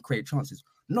played one created chances.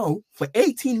 No, for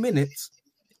 18 minutes,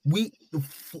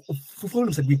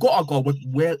 Fulham said we got our goal.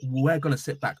 We're going to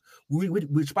sit back,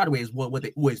 which by the way is what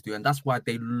they always do, and that's why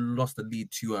they lost the lead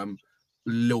to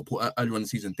Liverpool earlier in the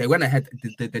season. They went ahead.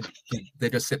 They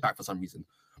just sit back for some reason.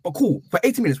 But cool, for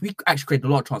 80 minutes, we actually created a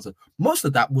lot of chances. Most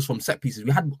of that was from set pieces.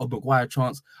 We had a Maguire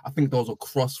chance. I think there was a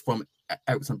cross from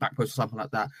Eriksen back post or something like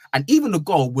that. And even the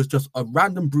goal was just a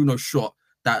random Bruno shot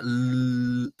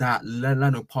that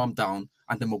Leno palmed down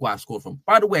and then Maguire scored from.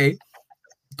 By the way,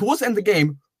 towards the end of the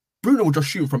game, Bruno was just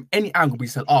shooting from any angle. But he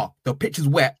said, the pitch is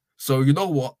wet. So you know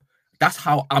what? That's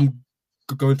how I'm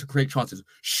going to create chances.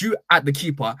 Shoot at the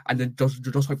keeper and then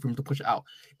just hope for him to push it out.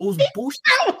 It was bullshit.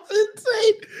 That was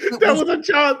insane. There was a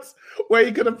chance where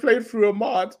he could have played through a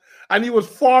mud and he was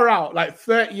far out, like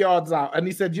 30 yards out. And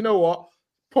he said, you know what?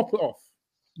 Pop it off.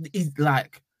 He's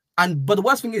like, but the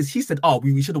worst thing is, he said,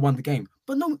 we should have won the game.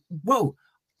 But no, bro,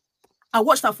 I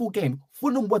watched that full game.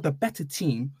 Fulham were the better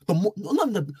team.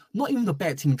 Not even the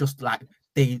better team, just like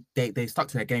they stuck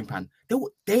to their game plan.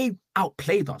 They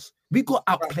outplayed us. We got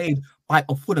outplayed by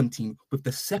a Fulham team with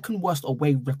the second worst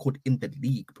away record in the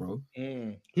league, bro.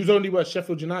 Who's only worse,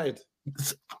 Sheffield United?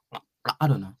 I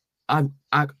don't know.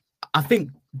 I think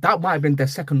that might have been their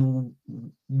second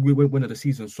win of the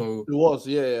season. So it was,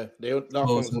 yeah.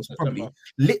 Probably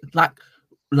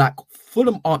like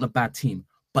Fulham aren't a bad team,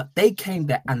 but they came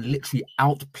there and literally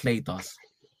outplayed us.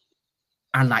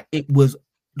 And like it was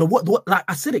like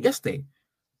I said it yesterday.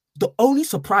 The only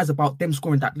surprise about them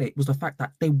scoring that late was the fact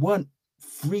that they weren't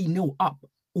 3-0 up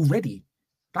already.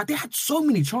 Like they had so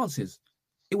many chances.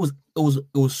 It was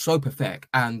so pathetic.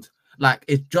 And like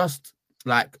it's just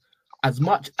like as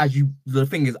much as the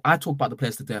thing is, I talk about the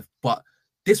players to death, but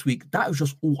this week that was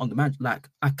just all on the man. Like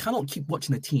I cannot keep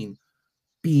watching a team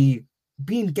be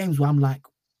in games where I'm like,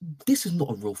 this is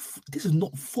not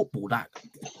football. Like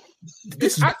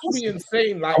it's actually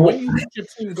insane. Like when you watch your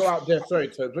team go out there,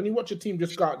 when you watch your team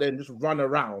just go out there and just run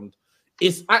around,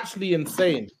 it's actually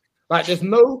insane. Like there's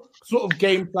no sort of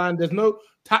game plan, there's no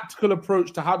tactical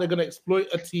approach to how they're going to exploit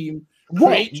a team.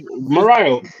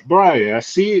 Mariah,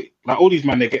 see, like all these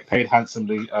men, they get paid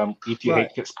handsomely.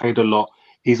 ETH gets paid a lot.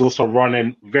 He's also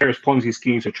running various Ponzi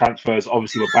schemes for transfers,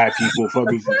 obviously with bad people for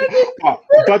reasons. But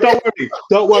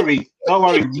don't worry.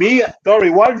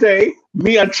 One day,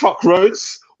 me and Chuck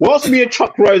Rhodes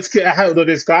get a hold of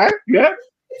this guy, yeah?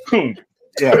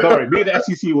 Yeah, don't worry. Me and the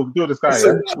SEC will do this guy.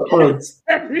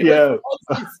 Yeah,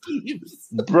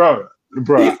 bro.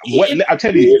 I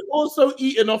tell you, he's also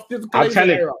eating off this Glazer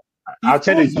era.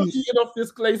 Eating off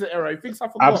this Glazer era. He thinks I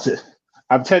forgot.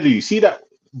 I'm telling you, see that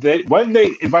when they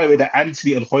evaluate the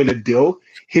Anthony and Hoyland deal,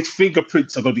 his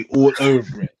fingerprints are going to be all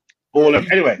over it.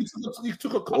 Anyway,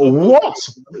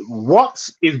 what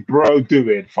is bro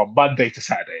doing from Monday to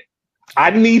Saturday?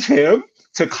 I need him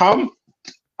to come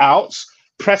out,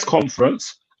 press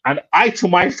conference, and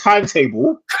itemize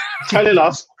timetable, telling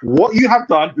us what you have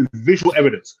done with visual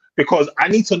evidence. Because I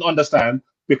need to understand,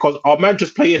 because our man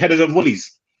just playing headers and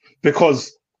volleys.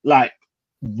 Because, like,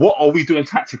 what are we doing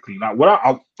tactically? Like,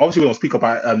 obviously we don't speak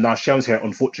about now Shell's here,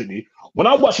 unfortunately. When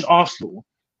I'm watching Arsenal,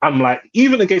 I'm like,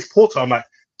 even against Porto, I'm like,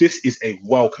 this is a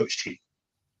well-coached team.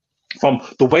 From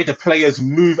the way the players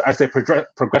move as they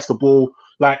progress the ball,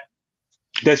 like,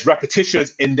 there's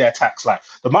repetitions in their attacks. Like,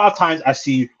 the amount of times I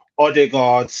see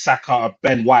Odegaard, Saka,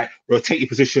 Ben White rotating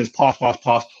positions, pass,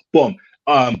 boom.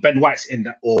 Ben White's in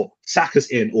that, or Saka's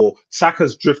in, or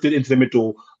Saka's drifted into the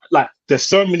middle. Like, there's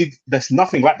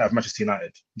nothing like that with Manchester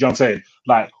United. Do you know what I'm saying?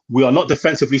 Like, we are not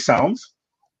defensively sound,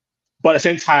 but at the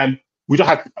same time, we don't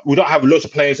have loads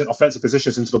of players in offensive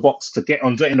positions into the box to get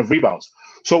on the rebounds.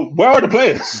 So where are the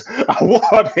players?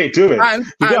 What are they doing? You know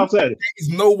what I'm saying? There is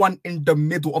no one in the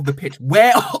middle of the pitch.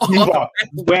 Where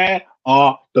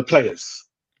are the players?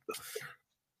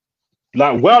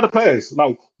 Like, where are the players?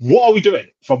 Like, what are we doing?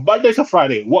 From Monday to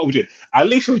Friday, what are we doing? At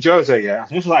least with Jose,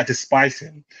 as much as I despise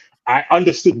him, I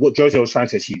understood what Jose was trying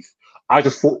to achieve. I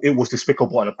just thought it was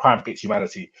despicable and a crime against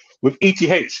humanity. With ETH,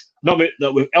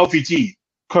 with LVG,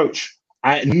 coach,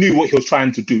 I knew what he was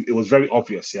trying to do. It was very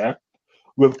obvious, yeah?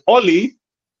 With Ollie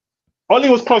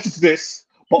was closer to this,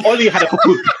 but Ollie had a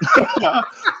couple...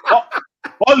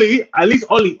 Ollie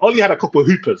had a couple of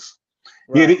hoopers.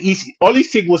 Right. Yeah,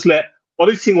 Ollie's thing was that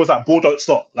ball don't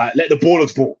stop. Like, let the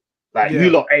ballers ball. Like,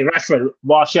 you lot, hey, Rashford,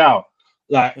 Martial,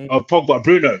 like, Pogba,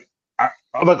 Bruno.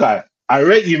 Other guy, I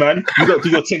rate you, man. You don't do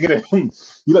your thing in it.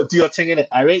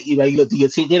 I rate you, man. You don't do your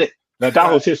thing in it. Now,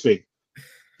 that was his thing.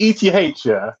 ETH,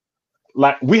 yeah,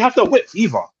 like, we have the width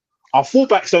either. Our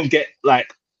fullbacks don't get,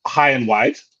 like, high and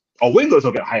wide. Our wingers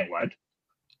don't get high and wide.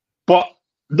 But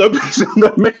nobody's in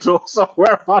the middle, so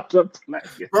where are the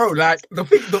players? Bro, like, the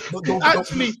thing...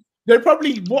 Actually... They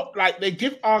probably they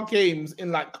give our games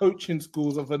in like coaching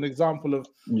schools of an example of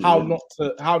how not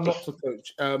to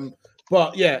coach.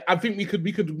 But yeah, I think we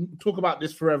could talk about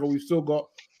this forever. We've still got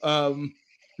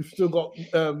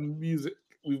music.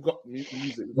 We've got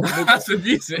music. That's the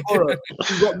music.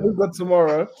 We've got Muga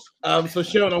tomorrow. So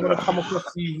Sharon, I'm going to come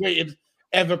across you. Waited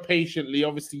ever patiently,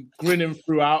 obviously grinning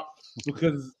throughout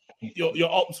because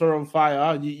your ops are on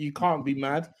fire. You can't be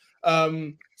mad.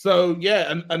 So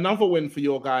yeah, another win for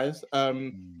your guys.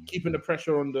 Keeping the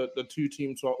pressure on the two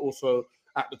teams who are also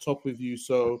at the top with you.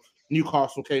 So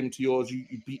Newcastle came to yours. You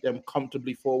beat them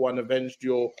comfortably 4-1, avenged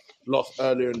your loss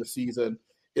earlier in the season.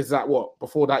 Is that what?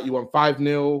 Before that, you won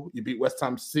 5-0. You beat West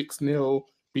Ham 6-0.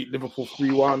 Beat Liverpool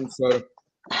 3-1. So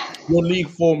your league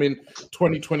form in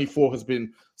 2024 has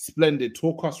been splendid.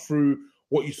 Talk us through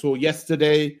what you saw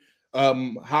yesterday,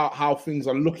 how things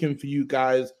are looking for you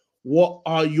guys. What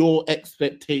are your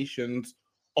expectations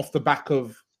off the back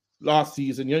of last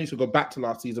season? You don't need to go back to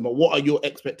last season, but what are your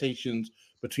expectations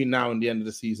between now and the end of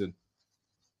the season?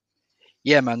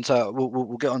 Yeah, man. So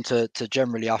we'll get on to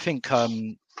generally. I think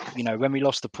when we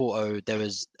lost to Porto, there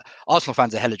was Arsenal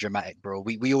fans are hella dramatic, bro.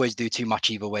 We always do too much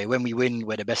either way. When we win,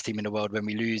 we're the best team in the world. When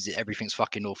we lose, everything's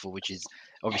fucking awful, which is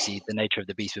obviously the nature of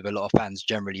the beast with a lot of fans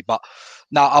generally. But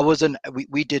no, I wasn't.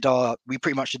 We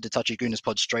pretty much did the Touchy Gooners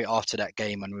pod straight after that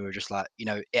game, and we were just like,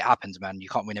 it happens, man. You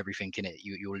can't win everything in it.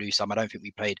 You'll lose some. I don't think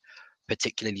we played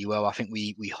particularly well. I think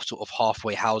we sort of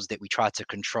halfway housed it. We tried to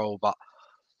control, but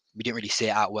we didn't really see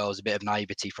it out well. It was a bit of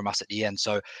naivety from us at the end.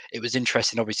 So it was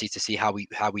interesting, obviously, to see how we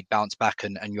bounce back.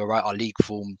 And you're right, our league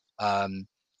form,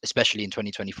 especially in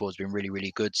 2024, has been really,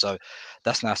 really good. So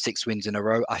that's now 6 wins in a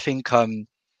row. I think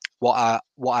what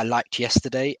I liked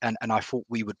yesterday, and I thought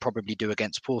we would probably do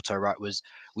against Porto, right, was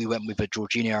we went with a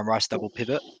Jorginho and Rice double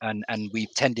pivot, and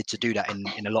we've tended to do that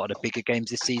in a lot of the bigger games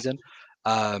this season.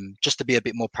 Just to be a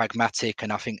bit more pragmatic,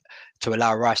 and I think to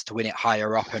allow Rice to win it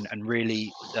higher up and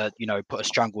really put a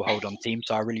stranglehold on teams.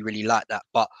 So I really, really like that.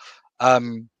 But I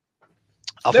Let's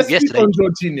thought yesterday on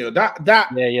Jorginho.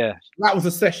 That was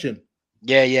a session.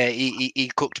 Yeah,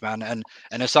 he cooked, man. And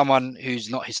as someone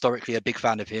who's not historically a big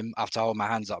fan of him, I have to hold my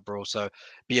hands up, bro. So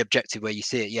be objective where you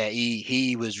see it. Yeah,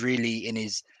 he was really in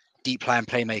his deep line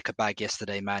playmaker bag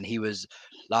yesterday, man. He was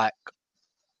like,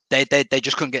 they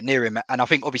just couldn't get near him. And I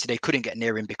think obviously they couldn't get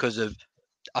near him because of,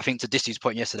 I think to Dissy's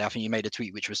point yesterday, I think you made a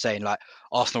tweet which was saying like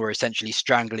Arsenal were essentially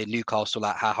strangling Newcastle,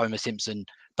 like how Homer Simpson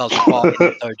does with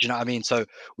Barton. So do you know what I mean? So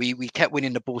we kept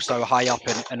winning the ball so high up,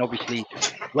 and obviously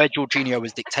where Jorginho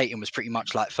was dictating was pretty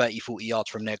much like 30, 40 yards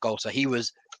from their goal. So he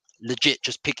was legit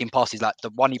just picking passes. Like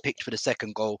the one he picked for the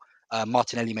second goal,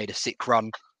 Martinelli made a sick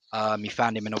run. He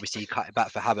found him and obviously he cut it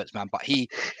back for Havertz, man. But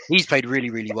he's played really,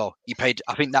 really well.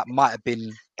 I think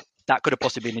that could have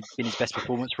possibly been his best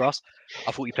performance for us.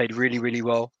 I thought he played really, really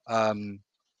well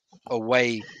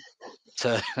away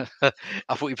to.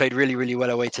 I thought he played really, really well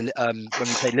away to when we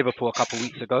played Liverpool a couple of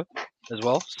weeks ago as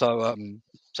well. So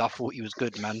I thought he was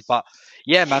good, man. But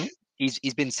yeah, man,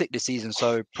 he's been sick this season.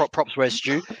 So props where it's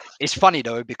due. It's funny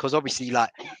though because obviously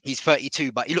like he's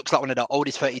 32, but he looks like one of the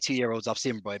oldest 32-year-olds I've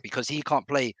seen, bro. Because he can't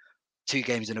play 2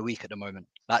 games in a week at the moment.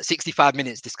 Like 65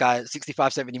 minutes,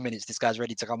 70 minutes, this guy's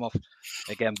ready to come off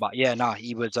again. But yeah,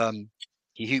 he was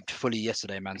he hooped fully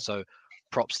yesterday, man. So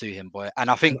props to him, boy. And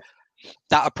I think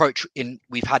that approach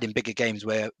we've had in bigger games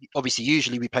where obviously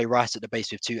usually we play Rice at the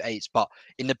base with 2 8s, but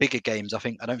in the bigger games, I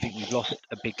don't think we've lost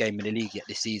a big game in the league yet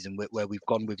this season where we've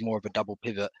gone with more of a double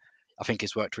pivot. I think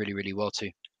it's worked really, really well too.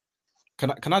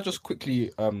 Can I just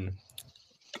quickly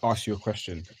ask you a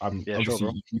question? Yeah, obviously sure,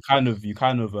 bro. you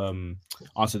kind of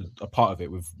answered a part of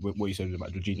it with what you said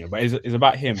about Jorginho, but it's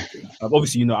about him.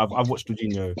 Obviously, I've watched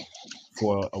Jorginho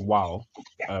for a while,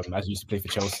 as he used to play for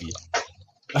Chelsea.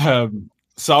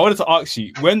 So I wanted to ask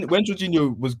you, when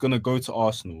Jorginho was gonna go to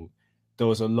Arsenal, there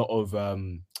was a lot of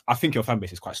I think your fan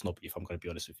base is quite snobby, if I'm going to be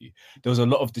honest with you. There was a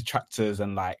lot of detractors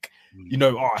and he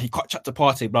can't chat to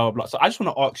Partey, blah blah blah. So I just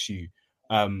want to ask you.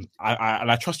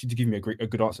 I trust you to give me a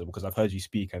good answer because I've heard you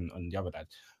speak and the other dad.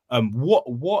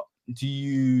 What do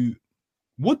you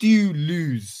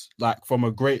lose like from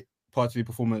a great Partey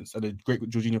performance and a great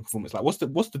Jorginho performance? Like what's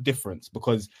the difference?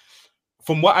 Because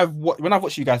from when I've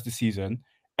watched you guys this season,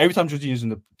 every time Jorginho's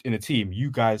in a team,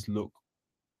 you guys look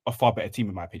a far better team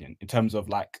in my opinion in terms of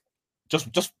like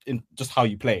just how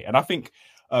you play. And I think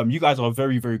you guys are a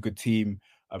very, very good team.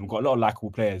 Got a lot of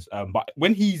likable players. But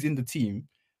when he's in the team,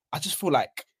 I just feel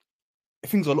like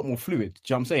things are a lot more fluid. Do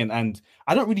you know what I'm saying? And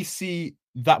I don't really see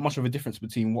that much of a difference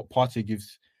between what Partey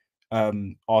gives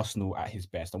Arsenal at his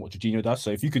best and what Jorginho does. So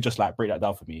if you could just like break that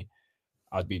down for me,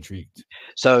 I'd be intrigued.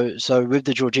 So with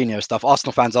the Jorginho stuff,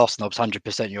 Arsenal fans are snobs,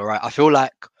 100%. You're right. I feel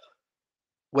like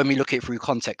when we look at it through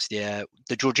context, yeah,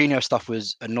 the Jorginho stuff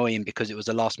was annoying because it was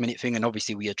a last minute thing. And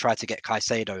obviously we had tried to get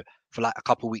Caicedo for like a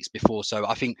couple of weeks before. So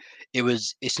I think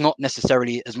it's not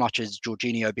necessarily as much as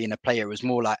Jorginho being a player. It was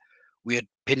more like we had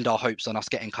pinned our hopes on us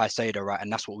getting Caicedo, right?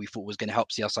 And that's what we thought was going to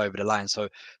help see us over the line. So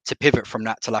to pivot from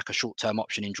that to like a short-term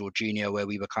option in Jorginho where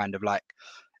we were kind of like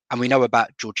and we know about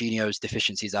Jorginho's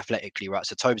deficiencies athletically, right?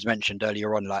 So Tobes mentioned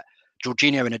earlier on, like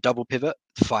Jorginho in a double pivot,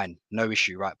 fine, no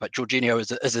issue, right? But Jorginho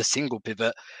as a single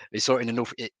pivot, we saw it in the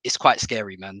North, it's quite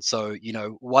scary, man. So, you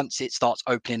know, once it starts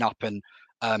opening up and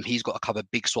he's got to cover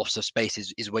big swaths of space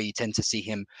is where you tend to see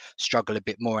him struggle a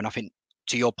bit more. And I think,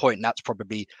 to your point, that's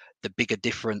probably the bigger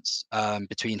difference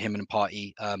between him and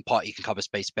Partey. Partey can cover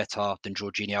space better than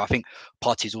Jorginho. I think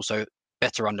Partey's also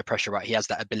better under pressure, right? He has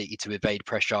that ability to evade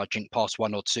pressure, jink past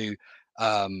one or two.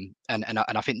 And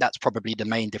I think that's probably the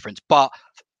main difference. But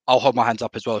I'll hold my hands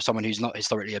up as well as someone who's not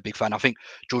historically a big fan. I think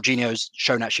Jorginho's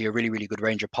shown actually a really, really good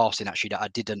range of passing, actually, that I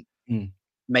didn't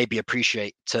maybe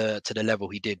appreciate to the level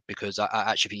he did, because I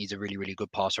actually think he's a really, really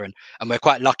good passer. And we're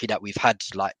quite lucky that we've had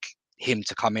like him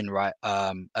to come in, right,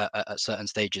 at certain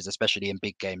stages, especially in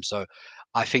big games. So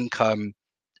I think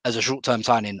as a short-term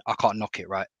signing, I can't knock it,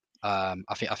 right? I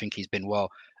think he's been well.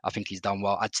 I think he's done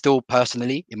well. I'd still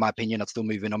personally, in my opinion, I'd still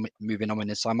moving on in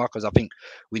this summer, because I think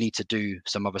we need to do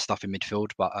some other stuff in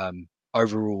midfield. But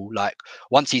overall, like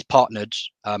once he's partnered,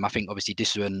 I think obviously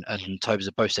Disu and Tobes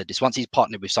have both said this. Once he's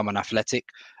partnered with someone athletic,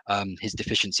 his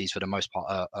deficiencies for the most part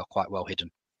are quite well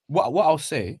hidden. What I'll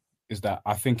say is that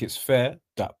I think it's fair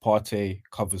that Partey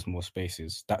covers more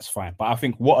spaces. That's fine. But I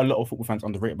think what a lot of football fans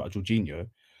underrate about Jorginho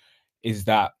is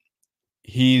that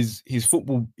his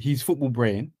football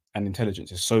brain and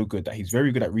intelligence is so good that he's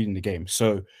very good at reading the game.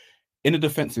 So in a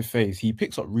defensive phase, he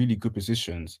picks up really good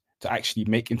positions to actually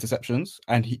make interceptions,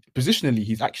 and positionally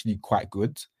he's actually quite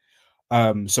good.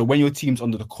 So when your team's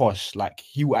under the cosh, like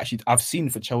he will actually, I've seen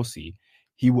for Chelsea,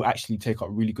 he will actually take up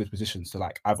really good positions to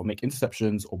like either make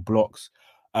interceptions or blocks,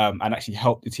 and actually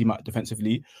help the team out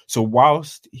defensively. So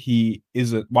whilst he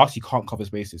can't cover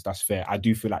spaces, that's fair. I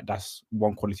do feel like that's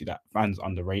one quality that fans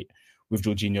underrate with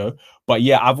Jorginho. But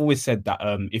yeah, I've always said that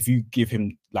if you give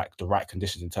him like the right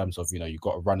conditions in terms of, you know, you've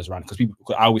got runners around, because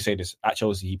I always say this, at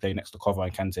Chelsea he played next to Kova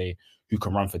and Kante, who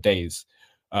can run for days.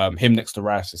 Him next to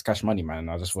Rice is cash money, man.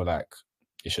 I just feel like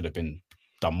it should have been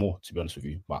done more, to be honest with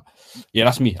you. But yeah,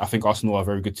 that's me. I think Arsenal are a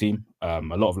very good team. A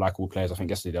lot of likeable players. I think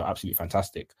yesterday they were absolutely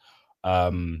fantastic.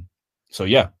 So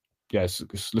yeah,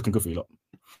 it's looking good for you lot.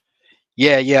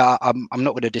 Yeah, I'm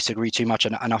not going to disagree too much,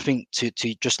 and I think to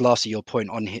just lastly your point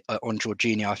on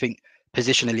Jorginho, I think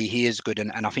positionally he is good,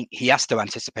 and I think he has to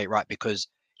anticipate, right, because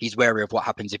he's wary of what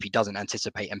happens if he doesn't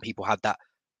anticipate and people have that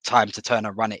time to turn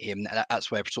and run at him. That's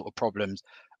where sort of problems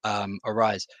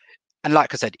arise. And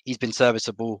like I said, he's been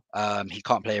serviceable. He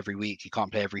can't play every week, he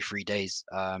can't play every 3 days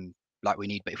like we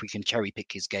need, but if we can cherry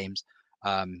pick his games,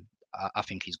 I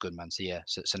think he's good, man. So yeah,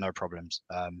 so no problems.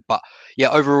 But yeah,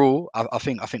 overall, I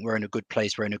think we're in a good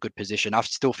place. We're in a good position. I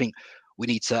still think we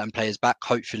need certain players back.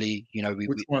 Hopefully, you know, we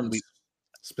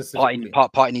specifically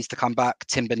Partey needs to come back.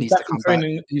 Timber needs to come back.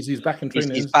 He's back in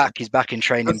training. He's back in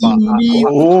training.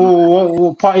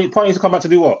 Partey needs to come back to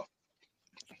do what?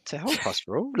 To help us,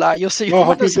 bro. Like you'll see. No,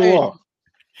 help you do what?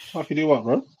 Help you do what,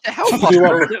 bro? To help us,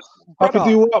 bro. Help you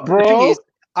do what, bro?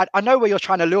 I know where you're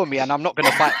trying to lure me, and I'm not going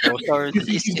to fight, bro. So do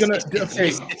you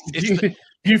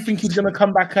think he's going to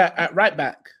come back at right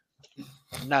back?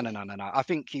 No. I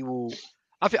think he will.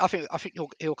 I think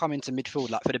he'll come into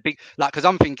midfield, like for the big, like, because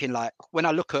I'm thinking, like, when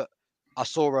I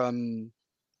saw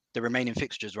the remaining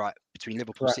fixtures, right, between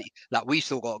Liverpool, City, like we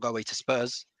still got to go away to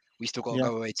Spurs. We still got to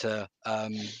go away to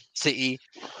City,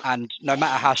 and no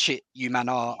matter how shit you man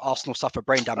are, Arsenal suffer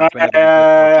brain damage. Stop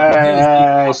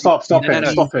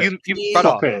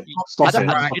it.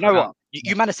 You know what?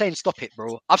 You man are saying stop it,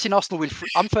 bro. I've seen Arsenal win.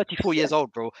 I'm 34 years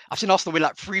old, bro. I've seen Arsenal win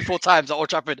like 3-4 times at Old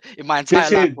Trafford in my entire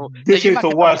life, bro. This is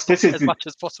the worst. This is as much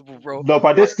as possible, bro. No,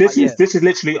 but this is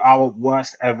literally our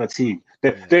worst ever team.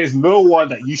 There is no one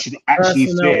that you should actually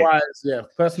fear.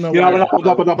 Personnel.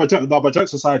 But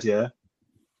jokes aside, yeah.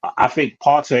 I think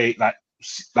Partey, like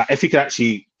if he can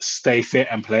actually stay fit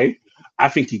and play, I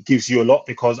think he gives you a lot,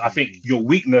 because I think your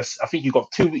weakness, I think you've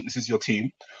got two weaknesses in your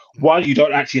team. One, you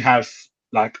don't actually have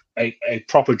like a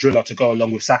proper driller to go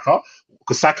along with Saka,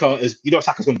 because Saka is, you know,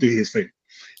 Saka's going to do his thing.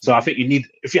 So I think you need,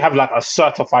 if you have like a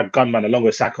certified gunman along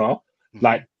with Saka,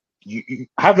 like you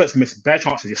Havertz missed bare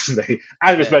chances yesterday,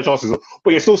 and missed bare chances, but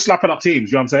you're still slapping up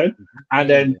teams, you know what I'm saying? And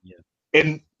then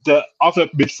in the other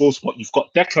midfield spot, you've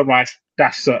got Declan Rice,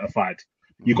 that's certified.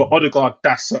 You've got Odegaard,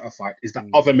 that's certified. Is that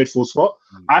other midfield spot?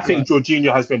 I think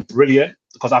Jorginho has been brilliant,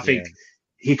 because I think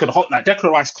he can hold, like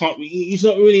Declan Rice can't, he's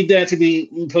not really there to be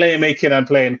making and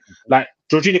playing. Like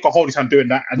Jorginho can hold his hand doing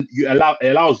that, and it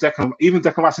allows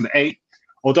Declan Rice in the 8.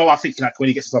 Although I think like when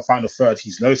he gets to the final third,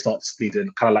 his nose starts speeding,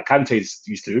 kind of like Kante's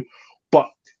used to. But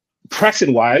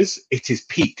pressing wise, it is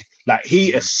peak. Like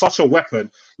he is such a weapon.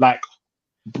 Like,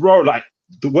 bro, like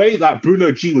the way that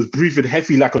Bruno G was breathing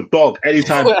heavy like a dog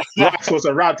anytime Rice was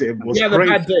around him was He had a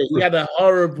bad day. He had a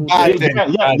horrible day.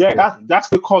 That's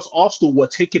because Arsenal were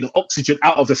taking the oxygen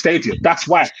out of the stadium. That's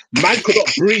why man could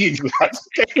not breathe.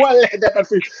 They weren't letting them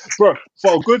breathe. Bro,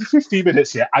 for a good 15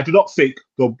 minutes here, I do not think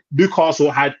the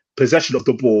Newcastle had possession of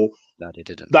the ball. No, they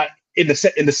didn't. That in the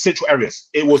central areas,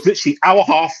 it was literally our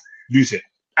half, lose it.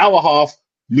 Our half,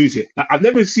 lose it. Like, I've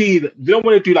never seen, they don't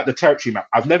want to do like the territory map.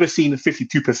 I've never seen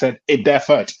 52% in their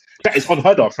third. That is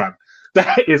unheard of, fam.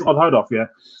 That is unheard of, yeah.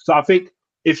 So I think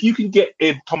if you can get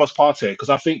in Thomas Partey, because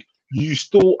I think you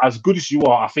still, as good as you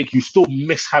are, I think you still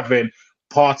miss having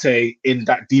Partey in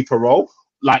that deeper role.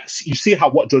 Like, you see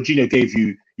what Jorginho gave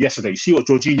you yesterday. You see what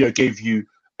Jorginho gave you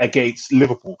against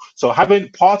Liverpool. So having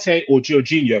Partey or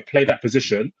Jorginho play that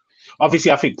position,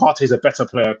 obviously I think Partey is a better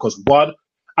player because one,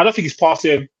 I don't think his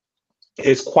passing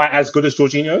is quite as good as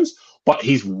Jorginho's, but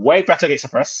he's way better against the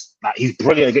press. Like, he's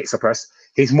brilliant against the press.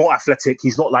 He's more athletic.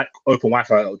 He's not like open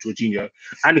Wi-Fi or Jorginho,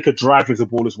 and he could drive with the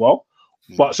ball as well.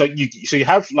 But so you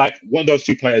have like one of those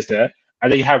two players there,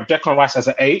 and then you have Declan Rice as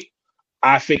an 8.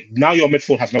 I think now your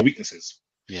midfield has no weaknesses.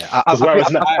 Yeah, sorry,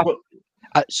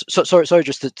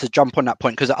 just to jump on that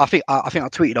point, because I think I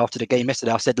tweeted after the game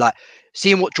yesterday. I said, like,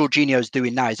 seeing what Jorginho's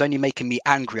doing now is only making me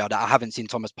angrier that I haven't seen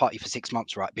Thomas Partey for 6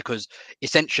 months, right? Because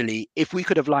essentially, if we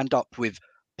could have lined up with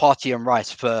Partey and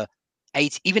Rice for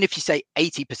 80, even if you say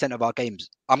 80% of our games,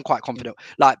 I'm quite confident.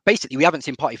 Like, basically, we haven't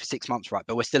seen Partey for 6 months, right?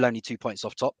 But we're still only 2 points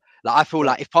off top. Like, I feel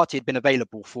like if Partey had been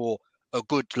available for a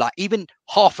good, like, even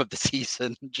half of the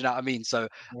season, do you know what I mean? So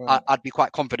I'd be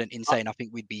quite confident in saying I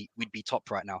think we'd be top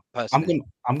right now. Personally,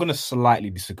 I'm gonna slightly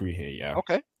disagree here. Yeah.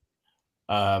 Okay.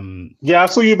 Yeah, I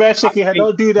saw you better shaking your head.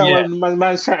 Don't do that when my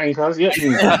man's chatting, cuz. Yeah.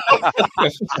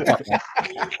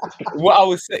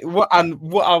 What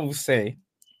I will say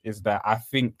is that I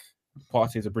think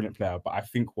Partey is a brilliant player, but I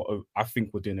think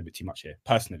we're doing a bit too much here,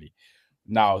 personally.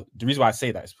 Now, the reason why I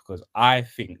say that is because I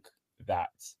think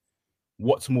that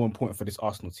what's more important for this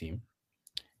Arsenal team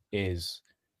is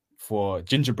for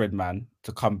Gingerbread Man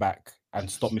to come back and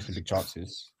stop missing big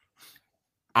chances.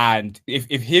 And if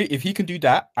he can do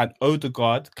that, and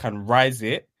Odegaard can rise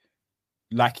it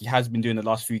like he has been doing the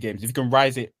last few games, if he can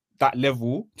rise it that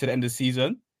level to the end of the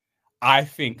season, I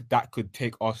think that could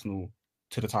take Arsenal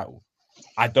to the title.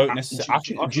 I don't necessarily. I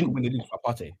think Arsenal win the league for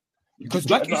Partey because,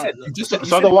 like you said,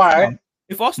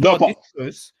 if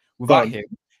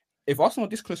Arsenal are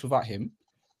this close without him,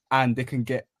 and they can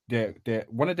get their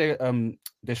one of their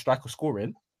striker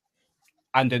scoring,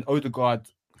 and then Odegaard,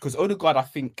 because Odegaard I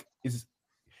think is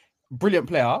a brilliant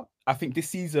player. I think this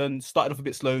season started off a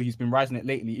bit slow. He's been rising it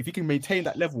lately. If he can maintain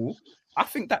that level, I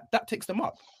think that takes them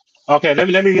up. Okay, let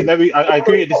me. I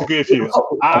agree and disagree with you.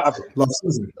 Last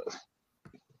season.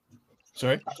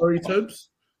 Sorry, Tobes?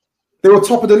 They were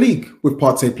top of the league with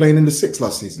Partey playing in the 6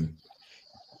 last season.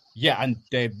 Yeah, and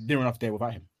they're near enough there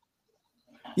without him.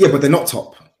 Yeah, but they're not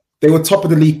top. They were top of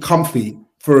the league comfy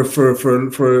for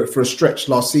a stretch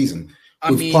last season.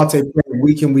 Partey playing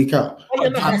week in, week out. Oh, yeah,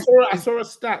 no, I saw a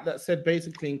stat that said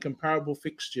basically in comparable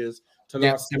fixtures to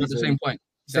last season, the same point.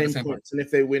 Same points. And if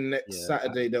they win next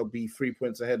Saturday, they'll be 3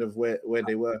 points ahead of where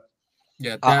they were.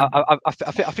 Yeah, I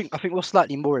think what's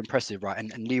slightly more impressive, right?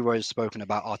 And Leroy's spoken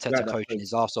about Arteta coaching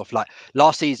his arse off. Like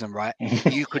last season, right?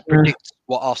 You could predict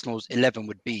what Arsenal's 11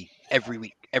 would be every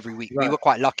week. Right. We were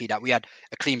quite lucky that we had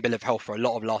a clean bill of health for a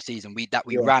lot of last season. We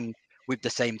ran with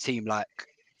the same team like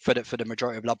for the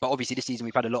majority of love. But obviously this season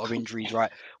we've had a lot of injuries,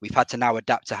 right? We've had to now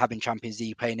adapt to having Champions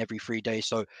League playing every 3 days.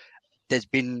 So there's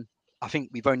been, I think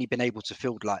we've only been able to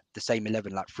field like the same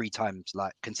 11 like 3 times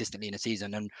like consistently in a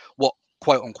season. And what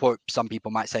quote unquote some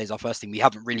people might say is our first thing we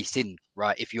haven't really seen,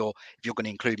 right? If you're going to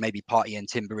include maybe Partey and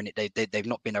Timber in it, they've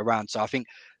not been around. So I think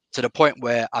to the point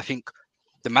where I think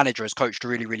the manager has coached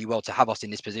really, really well to have us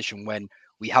in this position when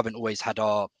we haven't always had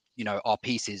our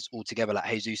pieces all together.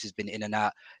 Like Jesus has been in and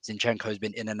out, Zinchenko has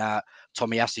been in and out,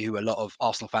 Tomiyasu, who a lot of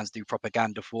Arsenal fans do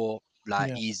propaganda for.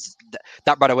 Like he's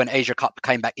that brother when Asia Cup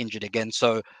came back injured again.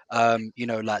 So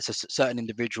certain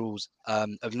individuals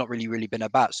have not really been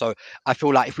about. So I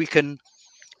feel like if we can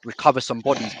recover some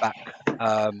bodies back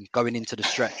going into the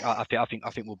stretch, I think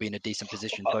we'll be in a decent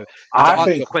position. So to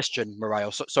answer your question,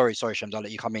 Mariah, sorry, Shams, I'll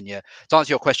let you come in here. To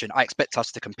answer your question, I expect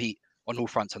us to compete on all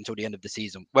fronts until the end of the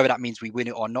season. Whether that means we win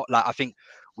it or not, like I think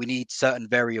we need certain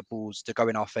variables to go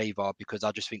in our favour because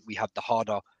I just think we have the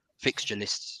harder fixture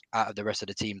lists out of the rest of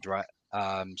the teams, right?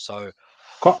 I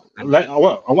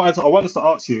wanted to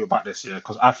ask you about this,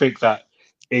 because I think that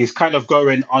it's kind of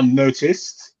going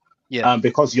unnoticed,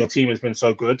 because your team has been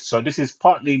so good. So this is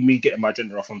partly me getting my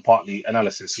agenda off and partly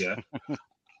analysis,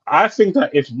 I think that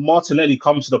if Martinelli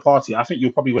comes to the party, I think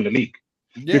you'll probably win the league.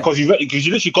 because you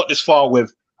literally got this far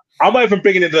with. I'm not even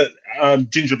bringing in the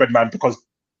gingerbread man because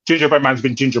gingerbread man's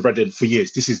been gingerbreading for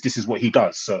years. This is what he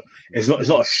does. So it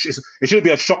shouldn't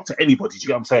be a shock to anybody. Do you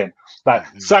get what I'm saying? Like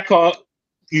Saka,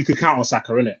 you can count on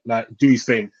Saka, innit? Like do his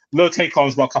thing. No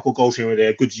take-ons, but a couple goals here and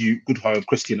there. Good home,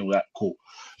 Christian, all that. Cool.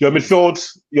 Your midfield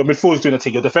is doing a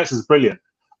thing. Your defense is brilliant.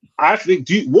 I think.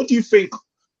 Do you think?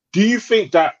 Do you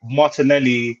think that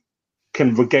Martinelli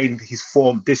can regain his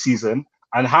form this season?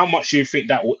 And how much do you think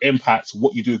that will impact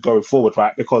what you do going forward,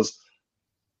 right? Because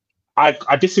I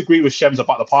disagree with Shems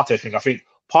about the Partey thing. I think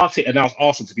Partey allows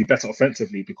Arsenal to be better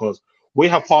offensively because we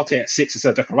have Partey at 6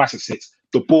 instead of Declan Rice at 6.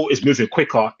 The ball is moving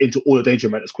quicker into all the danger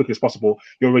men as quickly as possible.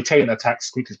 You're retaining attacks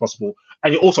as quickly as possible.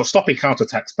 And you're also stopping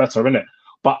counter-attacks better, innit?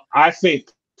 But I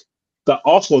think that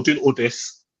Arsenal are doing all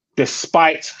this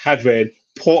despite having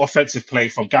poor offensive play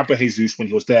from Gabriel Jesus when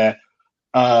he was there,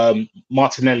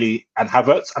 Martinelli and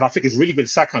Havertz, and I think it's really been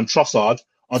Saka and Trossard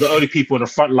are the only people in the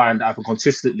front line that have been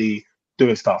consistently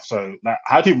doing stuff. So, like,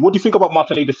 what do you think about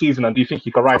Martinelli this season, and do you think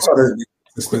he can rise?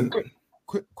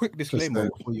 Quick disclaimer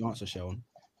before you answer, Sharon.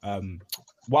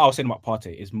 What I was saying about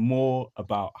Partey is more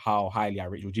about how highly I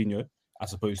rate Jorginho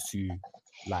as opposed to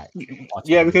like.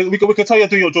 Yeah, we can tell you're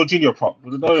doing your Jorginho prop.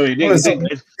 No, it ain't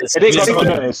the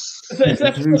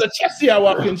Chelsea I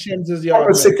work in Shem's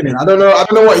yard. Sickening. I don't know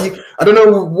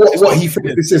what he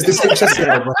thinks this is. This ain't Chelsea,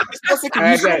 bro. It's not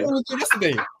sickening. You saw what we did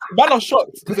yesterday. Man are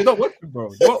shocked because they're not working,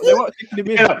 bro. They weren't taking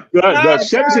him in. No,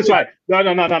 Shems is right.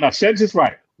 No. Shems is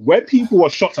right. When people were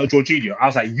shocked at Jorginho, I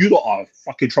was like, you lot are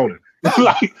fucking trolling.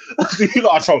 Like, you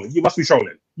lot are trolling. You must be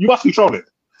trolling.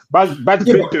 Man's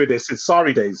been doing this since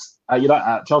Sarri days.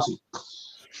 At Chelsea.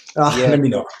 Let me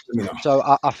know. So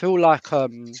I feel like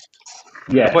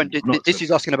this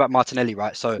is asking about Martinelli,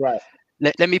 right? So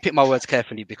let me pick my words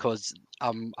carefully because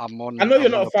I'm on. I know you're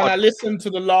not a fan. I listened to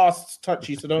the last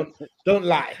touchy, so don't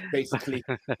lie. Basically,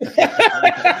 you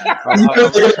know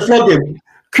they're gonna flog him.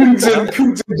 Kungs and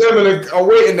German are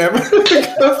waiting there.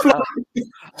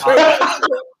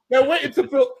 They're waiting to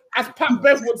put, as Pat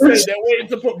Bev would say, they're waiting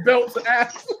to put belts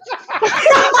ass.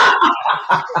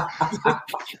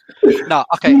 No,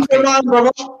 okay.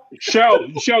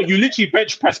 Shell, you literally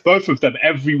bench press both of them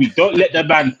every week. Don't let the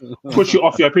man push you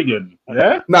off your opinion.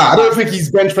 Yeah? Nah, I don't think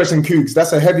he's bench pressing Cougs.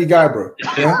 That's a heavy guy, bro.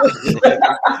 Yeah?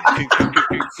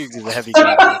 Cougs is a heavy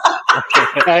guy.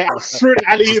 Hey, threw an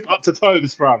alley up to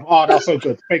Tomes, bro. Oh, that's so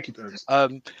good. Thank you, Tomes.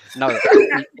 No.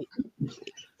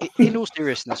 In all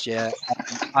seriousness, I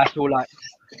feel like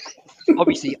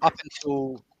obviously up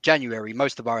until January,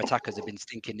 most of our attackers have been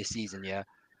stinking this season,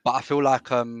 but I feel like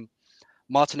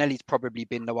Martinelli's probably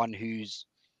been the one who's,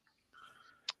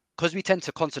 because we tend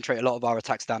to concentrate a lot of our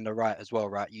attacks down the right as well,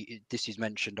 right? This is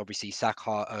mentioned, obviously,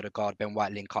 Saka, Odegaard, Ben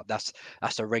White link up. That's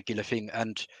a regular thing,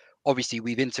 and obviously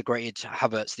we've integrated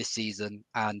Havertz this season,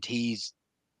 and he's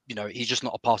just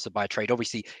not a passer by trade.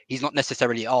 Obviously, he's not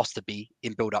necessarily asked to be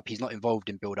in build-up. He's not involved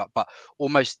in build-up, but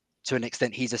almost to an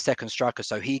extent, he's a second striker.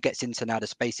 So he gets into now the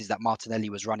spaces that Martinelli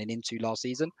was running into last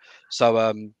season.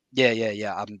 So,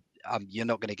 you're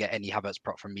not going to get any Havertz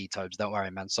prop from me, Tobes. Don't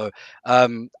worry, man. So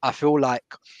I feel like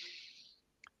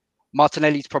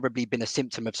Martinelli's probably been a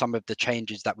symptom of some of the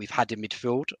changes that we've had in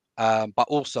midfield, but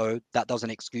also that doesn't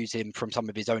excuse him from some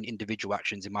of his own individual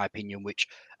actions, in my opinion, which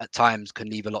at times can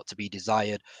leave a lot to be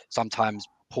desired. Sometimes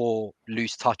poor,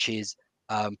 loose touches,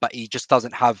 but he just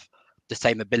doesn't have the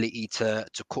same ability to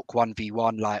cook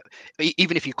 1v1. Like,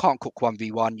 even if you can't cook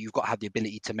 1v1, you've got to have the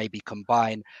ability to maybe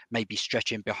combine, maybe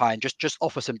stretch in behind, just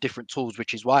offer some different tools,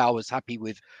 which is why I was happy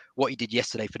with what he did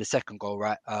yesterday for the second goal,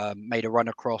 right? Made a run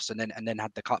across and then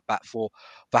had the cutback for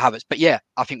Havertz. But yeah,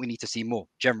 I think we need to see more.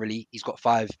 Generally, he's got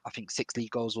 6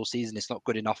 league goals all season. It's not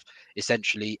good enough,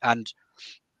 essentially. And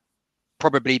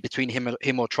probably between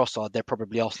him or Trossard, they're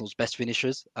probably Arsenal's best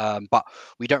finishers. But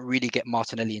we don't really get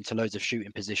Martinelli into loads of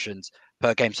shooting positions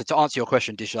per game. So to answer your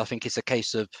question, Dish, I think it's a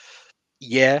case of,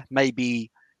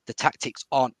 maybe the tactics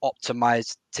aren't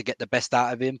optimized to get the best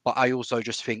out of him. But I also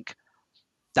just think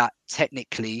that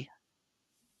technically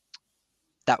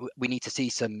that we need to see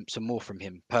some more from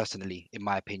him personally, in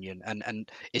my opinion. And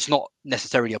it's not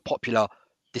necessarily a popular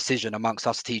decision amongst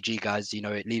us TG guys.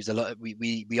 It leaves a lot.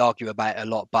 We argue about it a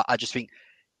lot, but I just think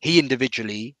he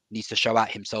individually needs to show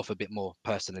out himself a bit more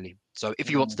personally. So if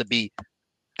he wants to be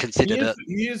considered,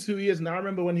 he is who he is. Now I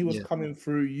remember when he was coming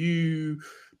through, you,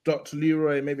 Dr.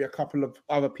 Leroy, maybe a couple of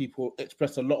other people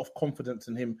expressed a lot of confidence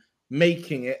in him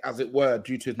making it, as it were,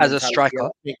 due to his as a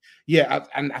striker.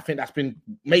 And I think that's been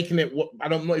making it.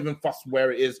 I'm not even fussed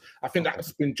where it is. I think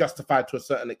that's been justified to a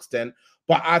certain extent.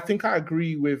 But I think I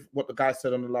agree with what the guy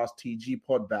said on the last TG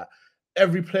pod, that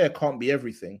every player can't be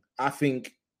everything. I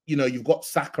think you've got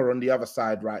Saka on the other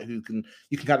side, right? You can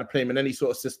kind of play him in any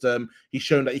sort of system. He's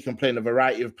shown that he can play in a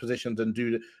variety of positions and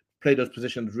play those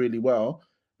positions really well.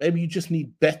 Maybe you just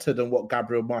need better than what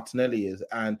Gabriel Martinelli is,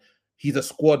 and he's a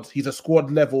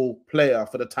squad level player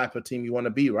for the type of team you want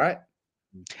to be, right?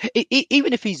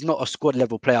 Even if he's not a squad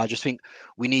level player, I just think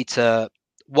we need to.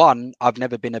 One, I've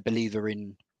never been a believer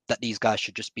in that these guys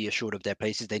should just be assured of their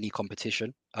places. They need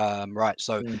competition, right?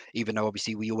 So even though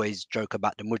obviously we always joke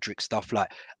about the Mudryk stuff,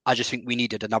 like I just think we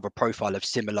needed another profile of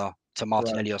similar to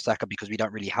Martinelli or Saka because we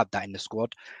don't really have that in the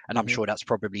squad, and I'm sure that's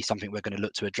probably something we're going to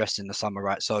look to address in the summer,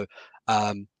 right? So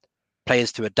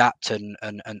players to adapt and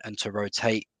to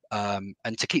rotate and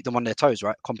to keep them on their toes,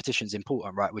 right? Competition's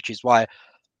important, right? Which is why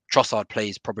Trossard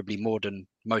plays probably more than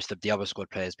most of the other squad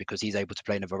players because he's able to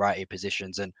play in a variety of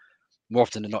positions, and more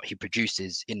often than not, he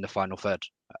produces in the final third.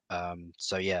 But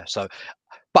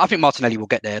I think Martinelli will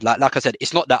get there. Like I said,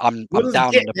 it's not that I'm down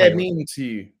on the player. Mean to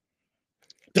you?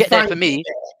 Get there for me.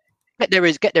 Get there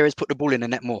is put the ball in the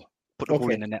net more. Put the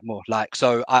ball in the net more. Like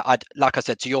so, I like I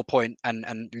said to your point,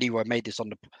 and Leroy made this on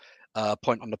the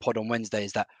point on the pod on Wednesday,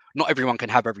 is that not everyone can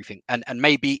have everything, and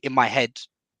maybe in my head,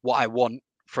 what I want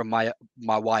from my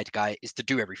wide guy is to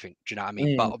do everything. Do you know what I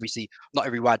mean? But obviously, not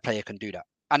every wide player can do that.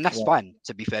 And that's fine,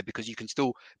 to be fair, because you can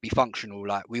still be functional.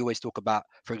 Like we always talk about,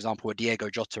 for example, a Diego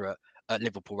Jota at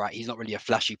Liverpool, right? He's not really a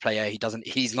flashy player.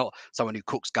 He's not someone who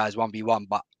cooks guys 1v1,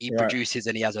 but he produces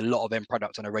and he has a lot of end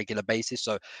product on a regular basis.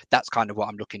 So that's kind of what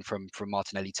I'm looking from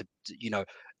Martinelli to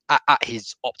at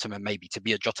his optimum, maybe to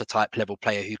be a Jota type level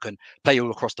player who can play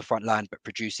all across the front line, but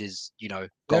produces,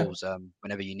 goals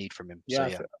whenever you need from him. Yeah,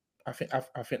 so, I think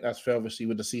that's fair. Obviously,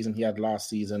 with the season he had last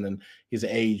season and his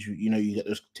age, you get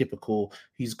those typical.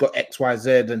 He's got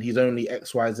XYZ and he's only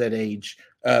XYZ age,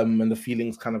 and the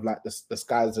feeling's kind of like the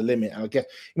sky's the limit. And I guess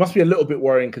it must be a little bit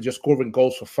worrying because you're scoring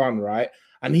goals for fun, right?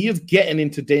 And he is getting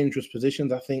into dangerous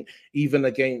positions. I think even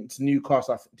against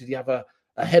Newcastle, did he have a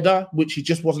header which he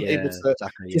just wasn't able to?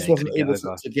 Exactly.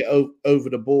 To get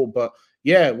over the ball. But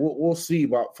yeah, we'll see.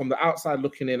 But from the outside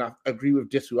looking in, I agree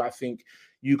with Disu. I think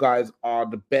you guys are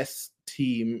the best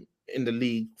team in the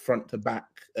league front to back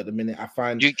at the minute. I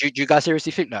find. Do you guys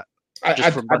seriously think that?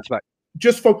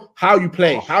 Just from how you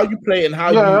play, and how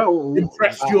you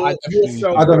impress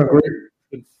yourself. I don't agree.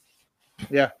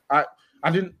 Yeah, I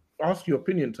didn't ask your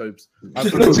opinion, Tobes. Do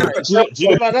you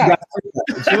know about that?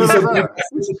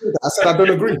 I said I don't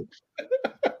agree.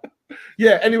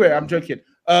 Yeah. Anyway, I'm joking.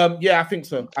 Yeah, I think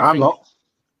so. I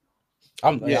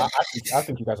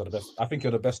think you guys are the best. I think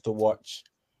you're the best to watch.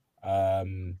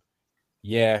 Kind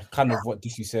of what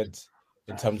DC said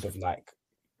in terms of like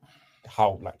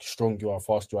how like strong you are,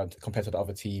 fast you are compared to the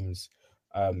other teams.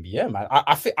 Man,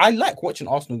 I think I like watching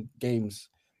Arsenal games.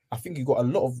 I think you got a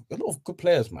lot of good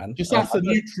players, man. Just after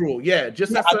neutral, I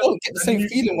don't get the same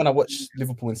feeling when I watch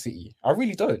Liverpool and City. I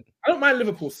really don't. I don't mind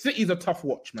Liverpool. City's a tough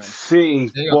watch, man.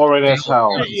 City's boring as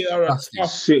hell.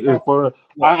 City is boring.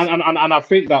 And I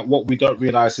think that what we don't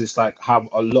realize is like how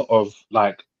a lot of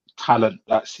like talent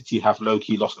that City have low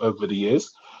key lost over the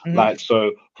years. Like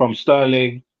so, from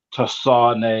Sterling to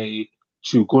Sane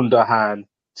to Gundogan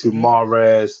to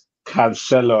Mahrez,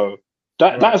 Cancelo.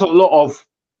 That is a lot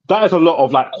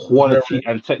of like quality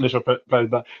and technical players.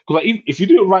 Because like, if you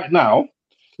do it right now,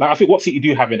 like I think what City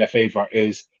do have in their favor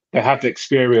is they have the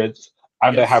experience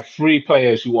and they have three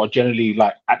players who are generally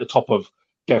like at the top of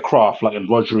their craft, like in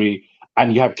Rodri,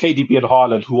 and you have KDB and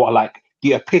Haaland who are like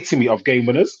the epitome of game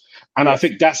winners. And I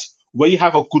think that's where you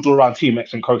have a good all-round team,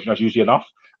 excellent coaching, that's usually enough.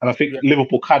 And I think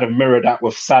Liverpool kind of mirror that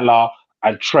with Salah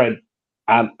and Trent,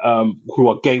 and who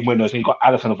are game winners. And you've got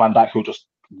Alisson and Van Dijk who are just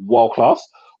world class.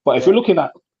 But if you're looking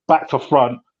at back to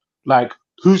front, like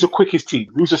who's the quickest team?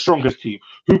 Who's the strongest team?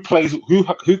 Who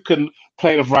can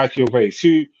play in a variety of ways?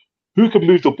 Who can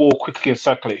move the ball quickly and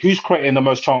circulate? Who's creating the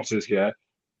most chances here?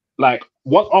 Like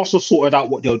what Arsenal sorted out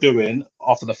what they're doing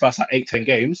after the first like 8-10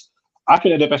 games, I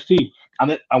think they're the best team.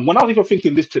 And when I was even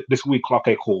thinking this week,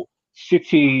 okay, cool,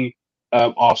 City,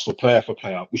 Arsenal player for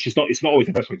player, which is it's not always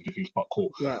the best way to do things, but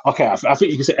cool. Right. Okay, I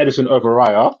think you can say Edison over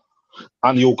Raya,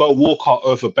 and you'll go Walker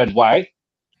over Ben White,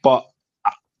 but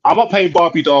I'm not paying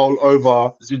Barbie doll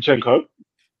over Zinchenko.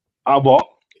 I'm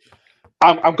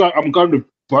going with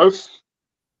both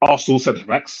Arsenal centre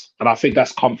backs, and I think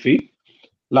that's comfy.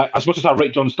 Like as much as I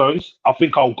rate John Stones, I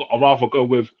think I'll rather go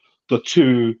with the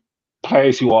two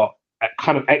players who are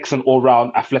kind of excellent all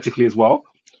round athletically as well.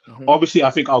 Obviously, I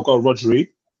think I'll go Rodri.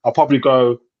 I'll probably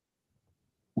go,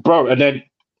 and then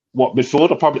what midfield?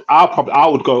 I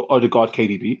would go Odegaard,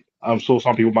 KDB. I'm sure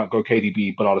some people might go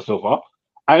KDB, Bernardo Silva,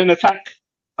 and in attack,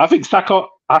 I think Saka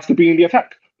has to be in the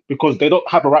attack because they don't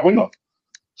have a right winger.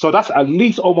 So that's at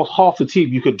least almost half the team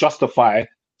you could justify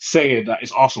saying that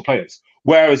it's Arsenal players.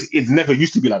 Whereas it never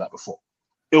used to be like that before.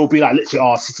 It will be like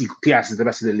literally, City Piaz is the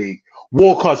best in the league.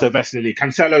 Walker's the best in the league.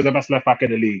 Cancelo's the best left back in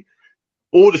the league.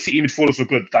 All the City midfielders were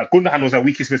good. Like Gundogan was their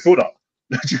weakest midfielder.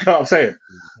 Do you know what I'm saying?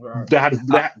 Right. They had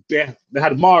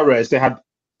Mahrez, they had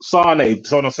Sane,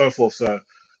 so on and so forth. So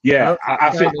yeah,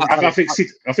 I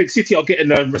think City are getting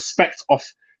the respect of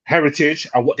heritage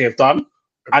and what they've done,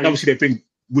 and obviously they've been,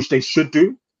 which they should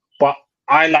do. But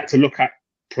I like to look at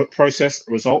process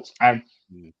results, and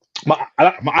my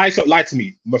eyes don't lie to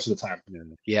me most of the time.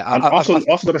 Yeah, also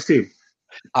the best team.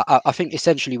 I think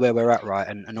essentially where we're at, right,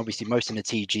 and obviously most in the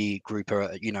TG group are,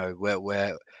 you know, where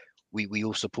we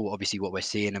all support obviously what we're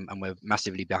seeing, and we're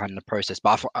massively behind the process.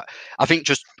 But I think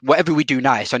just whatever we do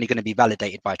now, it's only going to be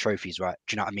validated by trophies, right?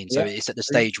 Do you know what I mean? So it's at the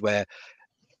stage where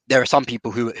there are some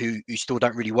people who still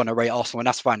don't really want to rate Arsenal, and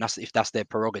that's fine. That's their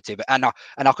prerogative, and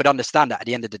I could understand that at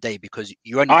the end of the day, because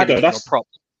you only get your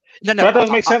props. No, that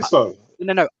doesn't make sense though.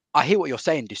 No, I hear what you're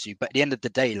saying, Disu, but at the end of the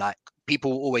day, like,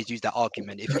 people will always use that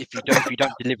argument if you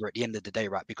don't deliver at the end of the day,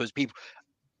 right? Because people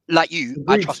like you,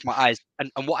 I trust my eyes, and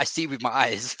what I see with my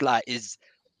eyes, like, is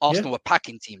Arsenal are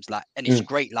packing teams, like, and it's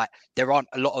great. Like, there aren't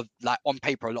a lot of, like, on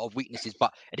paper, a lot of weaknesses,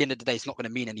 but at the end of the day, it's not going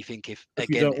to mean anything if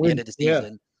again at the end of the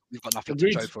season we've got nothing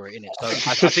to show for it, innit? So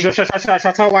Shall I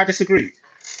tell you why I disagree?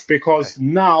 Because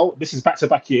now this is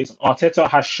back-to-back years. Arteta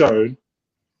has shown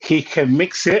he can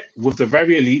mix it with the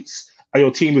very elites, and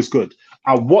your team is good.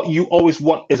 And what you always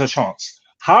want is a chance.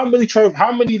 How many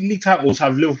league titles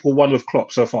have Liverpool won with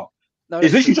Klopp so far? No,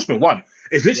 it's literally just been one.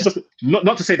 It's literally just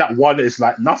not to say that one is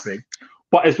like nothing,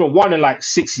 but it's been one in like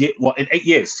 6 years. Well, in 8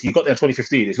 years, he got there in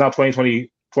 2015. It's now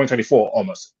 2024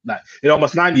 almost. Like in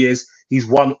almost 9 years, he's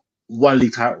won one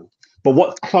league title. But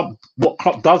what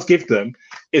Klopp does give them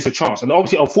is a chance. And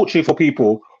obviously, unfortunately for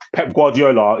people, Pep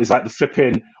Guardiola is like the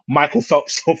flipping Michael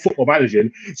Phelps of football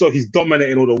managing. So he's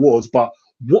dominating all the awards, but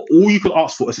all you can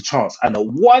ask for is a chance. And the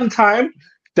one time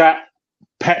that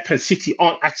Pep and City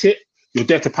aren't at it, you're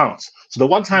there to pounce. So the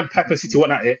one time Pep and City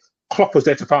weren't at it, Klopp was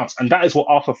there to pounce. And that is what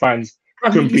Arsenal fans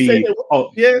can be.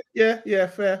 Yeah,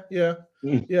 fair. Yeah.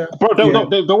 Bro, they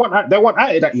weren't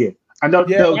at it that year. And they're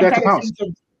there to pounce.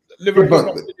 Liverpool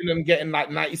not sitting and getting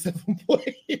like 97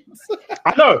 points.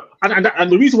 I know,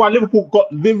 and the reason why Liverpool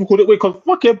didn't win, because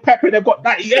fucking Pep they've got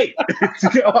 98.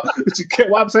 to get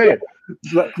what I'm saying.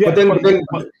 Like, yeah,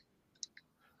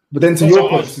 but then to your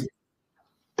point,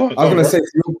 I was going to say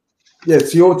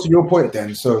to your point.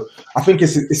 Then, so I think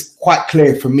it's quite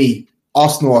clear for me.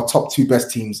 Arsenal are top 2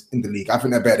 best teams in the league. I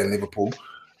think they're better than Liverpool.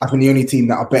 I think the only team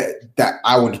that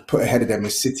I would put ahead of them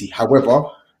is City. However,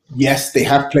 yes, they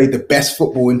have played the best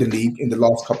football in the league in the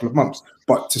last couple of months.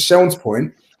 But to Sean's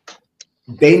point,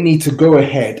 they need to go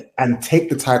ahead and take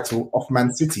the title off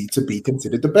Man City to be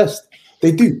considered the best.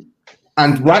 They do.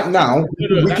 And right now,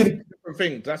 different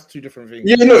things. That's two different things.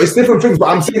 Yeah, no, it's different things. But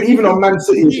I'm saying even on Man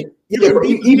City,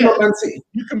 on Man City,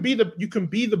 you can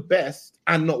be the best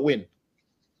and not win.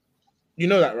 You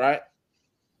know that, right?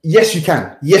 Yes, you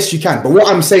can. But what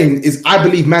I'm saying is, I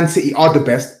believe Man City are the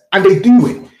best, and they do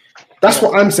win. That's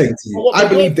what I'm saying to you. I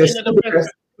believe they're still the best.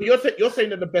 You're saying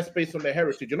they're the best based on their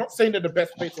heritage. You're not saying they're the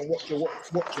best based on what you're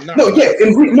watching now. No, yeah,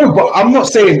 but I'm not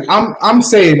saying. I'm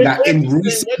saying that in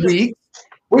recent weeks.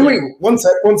 Wait, one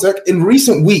sec. In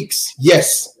recent weeks,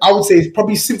 yes, I would say it's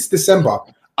probably since December.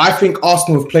 I think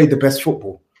Arsenal have played the best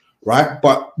football, right?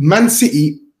 But Man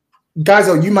City, guys,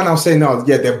 you man are saying, "No,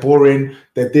 yeah, they're boring.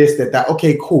 They're this, they're that."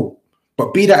 Okay, cool.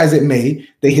 But be that as it may,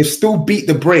 they have still beat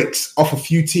the brakes off a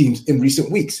few teams in recent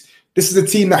weeks. This is a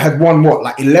team that had won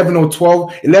like 11 or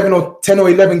 10 or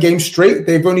 11 games straight.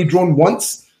 They've only drawn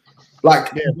once.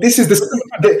 Like, this is the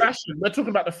fashion. We're talking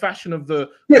about the fashion of the.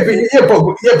 But you're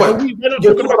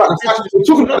talking about the fashion. You're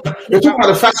talking about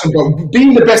the fashion, but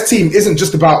being the best team isn't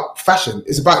just about fashion.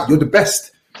 It's about you're the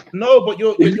best. No, but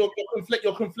you're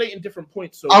conflating different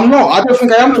points. So I'm not. I don't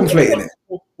think I am conflating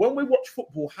it. When we watch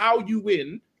football, how you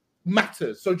win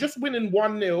matters. So just winning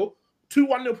 1-0. 2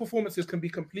 1-0 performances can be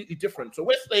completely different. So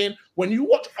we're saying when you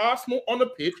watch Arsenal on a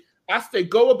pitch, as they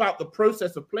go about the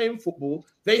process of playing football,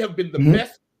 they have been the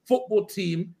best football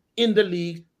team in the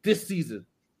league this season,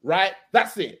 right?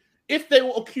 That's it. If they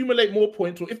will accumulate more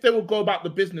points, or if they will go about the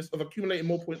business of accumulating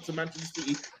more points to Manchester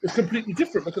City, it's completely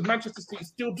different, because Manchester City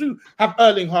still do have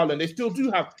Erling Haaland, they still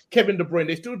do have Kevin De Bruyne,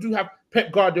 they still do have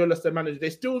Pep Guardiola as their manager, they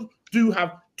still do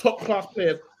have top-class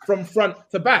players from front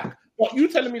to back. But you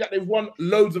telling me that they've won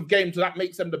loads of games, so that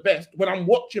makes them the best, when I'm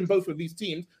watching both of these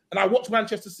teams, and I watch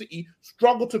Manchester City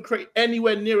struggle to create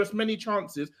anywhere near as many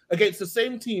chances against the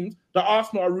same teams that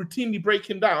Arsenal are routinely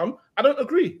breaking down, I don't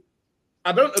agree.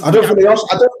 I don't think they are.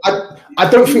 I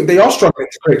don't think they are struggling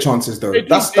to create chances though.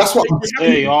 That's what I'm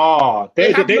saying. They are.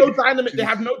 They have no dynamic. They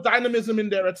have no dynamism in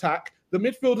their attack. The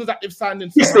midfielders that they've signed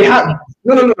in. Yes, they have.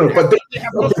 No. But they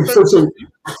have no.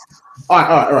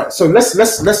 All right. So let's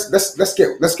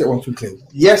get one thing clear.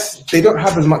 Yes, they don't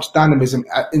have as much dynamism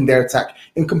in their attack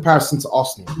in comparison to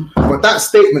Arsenal. But that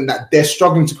statement that they're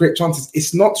struggling to create chances,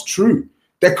 it's not true.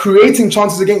 They're creating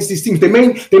chances against these teams. They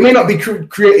may not be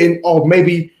creating, or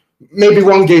maybe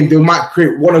one game they might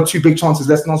create one or two big chances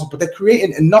less than Arsenal, but they're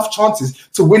creating enough chances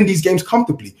to win these games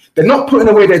comfortably. They're not putting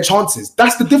away their chances.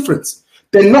 That's the difference.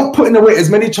 They're not putting away as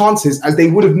many chances as they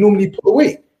would have normally put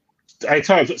away. Hey,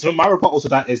 so my rebuttal to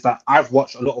that is that I've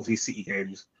watched a lot of these City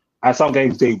games, and some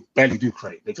games they barely do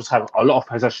create. They just have a lot of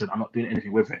possession and not doing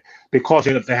anything with it because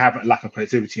they have a lack of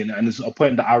creativity. And there's a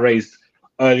point that I raised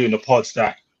earlier in the pods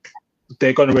that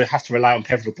they're going to really have to rely on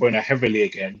Kevin De Bruyne heavily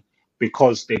again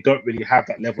because they don't really have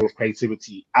that level of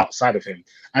creativity outside of him.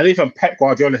 And even Pep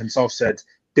Guardiola himself said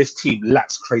this team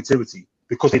lacks creativity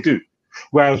because they do.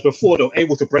 Whereas before, they were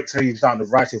able to break teams down a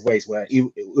variety of ways where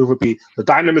it would be the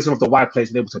dynamism of the wide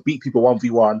players being able to beat people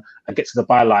 1v1 and get to the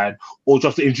byline, or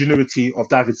just the ingenuity of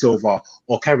David Silva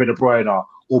or Kevin De Bruyne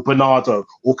or Bernardo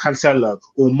or Cancelo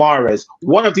or Mahrez.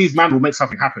 One of these men will make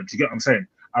something happen. Do you get what I'm saying?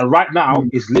 And right now,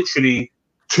 it's literally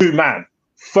two-man.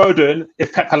 Foden,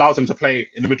 if Pep allows him to play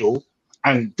in the middle,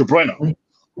 and De Bruyne.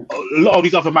 A lot of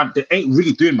these other men, they ain't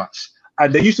really doing much.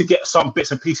 And they used to get some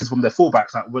bits and pieces from their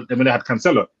fullbacks, like when they had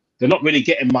Cancelo. They're not really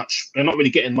getting much. They're not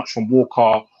really getting much from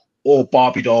Walker or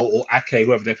Barbie-Doll or Ake,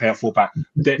 whoever they play at fullback.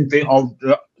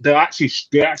 They're actually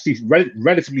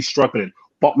relatively struggling.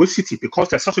 But with City, because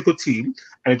they're such a good team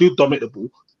and they do dominate the ball,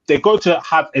 they're going to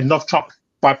have enough chance.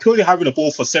 By purely having the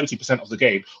ball for 70% of the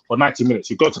game for 90 minutes,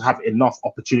 you're going to have enough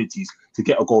opportunities to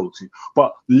get a goal or two.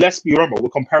 But let's remember, we're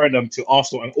comparing them to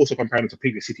Arsenal and also comparing them to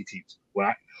previous City teams,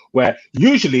 right? Where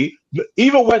usually,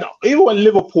 even when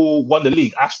Liverpool won the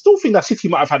league, I still think that City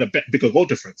might have had a bigger goal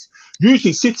difference.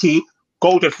 Usually, City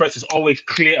goal difference is always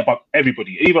clear about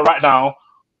everybody. Even right now,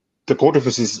 the goal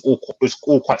difference is all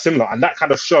quite similar, and that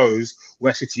kind of shows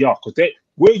where City are because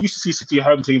we're used to see City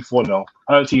home team 4-0,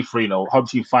 home team 3-0, home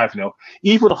team 5-0.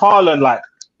 Even Haaland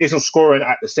isn't scoring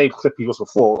at the same clip he was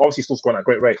before. Obviously, still scoring at a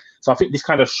great rate. So I think this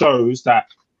kind of shows that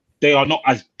they are not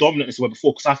as dominant as they were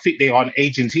before because I think they are an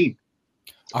aging team.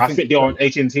 I think they are an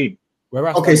aging team.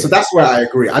 Okay, so that's where I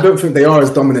agree. I don't think they are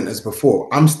as dominant as before.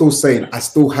 I'm still saying I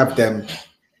still have them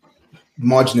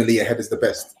marginally ahead as the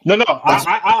best. No.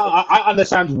 I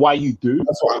understand why you do.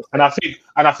 That's what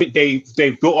I think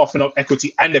they've built off enough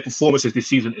equity and their performances this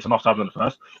season is enough to have them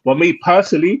first. But me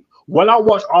personally, when I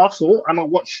watch Arsenal and I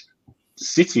watch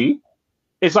City,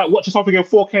 it's like watching something in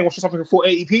 4K and watching something in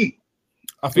 480p.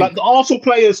 I think like the Arsenal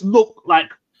players look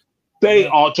like they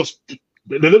are just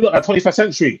they look like 21st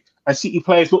century, and City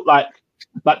players look like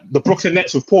the Brooklyn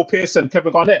Nets with Paul Pierce and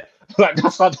Kevin Garnett. Like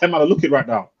that's how them are looking right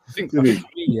now. I think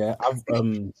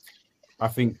I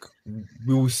think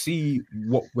we will see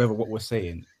whether what we're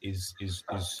saying is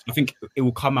I think it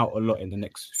will come out a lot in the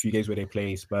next few days where they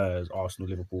play Spurs, Arsenal,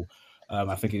 Liverpool.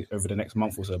 I think over the next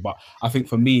month or so. But I think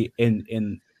for me, in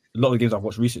a lot of the games I've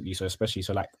watched recently, so especially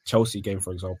like Chelsea game,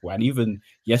 for example, and even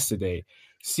yesterday,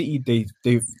 City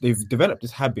they've developed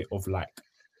this habit of like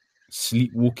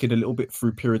sleepwalking a little bit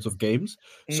through periods of games.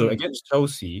 So against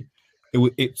Chelsea,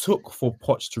 it took for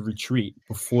Poch to retreat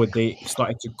before they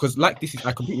started to, because like this is,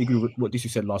 I completely agree with what this you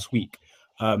said last week.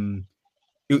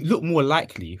 It looked more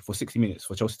likely for 60 minutes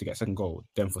for Chelsea to get a second goal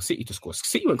than for City to score.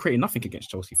 City weren't creating nothing against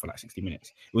Chelsea for like 60 minutes.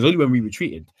 It was only when we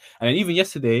retreated. And then even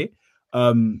yesterday,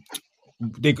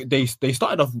 they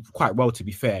started off quite well, to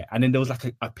be fair. And then there was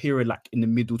like a period like in the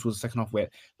middle towards the second half where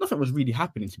nothing was really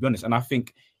happening, to be honest. And I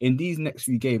think in these next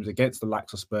few games against the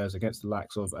likes of Spurs, against the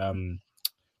likes of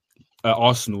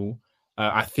Arsenal,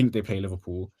 I think they play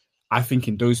Liverpool. I think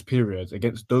in those periods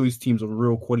against those teams of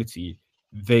real quality,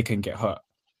 they can get hurt.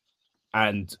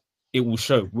 And it will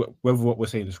show whether what we're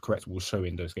saying is correct will show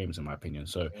in those games, in my opinion.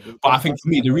 So, but I think for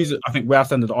me, the reason I think where I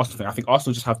stand with the Arsenal thing, I think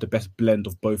Arsenal just have the best blend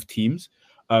of both teams.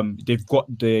 They've got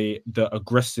the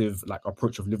aggressive like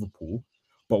approach of Liverpool,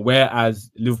 but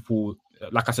whereas Liverpool,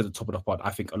 like I said at the top of the pod,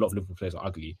 I think a lot of Liverpool players are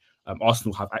ugly.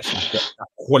 Arsenal have actually got that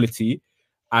quality,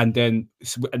 and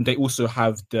they also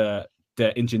have the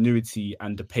ingenuity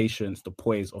and the patience, the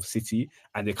poise of City,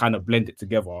 and they kind of blend it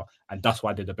together, and that's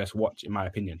why they're the best watch, in my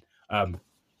opinion.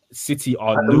 City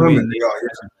are at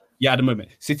the moment.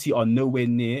 City are nowhere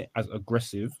near as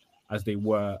aggressive as they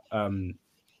were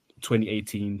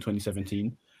 2018,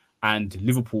 2017, and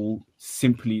Liverpool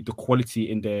simply the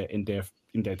quality in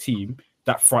their team,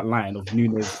 that front line of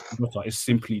Nunes is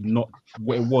simply not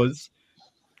what it was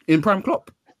in prime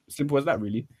Klopp. Simple as that,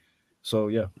 really. So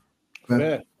yeah.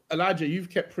 Elijah, you've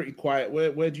kept pretty quiet.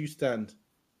 Where do you stand?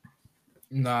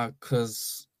 Nah,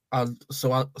 because I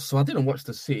didn't watch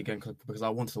the City game because I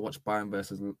wanted to watch Bayern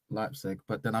versus Leipzig.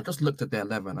 But then I just looked at their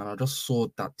 11 and I just saw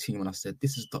that team and I said,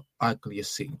 "This is the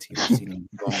ugliest City team I've seen in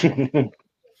a long.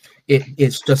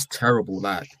 It's just terrible.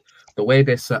 Like the way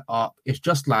they set up, it's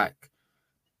just like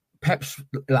Pep's.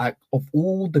 Like of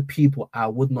all the people, I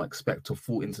would not expect to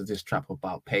fall into this trap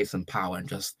about pace and power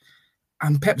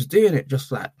and Pep's doing it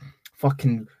just like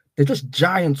fucking. They're just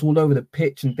giants all over the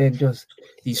pitch, and then just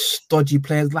these stodgy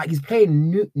players. Like he's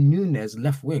playing Nunes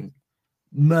left wing,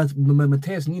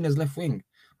 Mateus Nunes left wing.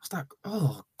 I was like,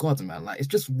 oh god, man! Like it's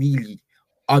just really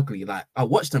ugly. Like I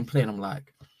watched them play, and I'm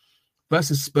like,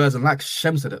 versus Spurs, and like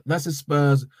Shem said it, versus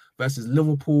Spurs, versus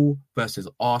Liverpool, versus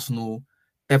Arsenal.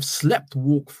 They've slept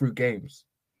walk through games,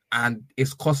 and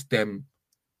it's cost them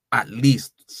at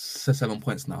least 7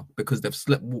 points now because they've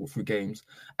slept walk through games,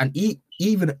 and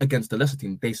even against the lesser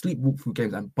team, they sleep walk through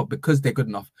games, but because they're good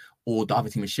enough or the other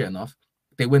team is shit enough,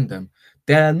 they win them.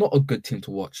 They're not a good team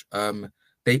to watch.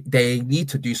 They need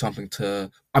to do something to.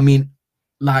 I mean,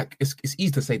 like it's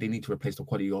easy to say they need to replace the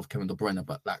quality of Kevin De Bruyne,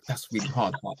 but like that's really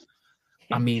hard. But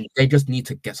I mean, they just need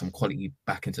to get some quality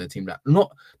back into the team.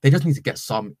 They just need to get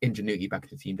some ingenuity back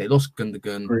into the team. They lost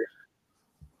Gundogan. Right.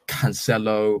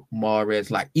 Cancelo,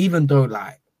 Mahrez, like even though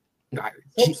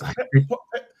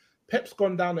Pep's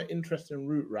gone down an interesting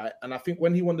route, right? And I think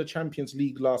when he won the Champions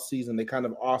League last season, they kind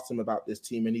of asked him about this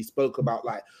team, and he spoke about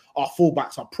like our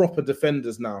fullbacks are proper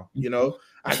defenders now, you know.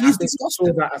 And I think he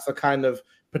saw that as a kind of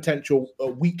potential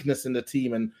weakness in the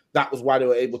team, and that was why they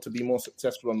were able to be more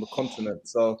successful on the continent.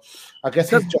 So I guess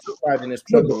he's justified in his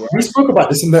trouble. Right? We spoke about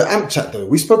this in the AMP chat, though.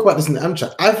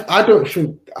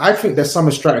 I think their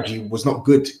summer strategy was not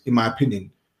good, in my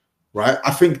opinion. Right?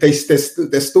 I think they're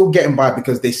still getting by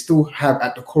because they still have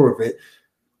at the core of it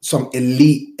some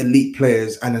elite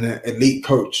players and an elite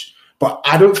coach. But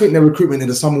I don't think their recruitment in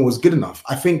the summer was good enough.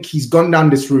 I think he's gone down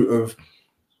this route of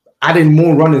adding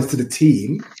more runners to the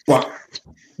team, but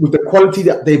with the quality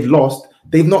that they've lost,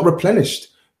 they've not replenished.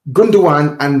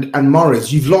 Gundogan and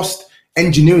Mahrez, you've lost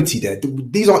ingenuity there.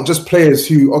 These aren't just players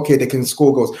who, okay, they can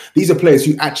score goals. These are players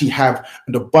who actually have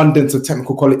an abundance of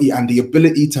technical quality and the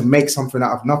ability to make something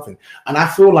out of nothing. And I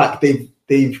feel like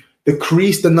they've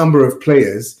decreased the number of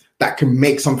players that can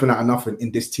make something out of nothing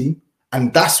in this team.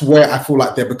 And that's where I feel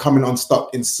like they're becoming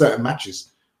unstuck in certain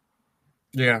matches.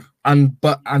 Yeah. And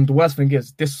the worst thing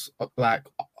is this, like,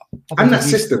 and that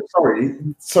system,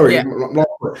 sorry, yeah.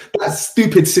 That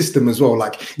stupid system as well.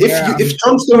 Like, if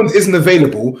John Stones isn't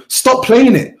available, stop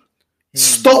playing it.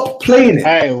 Stop playing it.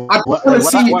 Hey, when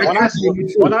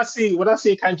I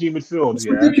see Kanji midfield, it's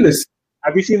ridiculous.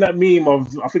 Have you seen that meme of?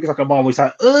 I think it's like a mom who's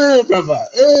like, brother,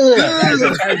 that's a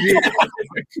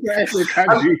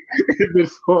Kanji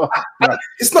midfield.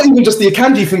 It's not even just the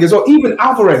Akanji thing as well. Even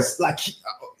Alvarez, like.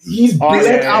 He's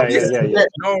bled out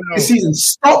this season.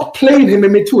 Stop playing him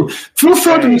in midfield. Phil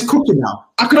Foden is cooking now.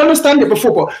 I could understand it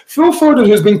before, but Phil Foden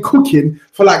has been cooking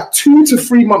for like 2 to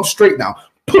 3 months straight now.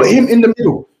 Put him in the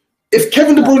middle. If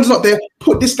Kevin De Bruyne's not there,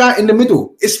 put this guy in the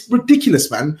middle. It's ridiculous,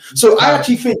 man. So I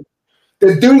actually think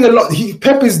they're doing a lot.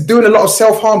 Pep is doing a lot of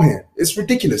self-harm here. It's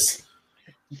ridiculous.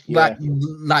 Like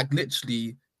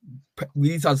literally. We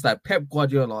need to understand Pep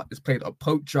Guardiola is played a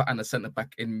poacher and a centre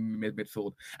back in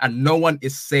midfield, and no one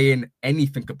is saying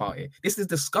anything about it. This is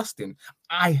disgusting.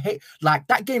 I hate like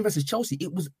that game versus Chelsea.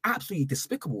 It was absolutely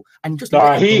despicable. And just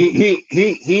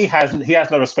he has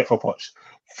no respect for Poch.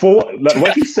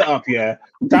 When he set up,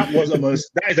 that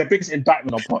is the biggest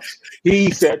indictment on Poch.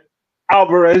 He said,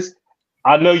 Alvarez,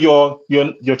 I know you're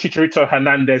Chicharito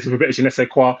Hernandez with a bit of Jeunesse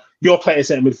Quoi. You're playing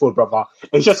centre midfield, brother.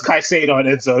 It's just Caicedo and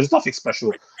Enzo. It's nothing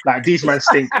special. Like, these men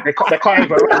stink. They can't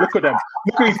even run. Look at them.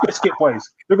 Look at these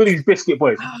biscuit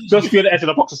boys. Just be at the edge of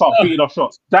the box to start beating off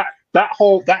shots. That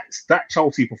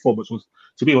Chelsea performance was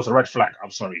a red flag. I'm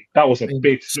sorry. That was a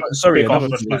big. Sorry, another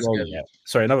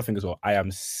thing as well. I am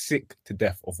sick to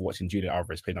death of watching Julian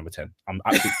Alvarez play number 10. I'm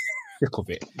absolutely sick of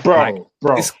it, bro.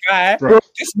 This guy, you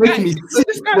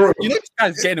know, this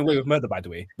guy's getting away with murder, by the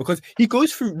way, because he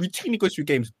routinely goes through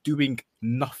games doing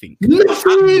nothing.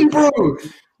 Nothing, bro.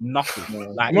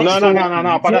 Nothing. Like,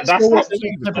 no. But that's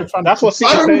what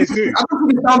City players do. I don't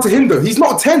think it's down to him though. He's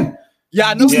not a 10. Yeah,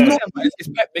 I know. It's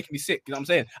Pep making me sick. You know what I'm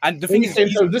saying? And the thing is,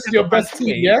 this is your best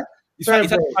team, yeah. He's had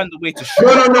to find a way to shoot.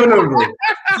 No, bro.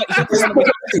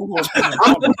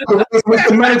 With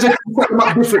the manager can set them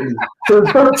up differently. So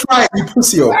don't try it, you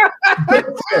pussy. Don't try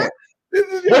it.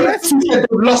 They've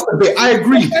lost a bit. I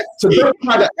agree. So don't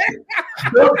try that.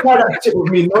 Don't try that shit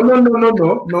with me.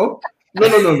 No.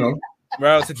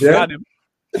 Bro, since you had him.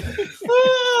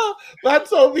 Man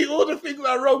told me all the things that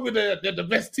are wrong with they're the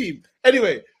best team.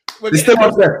 Anyway, They're still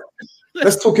up there.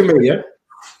 Let's talk him in, yeah?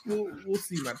 We'll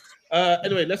see, man.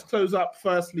 Anyway, let's close up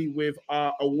firstly with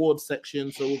our award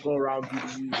section. So we'll go around do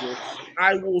the usual.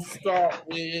 I will start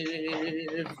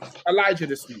with Elijah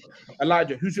this week.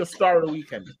 Elijah, who's your star of the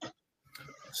weekend?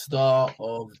 Star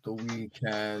of the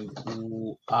weekend.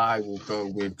 Ooh, I will go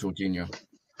with Jorginho.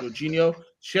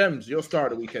 Shems, your star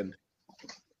of the weekend.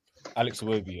 Alex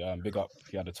Iwobi, big up.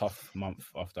 He had a tough month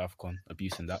after AFCON,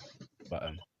 abusing that. But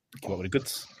keep up with the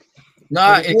goods.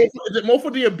 Nah, is it more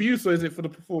for the abuse or is it for the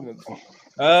performance?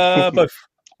 Both.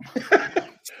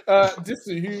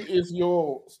 Dissu, who is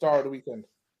your star of the weekend?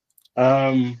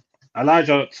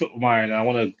 Elijah took mine. I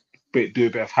want to do a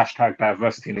bit of hashtag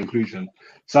diversity and inclusion.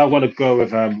 So I want to go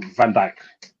with Van Dijk.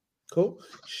 Cool.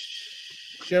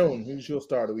 Sharon, who's your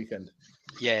star of the weekend?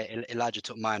 Yeah, Elijah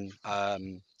took mine.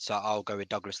 So I'll go with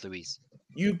Douglas Luiz.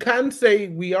 You can say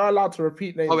we are allowed to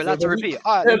repeat names. Oh, we're allowed to repeat.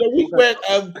 The week where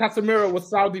Casemiro was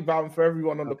Saudi bound for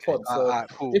everyone on the pod. So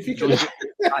cool. If you can...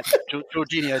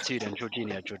 Jorginho too, then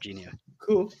Jorginho.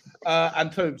 Cool.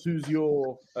 And Tobes, who's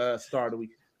your star of the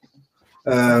week?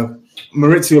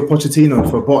 Maurizio Pochettino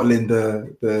for bottling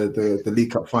the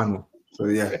League Cup final. So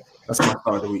yeah, that's my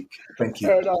star of the week. Thank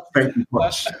you. Thank you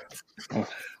much.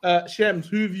 Shems,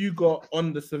 who have you got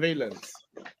on the surveillance?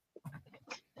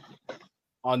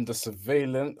 Under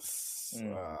surveillance,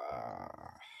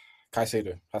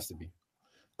 Caicedo has to be.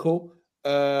 Cool.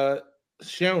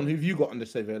 Sharon, who have you got under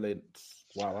surveillance?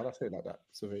 Wow, why did I say it like that?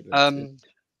 Surveillance.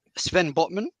 Sven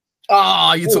Botman.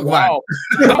 You took wow.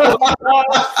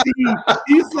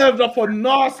 He served up a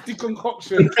nasty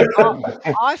concoction.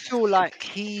 I feel like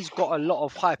he's got a lot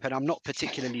of hype, and I'm not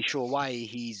particularly sure why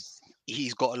he's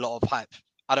got a lot of hype.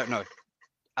 I don't know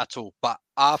at all, but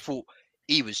I thought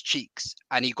he was cheeks,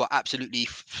 and he got absolutely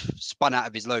spun out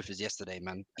of his loafers yesterday,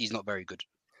 man. He's not very good.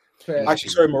 Actually,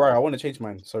 sorry, Mariah, I want to change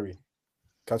mine. Sorry.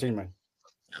 Can I change mine?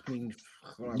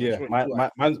 Yeah,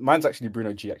 mine's actually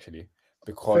Bruno G, actually,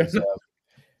 because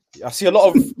I see a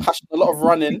lot of passion, a lot of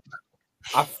running.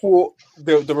 I thought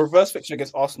the reverse fixture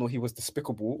against Arsenal, he was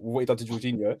despicable with what he done to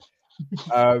Jorginho.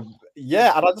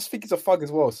 Yeah, and I just think he's a thug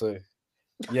as well, so...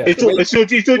 Yeah, is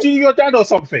Jorginho your dad or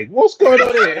something? What's going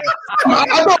on here?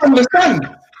 I don't understand.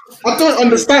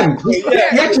 You're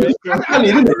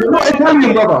Italian, isn't it? You're not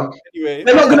Italian, brother. Anyway,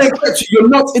 they're not going to accept you. You're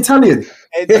not Italian.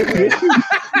 Anyway,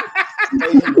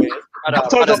 I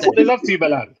thought they loved you,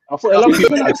 Milan. I thought they loved you,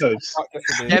 Milan.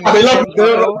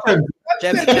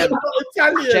 James, they're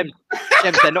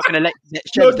not going to let.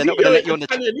 They're not going to let you on the.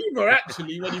 Italian either,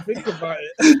 actually, when you think about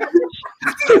it.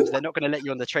 James, they're not going to let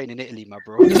you on the train in Italy, my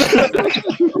bro.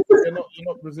 You're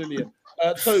not Brazilian.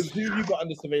 So, who have you got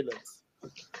under surveillance?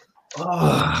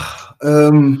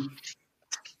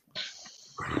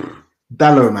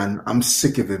 Dallo, man, I'm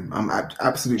sick of him. I'm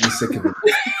absolutely sick of him.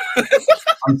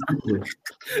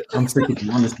 I'm sick of him,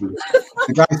 honestly.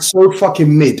 The guy's so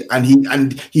fucking mid, and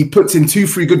he puts in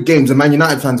 2-3 good games, and Man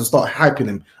United fans will start hyping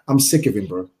him. I'm sick of him,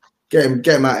 bro. Get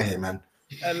him out of here, man.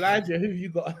 Elijah, who have you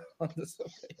got on the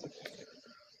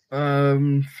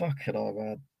surveillance? Fuck it all,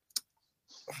 man.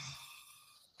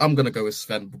 I'm gonna go with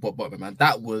Sven Botman, man.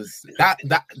 That was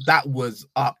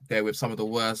up there with some of the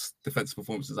worst defensive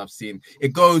performances I've seen.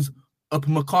 It goes up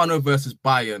Meccano versus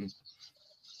Bayern,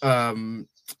 and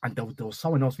there was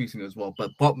someone else recently as well.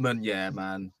 But Botman, yeah,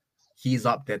 man, he's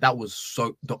up there. That was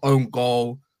so the own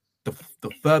goal, the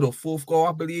third or fourth goal,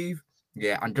 I believe.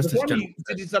 Yeah, and just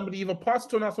did somebody either pass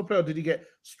to an Arsenal player or did he get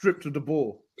stripped of the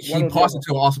ball? He passed it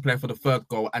to an Arsenal player for the third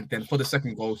goal, and then for the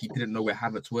second goal, he didn't know where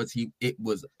Havertz was. It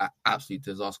was an absolute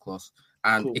disaster class,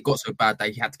 and it got so bad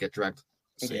that he had to get dragged.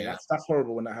 So, yeah, that's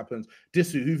horrible when that happens.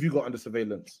 Dissu, who have you got under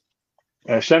surveillance?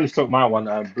 Shems took my one,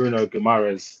 Bruno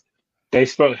Guimaraes. They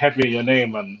spoke heavy in your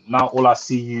name, and now all I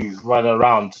see you running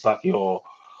around like your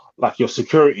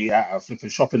security at a flipping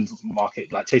shopping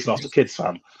market, like chasing after kids,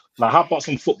 fam. Like, how about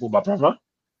some football, my brother?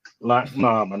 Like,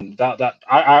 nah, man.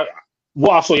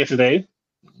 What I saw yesterday,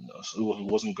 it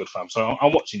wasn't good, fam. So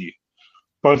I'm watching you.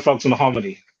 Both Thugs and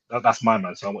Harmony. That's my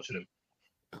man. So I'm watching him.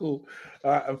 Cool.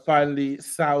 And finally,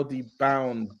 Saudi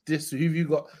bound. Who have you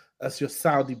got as your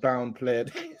Saudi bound player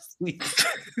this week?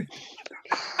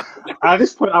 At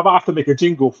this point, I might have to make a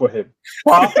jingle for him.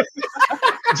 But,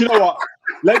 do you know what?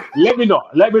 Let me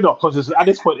not, because at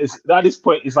this point is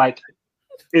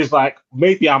like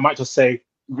maybe I might just say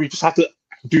we just have to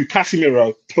do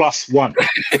Casemiro +1.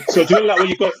 So do you know, like when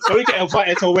you get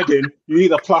invited to a wedding, you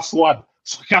need a +1.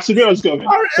 So Casemiro's going.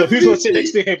 So who's going to sit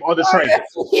next to him on the train?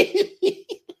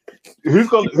 Who's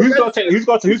going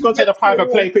to take the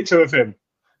private play picture of him?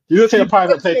 You don't take a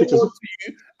private plane pictures.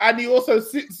 And he also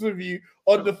sits with you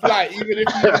on the flight, even if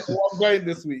you don't know I'm going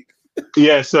this week.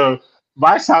 Yeah, so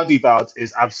my Saudi bound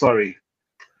is I'm sorry.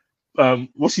 I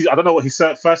don't know what his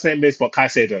first name is, but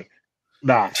Caicedo.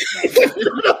 Nah.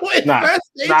 You know what his first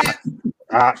name is?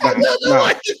 I don't know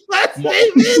what his first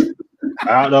name is.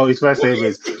 I don't know what his first name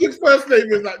is. I think his first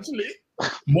name is actually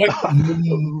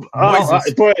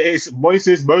Moses. It's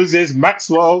Moses,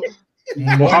 Maxwell,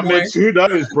 Mohammed. Who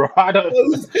knows, bro? I don't.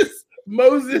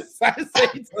 Moses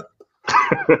Caicedo.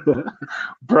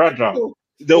 Brother,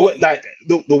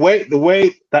 the way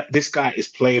that this guy is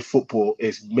playing football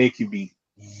is making me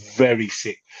very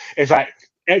sick. It's like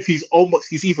if he's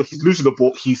losing the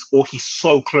ball, he's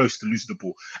so close to losing the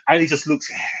ball, and he just looks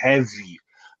heavy.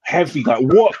 Like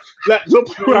what? Like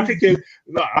I'm thinking.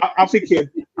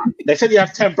 They said he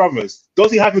has 10 brothers.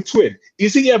 Does he have a twin?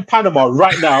 Is he in Panama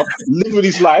right now, living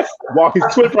his life, while his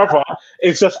twin brother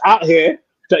is just out here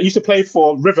that used to play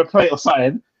for River Plate or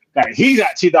something? Like he's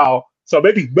actually now. So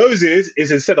maybe Moses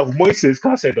is instead of Moises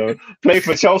Caicedo playing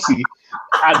for Chelsea,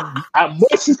 and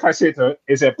Moises Caicedo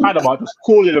is in Panama just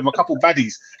calling him a couple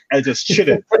baddies and just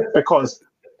chilling because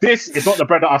this is not the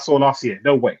bread that I saw last year.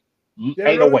 No way.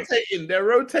 Ain't no way. They're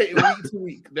rotating week to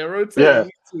week. Week to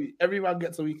week. Everyone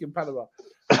gets a week in Panama.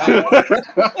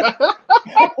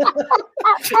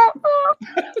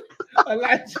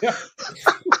 Elijah,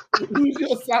 who's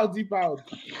your Saudi bound?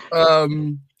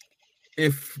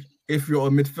 If you're a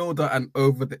midfielder and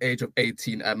over the age of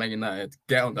 18 at Man United,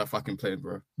 get on that fucking plane,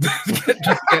 bro.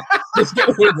 just get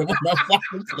with them on that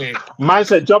fucking plane. Man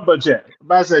said jumbo jet.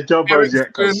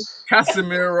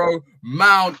 Casemiro,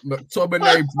 Mount,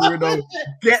 McTominay, Bruno.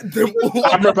 Get them all.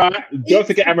 Amrabat. Don't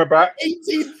forget Amrabat.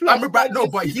 18 Amrabat, no,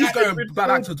 but he's going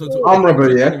back to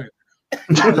Amrabat, yeah.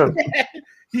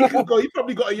 He could go. He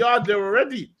probably got a yard there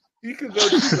already. He could go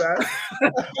too, man.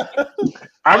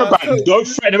 Amrabat, don't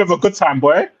threaten him with a good time,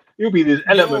 boy. You'll be this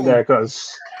element there,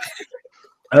 cuz.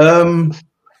 I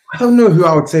don't know who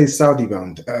I would say is Saudi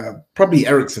bound. Probably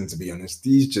Ericsson, to be honest.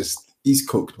 He's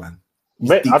cooked, man.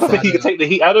 Mate, I don't think he can take the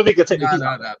heat. I don't think he can take the heat.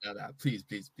 No. Please.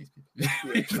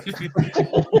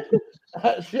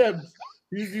 Shebs,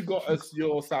 who've you got as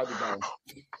your Saudi bound?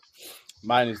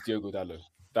 Mine is Diogo Dalot.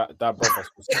 That brother's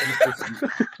supposed to be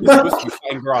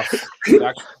fighting grass. The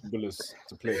actual footballers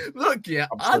to play. Look, yeah,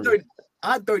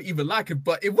 I don't even like him,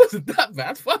 but it wasn't that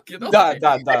bad. Fuck you. Nah.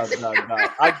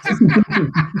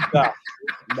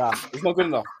 It's not good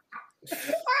enough.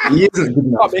 He isn't good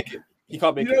enough. He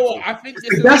can't make it. You know what? I think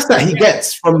that's that he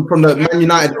gets from the Man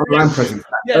United online presence.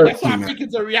 Yeah, that's what I think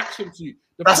it's a reaction to.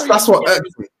 That's what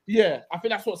irks me. Yeah, I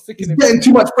think that's what's sickening. He's getting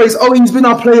too much praise. Oh, he's been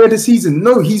our player of the season.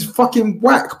 No, he's fucking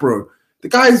whack, bro. The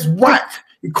guy is whack.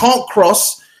 He can't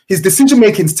cross. His decision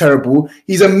making is terrible.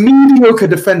 He's a mediocre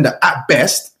defender at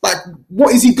best. Like,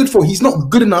 what is he good for? He's not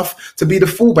good enough to be the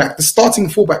starting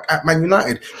fullback at Man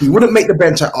United. He wouldn't make the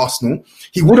bench at Arsenal.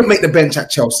 He wouldn't make the bench at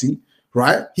Chelsea,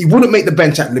 right? He wouldn't make the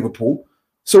bench at Liverpool.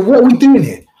 So what are we doing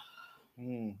here?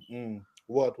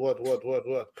 What?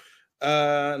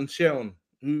 And Sharon,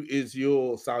 who is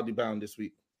your Saudi bound this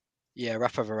week? Yeah,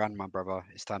 Rafa Varane, my brother.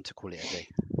 It's time to call it a day.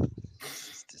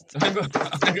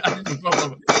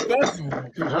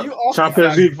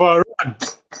 Champions League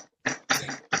Varane.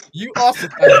 You asked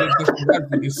if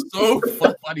this is so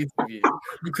funny to me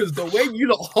because the way you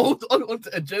hold on to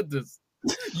agendas,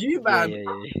 you man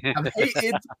have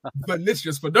hated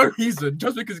Vinicius for no reason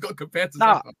just because he got compared to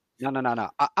Saka. No.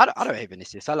 I don't hate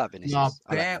Vinicius. I love Vinicius. No,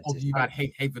 fair of you man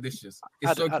hate Vinicius. It's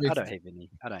I don't hate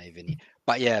Vinny.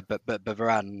 But yeah, but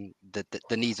Varane,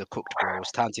 the knees are cooked, bro.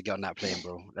 It's time to get on that plane,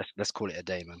 bro. Let's call it a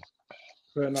day, man.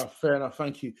 Fair enough.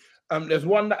 Thank you. There's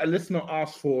one that a listener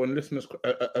asked for in listeners'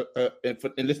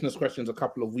 questions a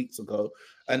couple of weeks ago,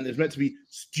 and it's meant to be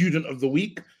student of the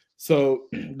week. So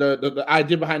the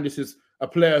idea behind this is a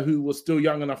player who was still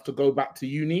young enough to go back to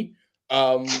uni.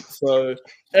 So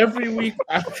every week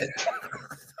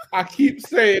I keep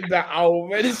saying that I'll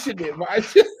mention it, but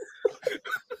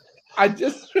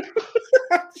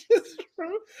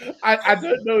I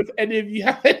don't know if any of you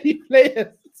have any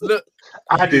players. Look,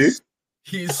 I do.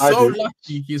 He's so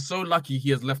lucky. He's so lucky he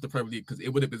has left the Premier League because it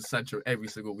would have been Sancho every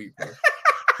single week, bro.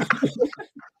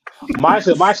 Mine's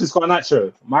just got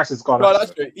Nacho.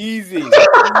 Easy.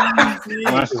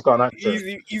 Mine's just got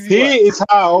Nacho. Here is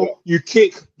how you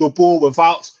kick the ball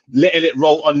without letting it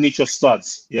roll underneath your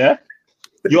studs. Yeah,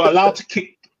 you're allowed to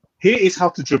kick. Here is how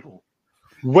to dribble.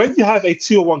 When you have a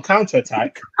 2-on-1 counter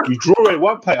attack, you draw in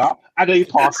one player and then you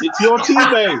pass it to your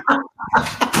teammate.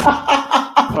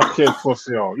 Okay, for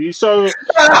sure.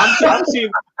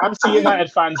 I'm seeing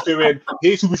United fans doing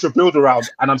here's who we should build around,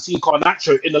 and I'm seeing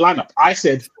Garnacho in the lineup. I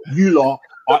said, you lot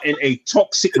are in a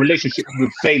toxic relationship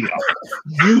with failure.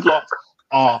 You lot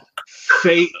are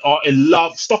in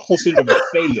love. Stockholm syndrome with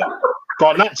failure.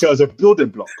 Garnacho is a building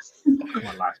block.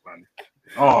 My life, man.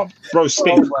 Oh, bro,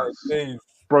 stink.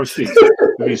 Bro, stink.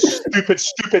 With his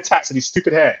stupid tats and his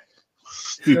stupid hair.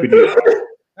 Stupid.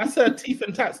 That's teeth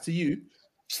and tats to you.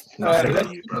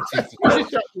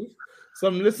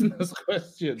 Some listeners'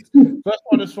 questions. First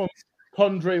one is from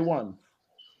Pondre1.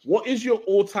 What is your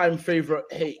all-time favorite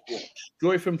hate watch?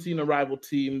 Joy from seeing a rival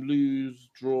team lose,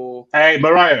 draw. Hey,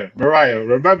 Mariah,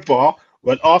 remember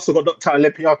when Arsenal got knocked out of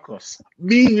Olympiacos?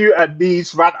 Me, you, and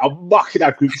Mees ran amok in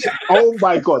that group chat. Oh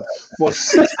my God. For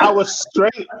 6 hours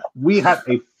straight, we had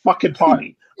a fucking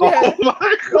party. Yeah. Oh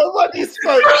my God. Nobody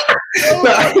spoke.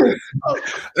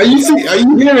 Are you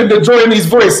hearing the joy in his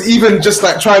voice, even just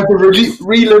like trying to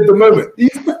relive the moment?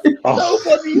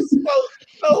 Nobody spoke.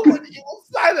 Nobody was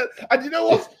silent. And you know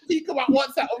what's peak about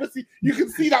WhatsApp? Obviously, you can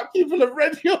see that people have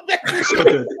read your message.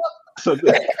 So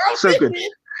good. So good.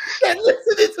 They're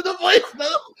listening to the voice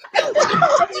note.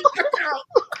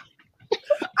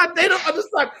 And they don't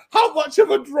understand how much of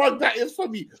a drug that is for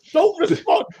me. Don't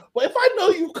respond. But if I know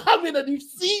you've come in and you've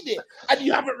seen it and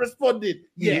you haven't responded,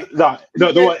 it's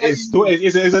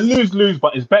a lose-lose,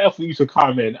 but it's better for you to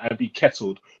come in and be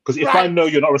kettled. Because if I know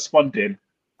you're not responding,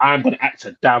 I'm going to act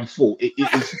a damn fool. It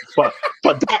is, but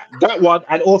that one,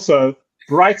 and also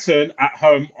Brighton at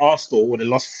home, Arsenal, when they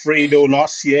lost 3-0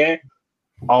 last year.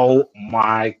 Oh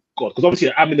my God. Because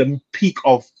obviously I'm in the peak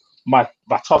of my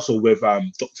tussle with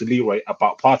Dr. Leroy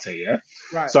about Partey, yeah?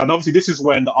 Right. So, and obviously this is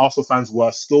when the Arsenal fans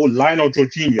were still Lionel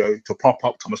Jorginho to prop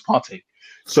up Thomas Partey.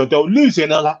 So they'll lose it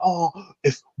and they're like, oh,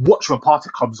 if watch when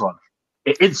Partey comes on,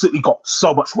 it instantly got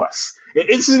so much worse. And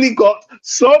they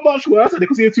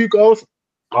could see the 2 goals.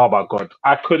 Oh my God.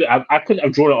 I couldn't have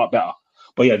drawn it up better.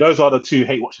 But yeah, those are the 2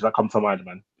 hate watches that come to mind,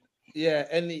 man. Yeah,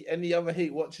 any other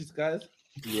hate watches, guys?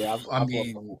 Yeah,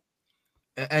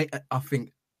 I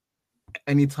think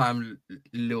anytime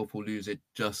Liverpool lose, it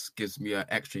just gives me an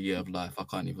extra year of life. I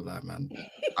can't even lie, man.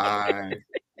 I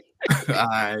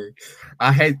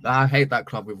hate that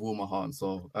club with all my heart.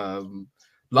 So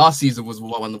last season was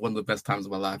one of the best times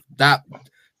of my life. That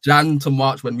Jan to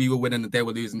March when we were winning and they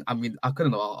were losing. I mean, I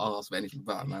couldn't ask for anything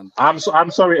better, man. I'm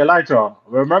sorry, Elijah.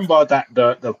 Remember that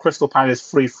the Crystal Palace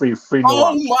 3-3-3-0.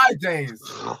 Oh my days!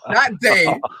 That day.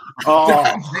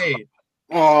 That day.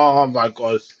 Oh my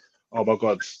God.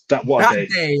 That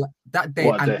day. That day,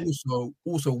 and day.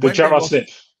 Also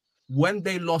when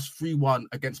they lost 3-1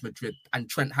 against Madrid and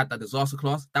Trent had that disaster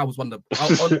class, that was one of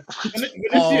the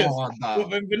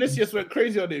Vinicius went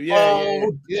crazy on him.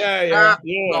 That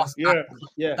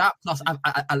plus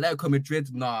Atletico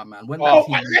Madrid, nah, man.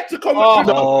 Atletico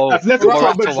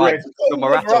Madrid. The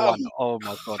Morata one. Oh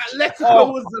my God.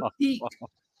 Atletico was the peak.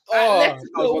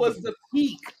 Atletico was the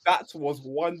peak. That was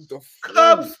wonderful.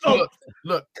 Curb stomps.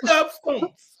 Look. Curb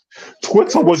stomps.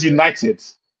 Twitter was united.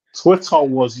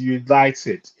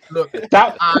 Look,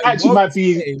 that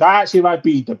actually might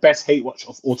be the best hate watch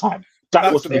of all time.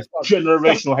 That was a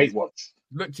generational hate watch.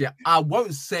 Look, yeah, I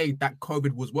won't say that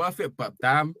COVID was worth it, but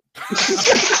damn.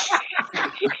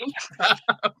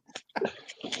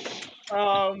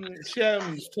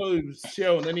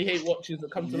 Sheldon, any hate watches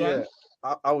that come to mind?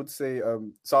 I would say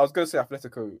so I was gonna say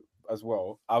Atletico as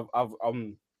well.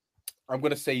 I'm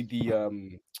gonna say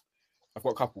I've got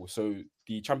a couple. So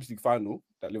the Champions League final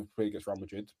that Liverpool played against Real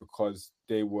Madrid, because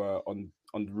they were on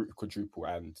the route of quadruple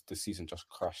and the season just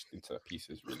crashed into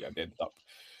pieces really, and they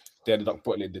ended up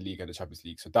bottling the league and the Champions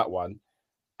League. So that one.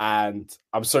 And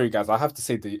I'm sorry, guys, I have to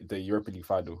say the Europa League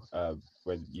final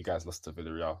when you guys lost to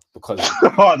Villarreal, because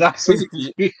that's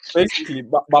basically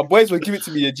my boys would give it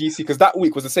to me at GC, because that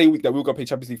week was the same week that we were going to play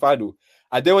Champions League final,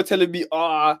 and they were telling me,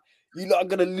 you're not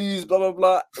going to lose, blah blah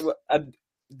blah, and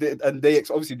they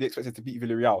expected to beat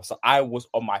Villarreal. So I was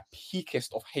on my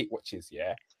peakest of hate watches,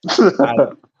 yeah,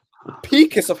 and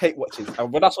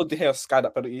when I saw De Gea sky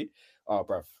that penalty,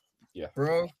 bruv, yeah,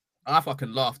 bro. I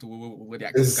fucking laughed when the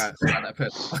actual guy that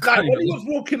person. When he was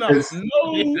walking up,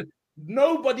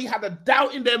 nobody had a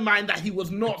doubt in their mind that he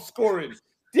was not scoring.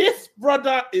 This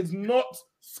brother is not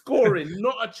scoring,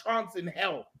 not a chance in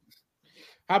hell.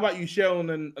 How about you,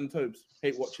 Sheldon and Tobes?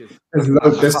 Hate watches.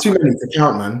 There's too many to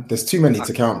count, man. There's too many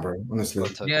to count, bro. Honestly.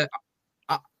 Yeah.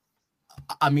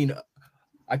 I mean,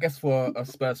 I guess for a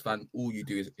Spurs fan, all you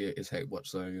do is hate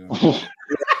watch. So you know.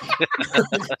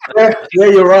 yeah,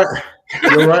 you're right.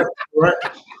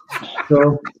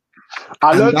 So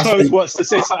I know Tobes wants to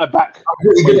say something back.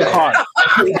 I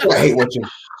hate watching.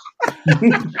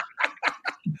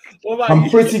 I'm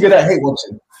pretty good at hate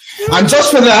watching. And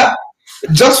just for that,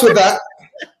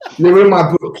 they're in my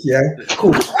book, yeah?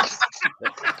 Cool.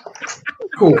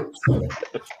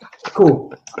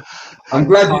 Cool. I'm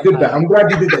glad you did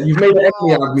that. You've made an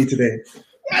enemy out of me today.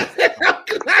 I'm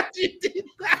glad you did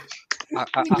that. I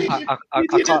can't lie.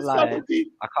 I can't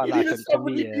lie. For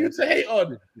me, you to hate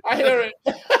on. I hear it.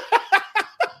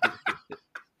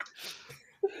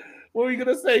 What were you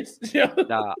gonna say?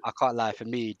 Nah, I can't lie. For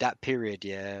me, that period,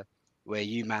 where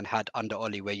you man had under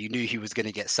Ollie, where you knew he was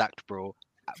gonna get sacked, bro,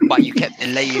 but you kept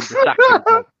delaying the sacking,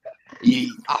 bro.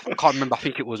 I can't remember. I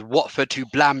think it was Watford who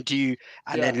blamed you,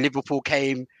 and then Liverpool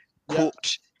came,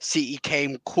 cooked. City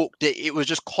came, cooked. It was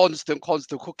just constant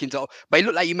cooking. But it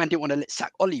looked like you man didn't want to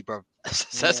sack Ollie, bro.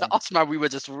 So us, man, we were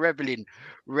just reveling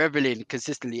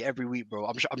consistently every week, bro.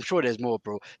 I'm sure there's more,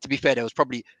 bro. To be fair, there was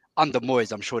probably under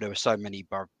Moyes. I'm sure there were so many,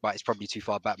 bro. But it's probably too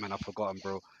far back, man. I've forgotten,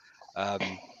 bro.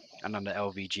 And under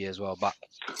LVG as well. But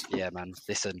yeah, man.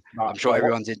 Listen, I'm sure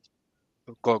everyone's in.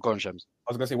 Go on, Shams.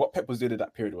 I was gonna say what Pep was doing in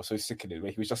that period was so sickening,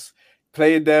 where he was just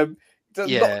playing them.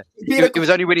 It was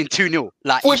only winning 2-0.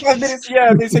 Like 45 minutes,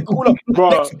 they said call up.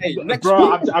 Bro,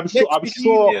 I'm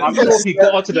sure he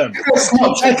got onto them. Chess,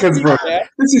 not checkers, bro.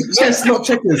 This is chess, not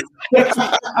checkers. Do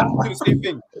the same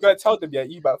thing. You're gonna tell them,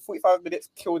 you about 45 minutes,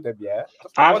 kill them,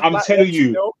 I'm telling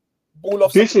you,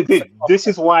 this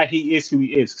is why he is who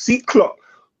he is. See, Klopp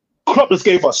just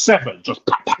gave us 7. Just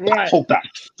hold that.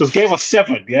 Just gave us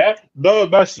 7, no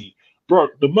mercy. Bro,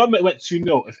 the moment it went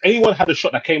 2-0, if anyone had a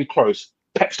shot that came close,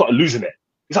 Pep started losing it.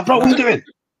 He's like, bro, what are you doing?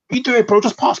 What are you doing, bro?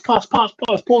 Just pass. Pause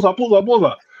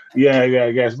her. Yeah,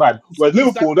 it's bad. Whereas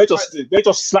Liverpool, they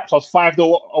just slapped us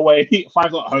 5-0 away, 5-0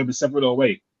 at home, and 7-0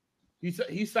 away.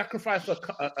 He sacrificed a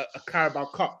Carabao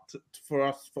Cup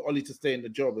for Ollie to stay in the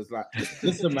job. It's like,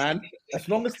 listen, man, as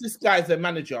long as this guy's their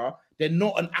manager, they're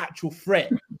not an actual threat.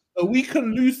 So we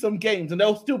can lose some games, and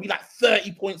they'll still be like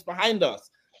 30 points behind us.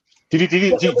 Did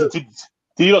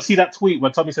you not see that tweet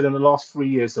when Tommy said in the last 3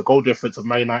 years the goal difference of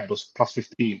Man United was plus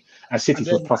 15 and City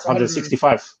was plus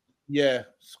 165? Yeah,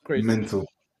 it's crazy. Mental.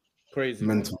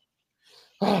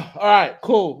 All right,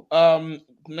 cool.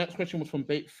 Next question was from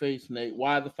Baitface Nate.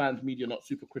 Why are the fans media not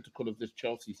super critical of this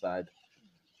Chelsea side?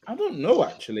 I don't know,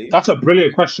 actually. That's a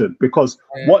brilliant question, because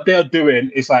what they're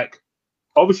doing is like,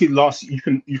 obviously you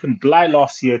can lie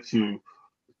last year to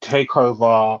take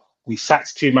over. We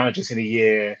sacked 2 managers in a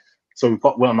year. So we've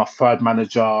got one on our 3rd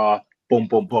manager, boom.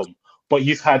 But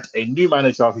you've had a new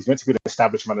manager who's meant to be the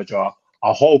established manager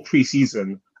a whole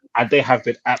pre-season, and they have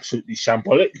been absolutely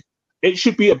shambolic. It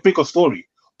should be a bigger story.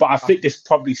 But I think this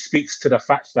probably speaks to the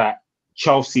fact that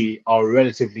Chelsea are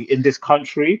relatively, in this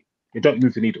country, they don't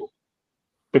move the needle.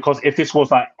 Because if this was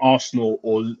like Arsenal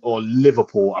or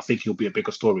Liverpool, I think it'll be a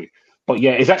bigger story. But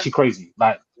yeah, it's actually crazy.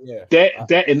 Like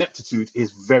their ineptitude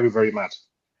is very, very mad.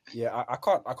 Yeah, I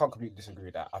can't completely disagree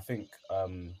with that. I think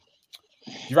the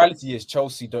reality is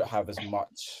Chelsea don't have as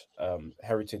much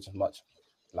heritage, as much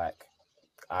like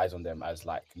eyes on them as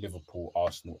like Liverpool,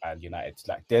 Arsenal, and United.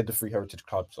 Like they're the 3 heritage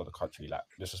clubs of the country. Like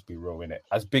let's just be real, innit?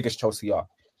 As big as Chelsea are,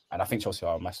 and I think Chelsea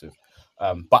are massive.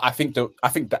 But I think the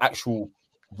actual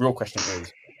real question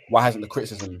is, why hasn't the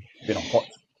criticism been on Potter?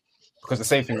 Because the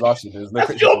same thing last year. There's no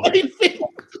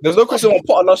criticism on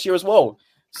Potter last year as well.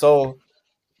 So.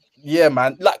 Yeah,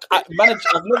 man. Like, I've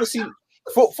never seen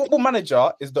football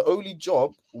manager is the only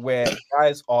job where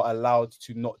guys are allowed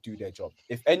to not do their job.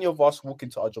 If any of us walk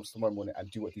into our jobs tomorrow morning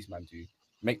and do what these men do,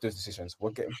 make those decisions,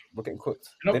 we're getting cooked.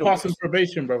 You're not passing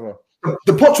probation, brother.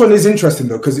 The Potter one is interesting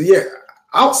though, because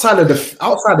outside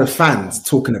of fans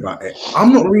talking about it,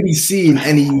 I'm not really seeing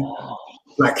any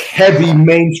like heavy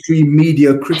mainstream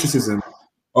media criticism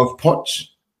of Poch.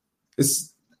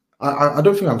 I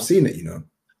don't think I'm seeing it,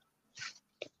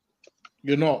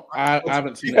 You're not. I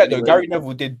haven't seen it. Anyway. Gary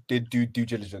Neville did do due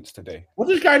diligence today. What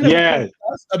did Gary Neville? Yeah,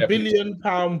 $1 billion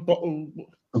bottle.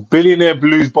 Billionaire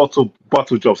blues bottle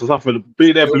jobs. That's not for the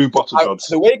billionaire blue bottle jobs.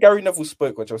 The way Gary Neville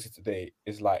spoke with Chelsea today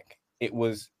is like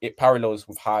it parallels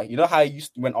with how he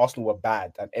used when Arsenal were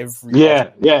bad and every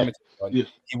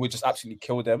he would just absolutely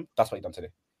kill them. That's what he done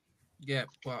today. Yeah,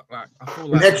 but like I feel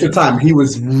like in extra time he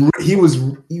was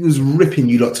ripping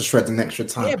you lot to shreds in extra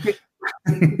time. Yeah,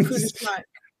 because it's like.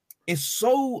 It's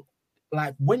so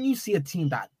like when you see a team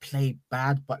that play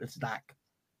bad, but it's like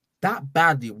that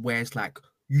badly, where it's like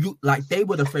they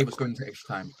were the favorites going into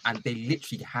extra time, and they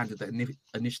literally handed the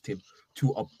initiative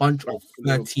to a bunch of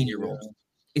 13-year-olds.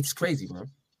 It's crazy, bro.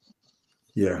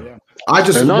 Yeah. None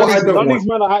of these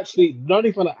men are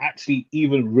actually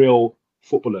even real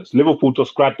footballers. Liverpool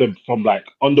just grabbed them from like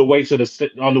on the way to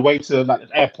the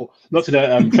airport, not to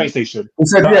the train station.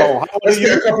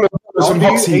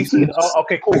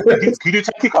 Okay, cool. Can you do 10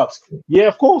 kickups? Yeah,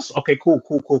 of course. Okay, cool.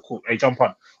 Hey, jump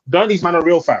on. None of these men are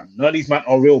real, fam. None of these men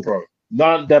are real, bro.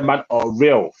 None of them man are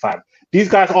real, fam. These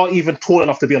guys aren't even tall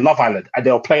enough to be on Love Island, and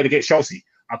they were playing against Chelsea.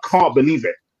 I can't believe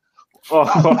it.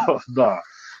 Oh no,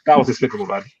 that was despicable,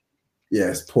 man. Yeah,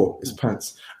 it's poor. It's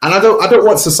pants. And I don't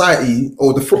want society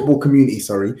or the football community,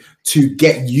 to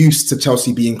get used to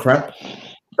Chelsea being crap.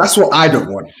 That's what I don't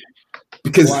want.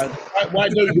 Because why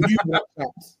don't you want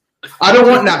that? I don't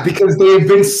want that because they've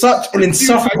been such an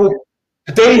insufferable.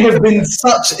 They've been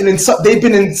such an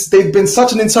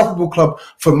insufferable club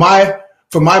for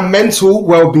my mental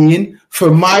well-being,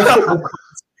 for my football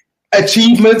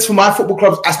achievements, for my football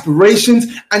club's aspirations,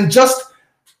 and just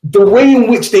the way in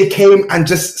which they came and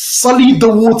just sullied the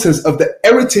waters of the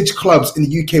heritage clubs in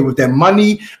the UK with their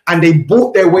money, and they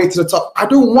bought their way to the top. I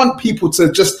don't want people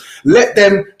to just let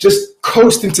them just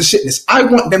coast into shitness. I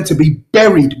want them to be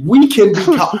buried week in,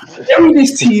 week out. Bury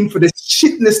this team for the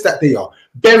shitness that they are.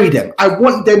 Bury them. I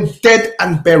want them dead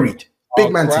and buried.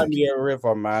 Big man. Crimea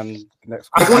River, man. Next.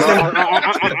 I want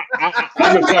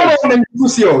them.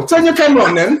 Turn your camera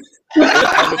on them.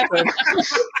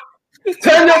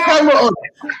 Turn your camera on.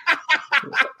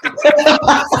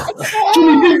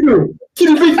 Can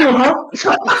you big deal, huh?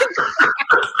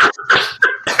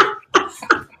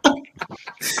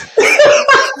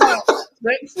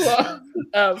 Next one.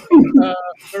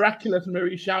 Miraculous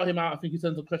Marie, shout him out. I think he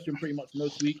sends a question pretty much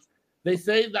most weeks. They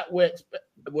say that we're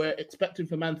expecting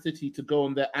for Man City to go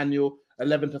on their annual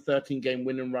 11 to 13 game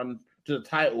winning run to the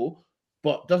title,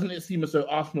 but doesn't it seem as though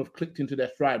Arsenal have clicked into their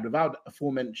stride without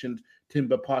aforementioned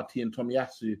Timber, Partey, and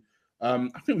Tomiyasu? I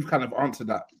think we've kind of answered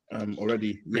that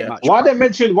already. Yeah. Why they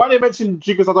mention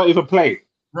Jiggers I don't even play?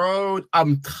 Bro,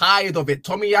 I'm tired of it.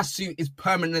 Tomiyasu is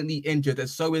permanently injured, and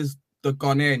so is the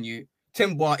Ghanaian.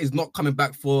 Timber is not coming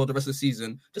back for the rest of the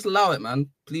season. Just allow it, man.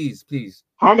 Please.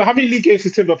 How many league games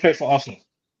has Timber played for Arsenal?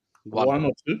 One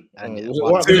or two.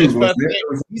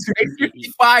 He's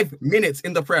 55 minutes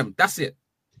in the Prem. That's it.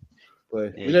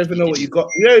 You don't even know what you got.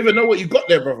 You don't even know what you got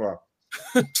there, brother.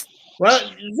 Right?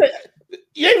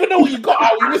 You don't even know what you got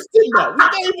out. We missed Timber. We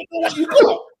don't even know what you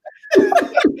got.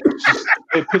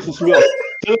 It pisses me off.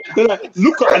 They're like,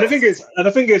 look, and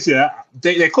the thing is, yeah,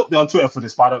 they cooked me on Twitter for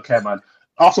this, but I don't care, man.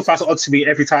 Arsenal fans are on to me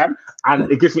every time,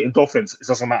 and it gives me endorphins. It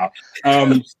doesn't matter.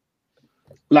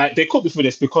 Like they cooked me for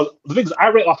this because the thing is, I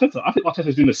rate Arteta. I think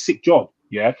Arteta's doing a sick job,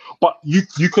 yeah. But you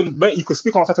can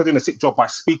speak on Arteta doing a sick job by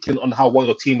speaking on how well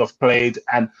your team have played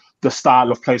and the style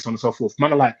of play, so on and so forth.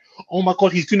 Man are like, oh my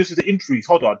god, he's doing this with the injuries.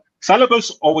 Hold on,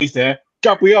 Saliba's always there,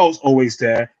 Gabriel's always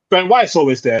there, Ben White's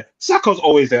always there, Saka's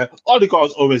always there,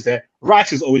 Odegaard's always there,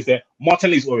 Rice is always there,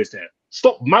 Martinelli's always there.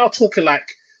 Stop, man, are talking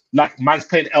like man's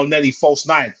playing El Nelly false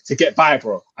nine to get by,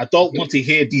 bro. I don't want to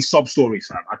hear these sub stories,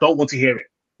 fam. I don't want to hear it.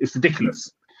 It's ridiculous.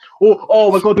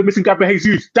 Oh my god, they're missing Gabriel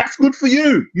Jesus. That's good for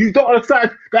you. You don't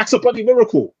understand. That's a bloody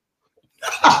miracle.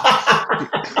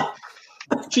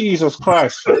 Jesus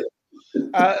Christ.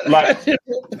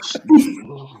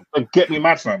 Get me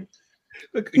mad, fam.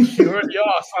 Look, you're at your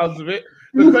ass, sounds of it.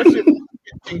 The question I'm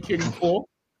thinking for,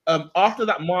 after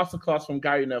that masterclass from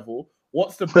Gary Neville,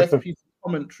 what's the best piece of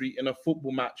commentary in a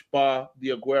football match bar the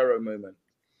Aguero moment?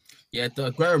 Yeah,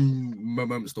 the Aguero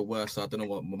moment's the worst. So I don't know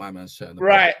what my man's chatting about.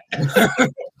 Right.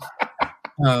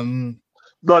 No,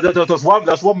 there's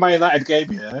one Man United game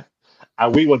here,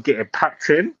 and we were getting packed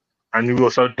in, and we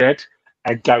were so dead.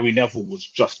 And Gary Neville was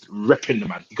just ripping the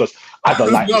man because I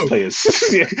don't like the players.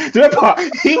 Remember,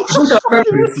 he was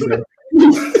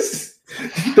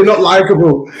they're not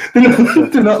likable.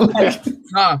 They're not like.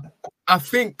 Nah, I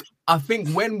think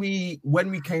when we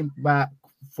came back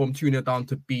from 2-0 down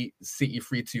to beat City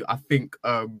 3-2, I think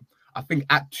at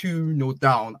 2-0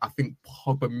 down, I think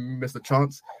Pogba missed a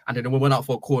chance, and then we went out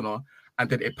for a corner. And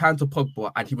then it panned to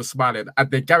Pogba, and he was smiling. And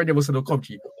then Gary Neville said to the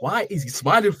commentary, "Why is he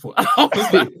smiling for?" And I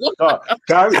was like,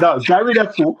 Gary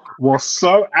Neville was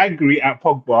so angry at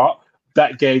Pogba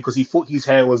that game because he thought his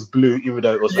hair was blue, even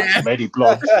though it was mainly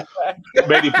blonde.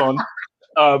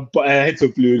 But head to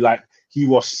blue. Like he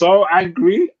was so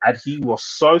angry, and he was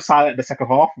so silent in the second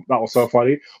half. That was so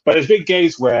funny. But there's been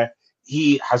games where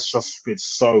he has just been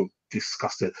so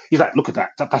disgusted. He's like, "Look at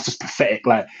that. That's just pathetic."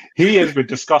 Like he has been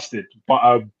disgusted.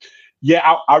 But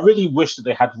yeah, I really wish that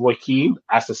they had Roy Keane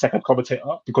as the second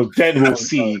commentator because then we'll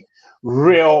see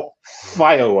real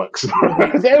fireworks.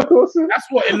 That's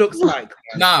what it looks like.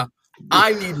 Nah,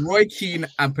 I need Roy Keane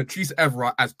and Patrice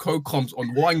Evra as co-coms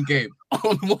on one game.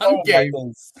 Patrice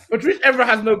Evra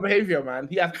has no behavior, man.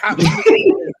 He has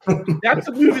absolutely. He had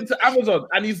to move into Amazon,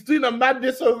 and he's doing a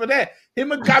madness over there.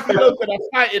 Him and Gabby Logan are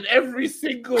fighting every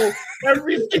single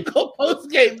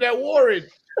post game. They're warring.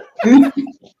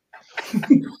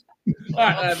 All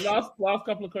right, last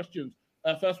couple of questions.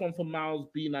 First one from Miles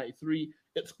B93.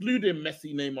 Excluding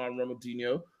Messi, Neymar, and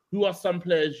Ronaldinho, who are some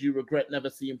players you regret never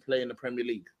seeing play in the Premier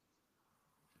League?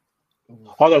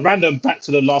 Hold on, random back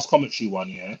to the last commentary one,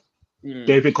 yeah.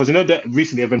 David, because you know that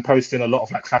recently I've been posting a lot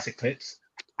of like classic clips.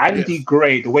 Andy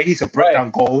Gray, the way he said break down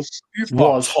goals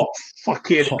was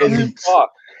fucking elite.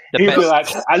 He was like,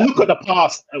 I look at the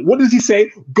past. What does he say?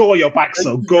 Go on your back,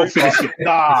 so go finish it.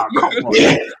 Nah, come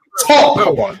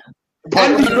on.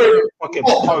 Come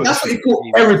on. That's what he called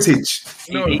heritage.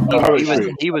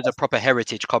 He was a proper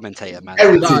heritage commentator, man.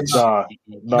 Heritage. Sky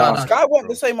weren't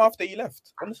the same after he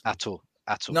left. Honestly. At all.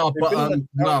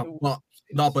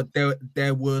 But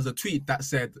there was a tweet that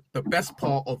said the best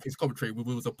part of his commentary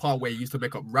was a part where he used to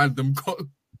make up random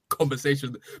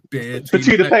conversation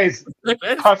between the players.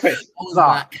 Perfect.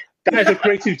 That is a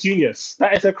creative genius.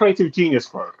 That is a creative genius,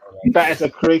 bro. That is a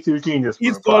creative genius. Bro.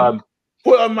 He's gone.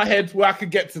 Put it on my head where I could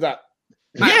get to that.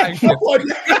 Yeah.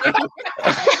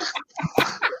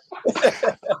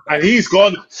 And he's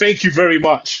gone. Thank you very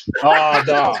much. What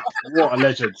a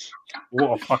legend.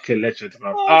 What a fucking legend,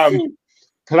 man.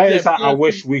 Players that I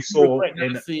wish we saw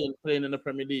playing in the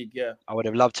Premier League. Yeah, I would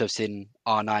have loved to have seen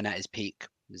R9 at his peak,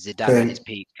 Zidane at his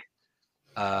peak.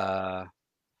 But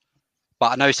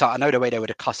I know the way they would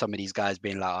have cussed some of these guys,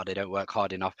 being like, "Oh, they don't work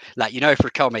hard enough." Like, you know, if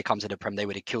Riquelme comes to the Prem, they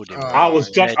would have killed him. I was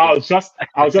just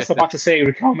about to say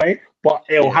Riquelme, but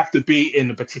it'll have to be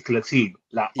in a particular team,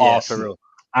 like Arsenal. For real.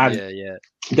 And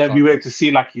then we were able to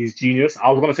see like his genius. I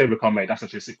was gonna say Riquelme. That's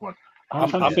such a sick one.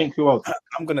 I think who else?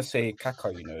 I'm gonna say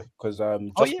Kaká, you know, because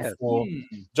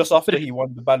just after he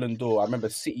won the Ballon d'Or, I remember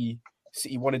City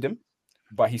wanted him,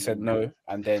 but he said no,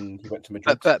 and then he went to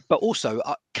Madrid. But also,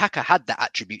 Kaká had the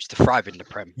attributes to thrive in the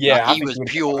Prem. Yeah, like, he was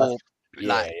pure,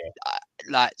 like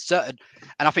certain,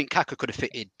 and I think Kaká could have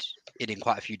fitted in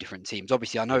quite a few different teams.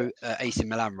 Obviously, I know AC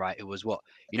Milan, right? It was when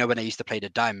they used to play the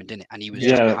diamond, didn't it? And he was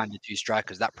just behind the two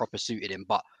strikers. That proper suited him,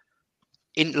 but.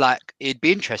 It'd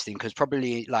be interesting because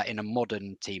probably like in a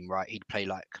modern team, right? He'd play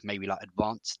like maybe like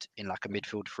advanced in like a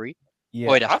midfield three. Yeah,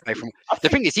 or he'd have to play from. The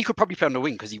thing is, he could probably play on the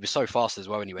wing because he was so fast as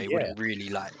well. Anyway, he wouldn't really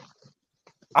like.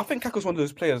 I think Kaká's one of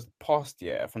those players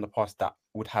from the past that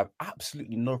would have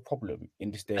absolutely no problem in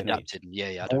this day and age.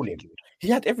 Yeah, I don't think he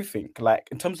had everything like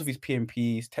in terms of his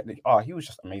PMPs, technique. He was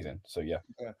just amazing. So yeah.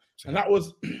 And that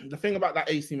was the thing about that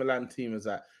AC Milan team is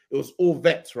that it was all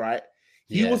vets, right?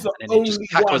 He was the only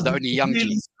one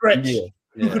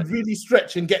who could really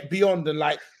stretch and get beyond and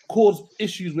like cause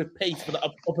issues with pace for the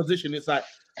opposition. It's like,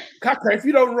 Kaká, if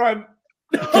you don't run,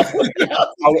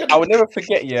 I will never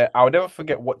forget. Yeah, I will never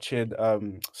forget watching.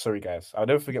 Sorry guys, I'll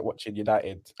never forget watching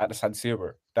United at the San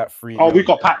Siro. That free. Oh, we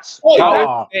got Pats.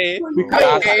 That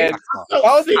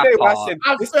was the day when I said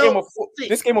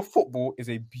this game of football is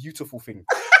a beautiful thing.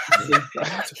 I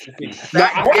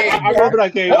remember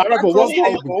that game. I remember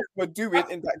what we're doing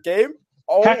in that game.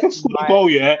 Kaká scored a goal,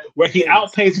 where he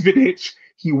outpaced Vidic.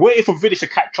 He waited for Vidic to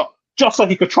catch up just so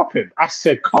he could chop him. I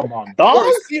said, "Come on,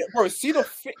 dog." Bro, Cena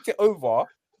flicked it over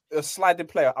a sliding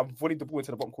player and volleyed the ball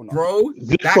into the bottom corner. Bro,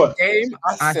 that game,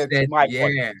 I said,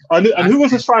 yeah. And who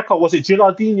was the striker? Was it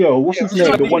Gilardino? What's his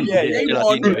name? The one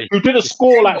who didn't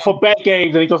score like for bad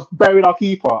games and he just buried our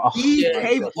keeper. He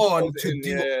came on to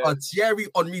do a Thierry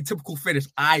Henry typical finish.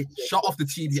 I shut off the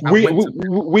TV.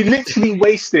 We literally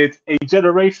wasted a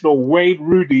generational Wayne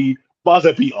Rooney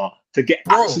buzzer beater to get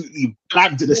absolutely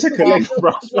blagged in the second leg,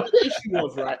 bro. The issue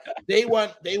was, right, they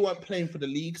weren't playing for the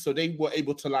league, so they were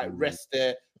able to like rest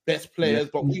their best players,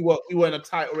 but we were in a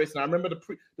title race. And I remember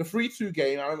the 3-2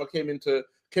 game. I remember came into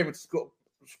school.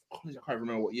 I can't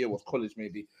remember what year it was, college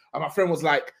maybe. And my friend was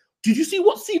like, "Did you see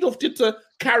what Seedorf did to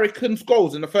Carrick and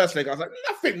Scholes in the first leg?" I was like,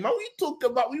 "Nothing, man. What are you talking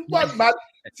about? We won, man."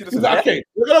 He's like, "Okay,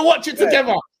 we're gonna watch it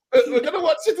together. We're gonna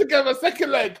watch it together.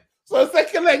 Second leg." So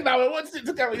second leg now, we're watching it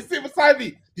together. You see it beside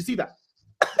me. You see that?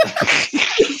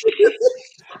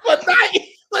 But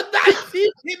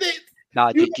 19 minutes. No,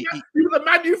 you were the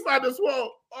Man U fan as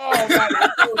well. Oh man,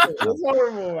 it's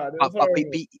horrible, man. But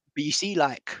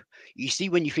you see,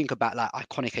 when you think about like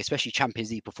iconic, especially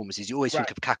Champions League performances, you always think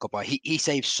of Kaká. But he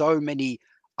saved so many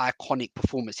iconic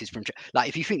performances from, like,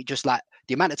 if you think just like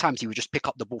the amount of times he would just pick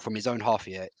up the ball from his own half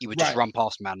here, he would just run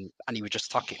past man and he would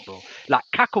just tuck it, bro. Like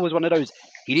Kaká was one of those.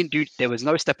 There was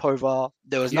no step over.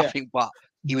 There was nothing, but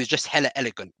he was just hella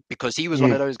elegant because he was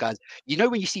one of those guys. You know,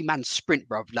 when you see man sprint,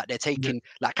 bro, like they're taking,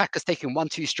 like Kaka's taking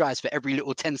 1-2 strides for every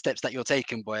little 10 steps that you're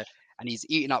taking, boy, and he's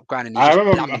eating up ground. And I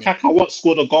remember Kaká once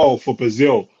scored a goal for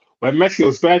Brazil when Messi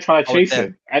was there trying to chase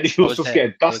him, and he was just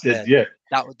getting dusted. Yeah.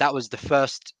 that was the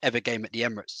first ever game at the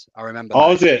Emirates. I remember. Oh,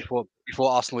 was it?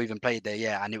 Before Arsenal even played there?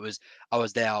 Yeah, and I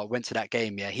was there. I went to that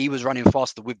game. Yeah, he was running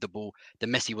faster with the ball than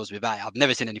Messi was without it. I've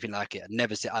never seen anything like it.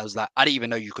 I was like, I didn't even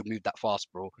know you could move that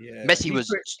fast, bro. Yeah, Messi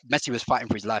was fighting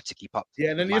for his life to keep up.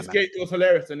 Yeah, and then it was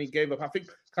hilarious, and he gave up. I think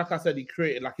Kaka said he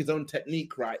created like his own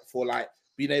technique, right, for like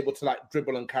being able to like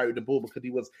dribble and carry the ball because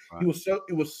he was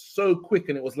so quick,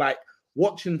 and it was like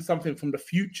watching something from the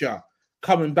future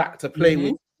coming back to play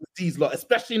with these lot,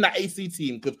 especially in that AC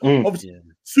team, because obviously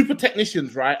super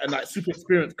technicians, right, and like super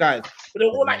experienced guys, but they're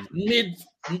all like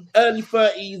early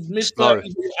 30s, mid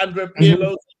 30s, Andre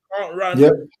Pirlo can't run.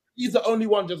 Yep. He's the only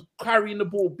one just carrying the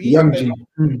ball,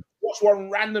 watched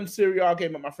one random Serie A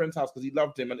game at my friend's house because he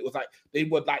loved him, and it was like they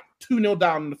were like 2-0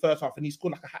 down in the first half, and he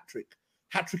scored like a hat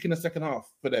trick in the second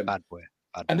half for them. Bad boy.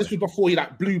 And this was before he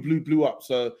like blew up.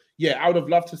 So yeah, I would have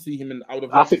loved to see him. I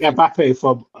think Mbappe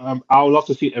from. I would love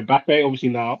to see Mbappe obviously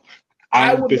now.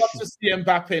 I would love to see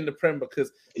Mbappe in the Prem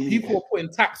because people are putting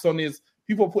tax on his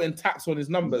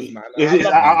numbers, man.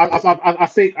 I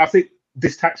think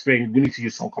this tax thing, we need to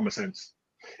use some common sense.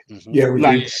 Yeah,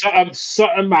 like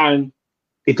certain man,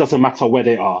 it doesn't matter where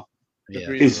they are.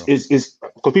 Is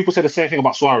because people say the same thing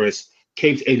about Suarez.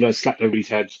 Came to England, slapped everybody's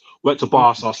heads. Went to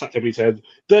Barca, slapped everybody's head.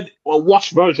 Then a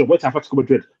wash version went to Atletico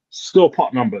Madrid, still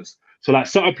pot numbers. So like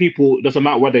certain people, it doesn't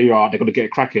matter where they are, they're gonna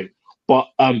get cracking. But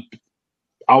I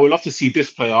would love to see this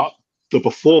player, the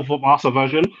before Barca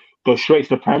version, go straight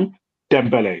to the Prem.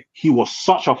 Dembele, he was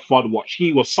such a fun watch.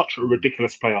 He was such a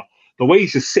ridiculous player. The way he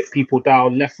used to sit people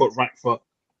down, left foot, right foot.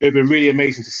 It'd been really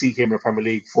amazing to see him in the Premier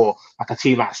League for like a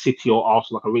team like City or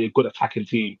Arsenal, like a really good attacking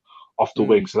team off the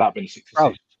wing. So that'd been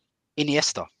 66.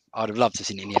 Iniesta. I would have loved to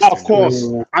see Iniesta. Oh, of course.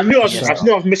 I knew I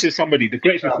was missing somebody. The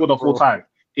greatest midfielder of all time.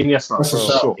 Iniesta.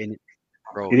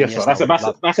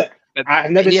 Iniesta.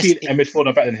 I've never seen a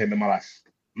midfielder better than him in my life.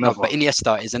 No, but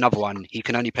Iniesta is another one. He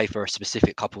can only play for a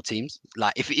specific couple teams.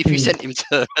 Like if you sent him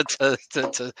to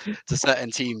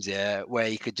certain teams, yeah, where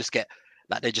he could just get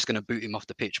like they're just gonna boot him off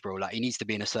the pitch, bro. Like he needs to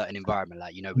be in a certain environment,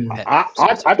 like with Pep.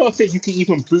 I don't think you can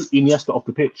even boot Iniesta off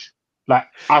the pitch. Like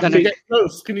Can you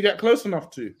get close enough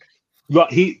to? But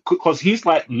because he's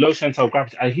like low center of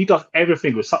gravity, and he does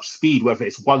everything with such speed, whether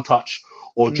it's one touch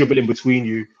or dribbling between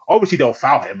you. Obviously, they'll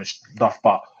foul him and stuff,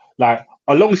 but like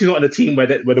as long as he's not in a team where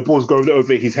the ball's going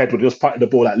over his head, where they're just fighting the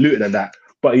ball like Luton and that.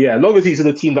 But yeah, as long as he's in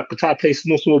a team that can try to play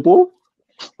small ball,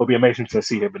 it'll be amazing to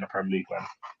see him in the Premier League, man.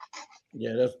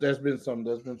 Yeah, there's been some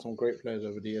great players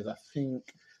over the years. I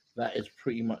think that is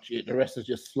pretty much it. The rest is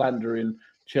just slandering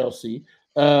Chelsea.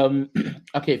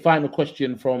 Okay, final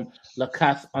question from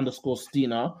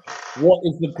Lacasse_Stina. What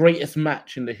is the greatest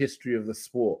match in the history of the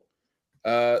sport?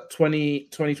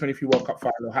 2023 World Cup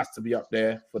final has to be up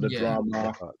there for the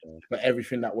drama, for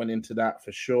everything that went into that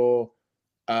for sure.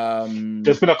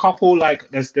 There's been a couple like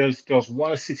there's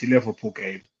one City Liverpool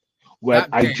game where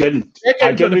I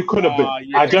genuinely couldn't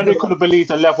believe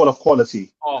the level of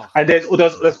quality. And there's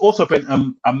also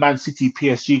been a Man City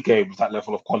PSG game with that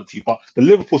level of quality. But the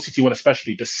Liverpool City one,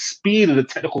 especially, the speed and the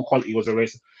technical quality was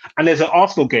amazing. And there's an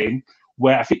Arsenal game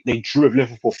where I think they drew with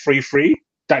Liverpool 3-3.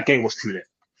 That game was too lit.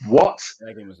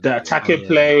 The attacking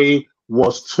play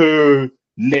was too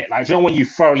lit. Like, you know when you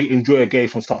thoroughly enjoy a game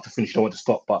from start to finish, you don't want to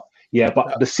stop. But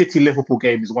the City Liverpool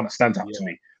game is one that stands out to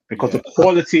me because the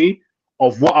quality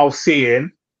of what I was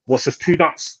seeing was just too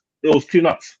nuts. It was too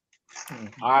nuts.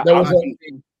 I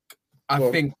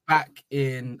think back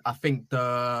in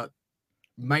the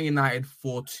Man United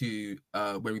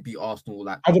 4-2 when we beat Arsenal.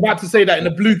 Like I was about to say that in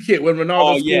the blue kit when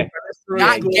Ronaldo scored.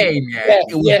 That game,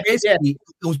 it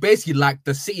was basically like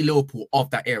the City Liverpool of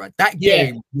that era. That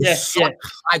game was such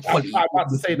high quality. I was about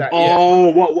to say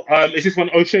that. Is this one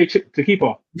O'Shea the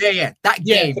keeper? Yeah. That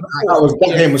game.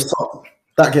 That game was top.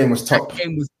 That game was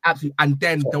absolutely. And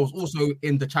then there was also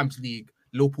in the Champions League,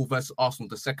 Liverpool versus Arsenal,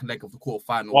 the second leg of the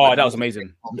quarterfinal. Oh, that was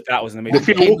amazing. That was an amazing.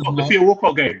 The Theo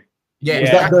Walcott game.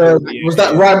 Yeah. Was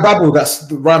that Ryan Babel? That's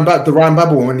the Ryan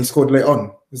Babel when he scored late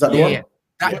on. Is that the one? Yeah.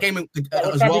 That game as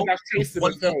well.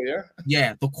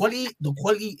 The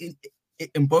quality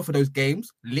in both of those games,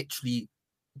 literally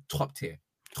top tier.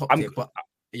 But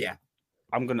yeah,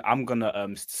 I'm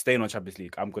gonna staying on Champions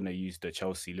League. I'm gonna use the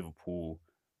Chelsea Liverpool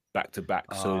back to back.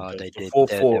 So they did. 4-4.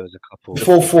 There was a couple.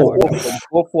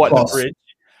 4-4 at the bridge.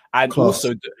 And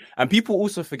also, and people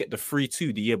also forget the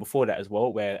 3-2 the year before that as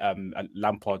well, where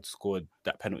Lampard scored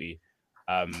that penalty.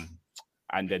 And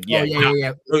then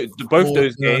both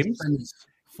those games.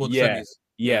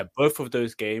 Both of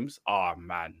those games. Oh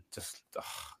man, just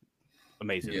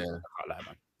amazing.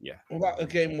 What about the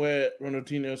game where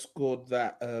Ronaldinho scored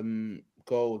that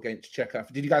goal against Czech.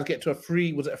 Did you guys get to a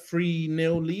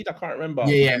 3-0 lead? I can't remember.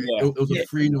 Yeah. It was a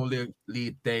 3-0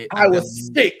 lead. I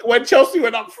was sick when Chelsea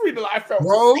went up 3-0. I felt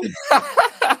sick.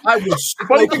 I was. The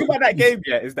funny thing about that game,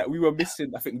 is that we were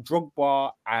missing, I think,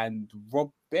 Drogba and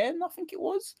Rob Ben, I think it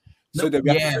was. So then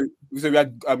we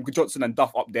had Johnson and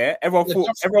Duff up there. Everyone thought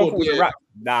it was a wrap.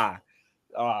 Nah.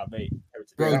 Mate.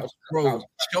 Bro,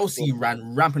 Chelsea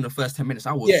ran ramp in the first 10 minutes.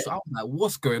 I was like,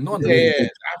 what's going on? Yeah, I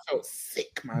felt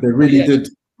sick, man. They really did.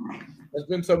 There's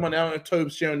been so many. I don't know if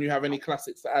Tobes, Sharon, you have any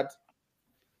classics to add?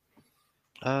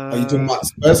 Are you talking about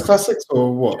Spurs classics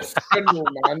or what? General,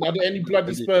 man. Are there any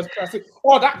bloody Spurs classics?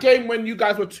 Oh, that game when you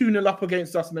guys were 2-0 up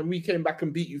against us and then we came back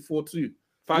and beat you 4-2.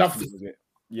 5-2, was it?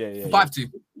 Yeah.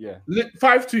 5-2. Yeah.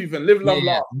 5-2 even. Live, love,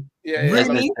 laugh. Yeah.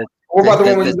 Really? What about the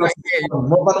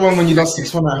one when you lost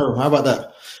 6-1 at home? How about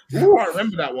that? Ooh, I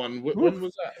remember that one. When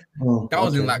was that? That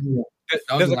was in like.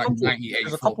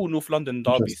 There's a couple North London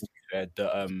derbies. The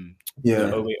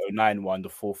 08-09 one, the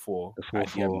 4-4. The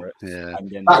 4-4. Yeah. And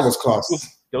then that was class.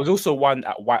 There was also one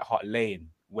at White Hart Lane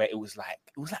where it was like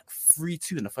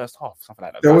 3-2 in the first half, something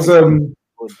like that. There was there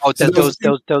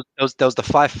was the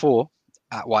 5-4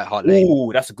 at White Hart Lane.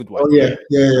 Oh, that's a good one. Oh yeah.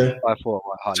 5-4 at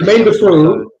White Hart Lane. Jermaine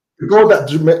Defoe, the goal that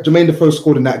Jermaine Defoe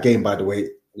scored in that game, by the way.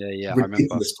 Yeah, I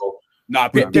remember. Nah,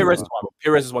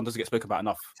 Perez's one doesn't get spoken about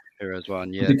enough. Perez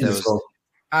one, yeah. There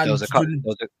was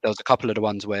a couple of the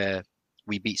ones where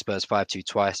we beat Spurs 5-2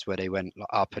 twice, where they went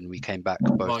up and we came back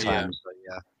both times. So,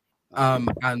 yeah.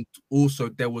 And also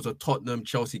there was a Tottenham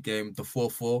Chelsea game, the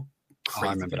 4-4.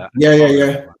 I remember that.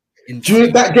 Yeah.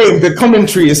 During that game, the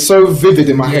commentary is so vivid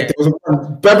in my head. There was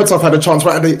Berbatov had a chance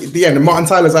right at the end, and Martin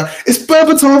Tyler's like, "It's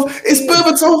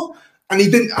Berbatov," and he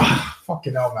didn't.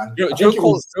 Fucking hell, man. Joe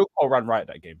Cole ran right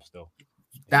that game still.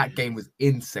 That game was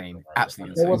insane,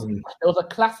 absolutely insane. There was a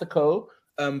Clasico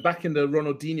back in the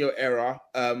Ronaldinho era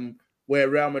where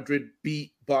Real Madrid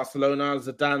beat Barcelona.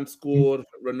 Zidane scored,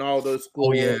 Ronaldo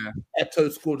scored,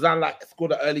 Eto'o scored. Zidane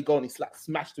scored an early goal and he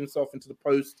smashed himself into the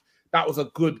post. That was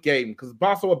a good game because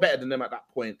Barca were better than them at that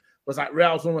point. It was like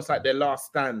Real's almost like their last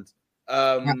stand.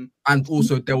 And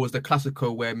also there was the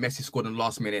Clasico where Messi scored in the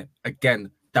last minute. Again,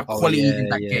 the quality in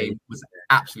that game was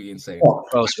absolutely insane.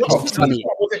 Was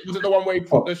it the one where he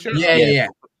put the shirt? Yeah.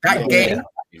 That game,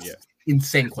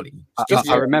 insane quality.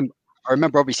 I remember.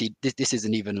 Obviously, this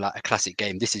isn't even like a classic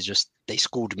game. This is just they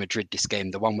scored Madrid this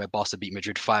game. The one where Barca beat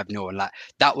Madrid 5-0, and like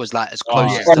that was like as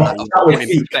close to like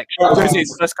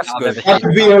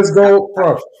Villa's goal,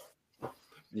 bro.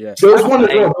 Yeah, there was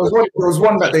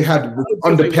one that they had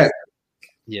under Pep.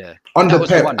 Yeah, under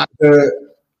Pep.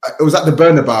 It was at the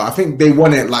Bernabeu. I think they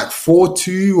won it like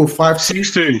 4-2 or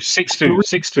 5-2.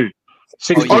 6-2.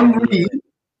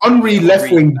 Henry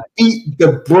left wing beat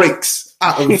the brakes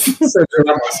out of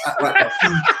Sergio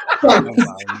Ramos.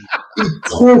 He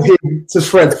tore him to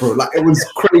shreds, bro. Like it was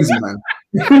crazy, man.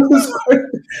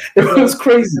 It was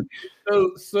crazy.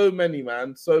 So many,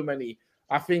 man. So many.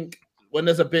 I think when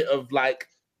there's a bit of like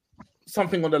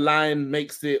something on the line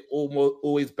makes it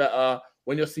always better.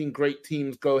 When you're seeing great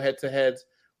teams go head to head,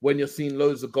 when you're seeing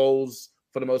loads of goals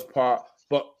for the most part,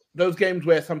 but those games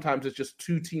where sometimes it's just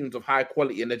two teams of high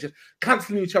quality and they're just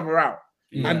cancelling each other out.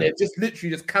 And they're just literally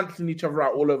just cancelling each other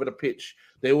out all over the pitch.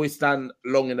 They always stand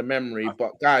long in the memory.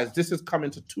 But guys, this is coming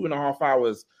to 2.5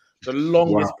 hours. The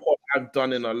longest pod I've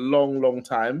done in a long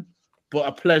time. But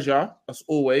a pleasure, as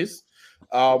always.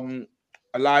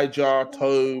 Elijah,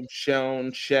 Tobe,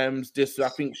 Shems, Disu. I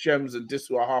think Shems and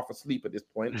Disu are half asleep at this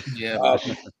point. Yeah.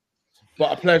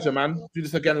 But a pleasure, man. Do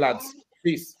this again, lads.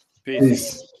 Peace. Yo.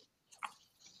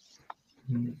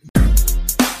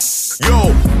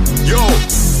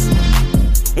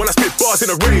 When I spit bars in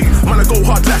a rave, man, I go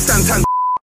hard like Santan.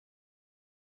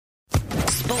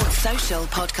 Sports Social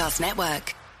Podcast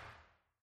Network.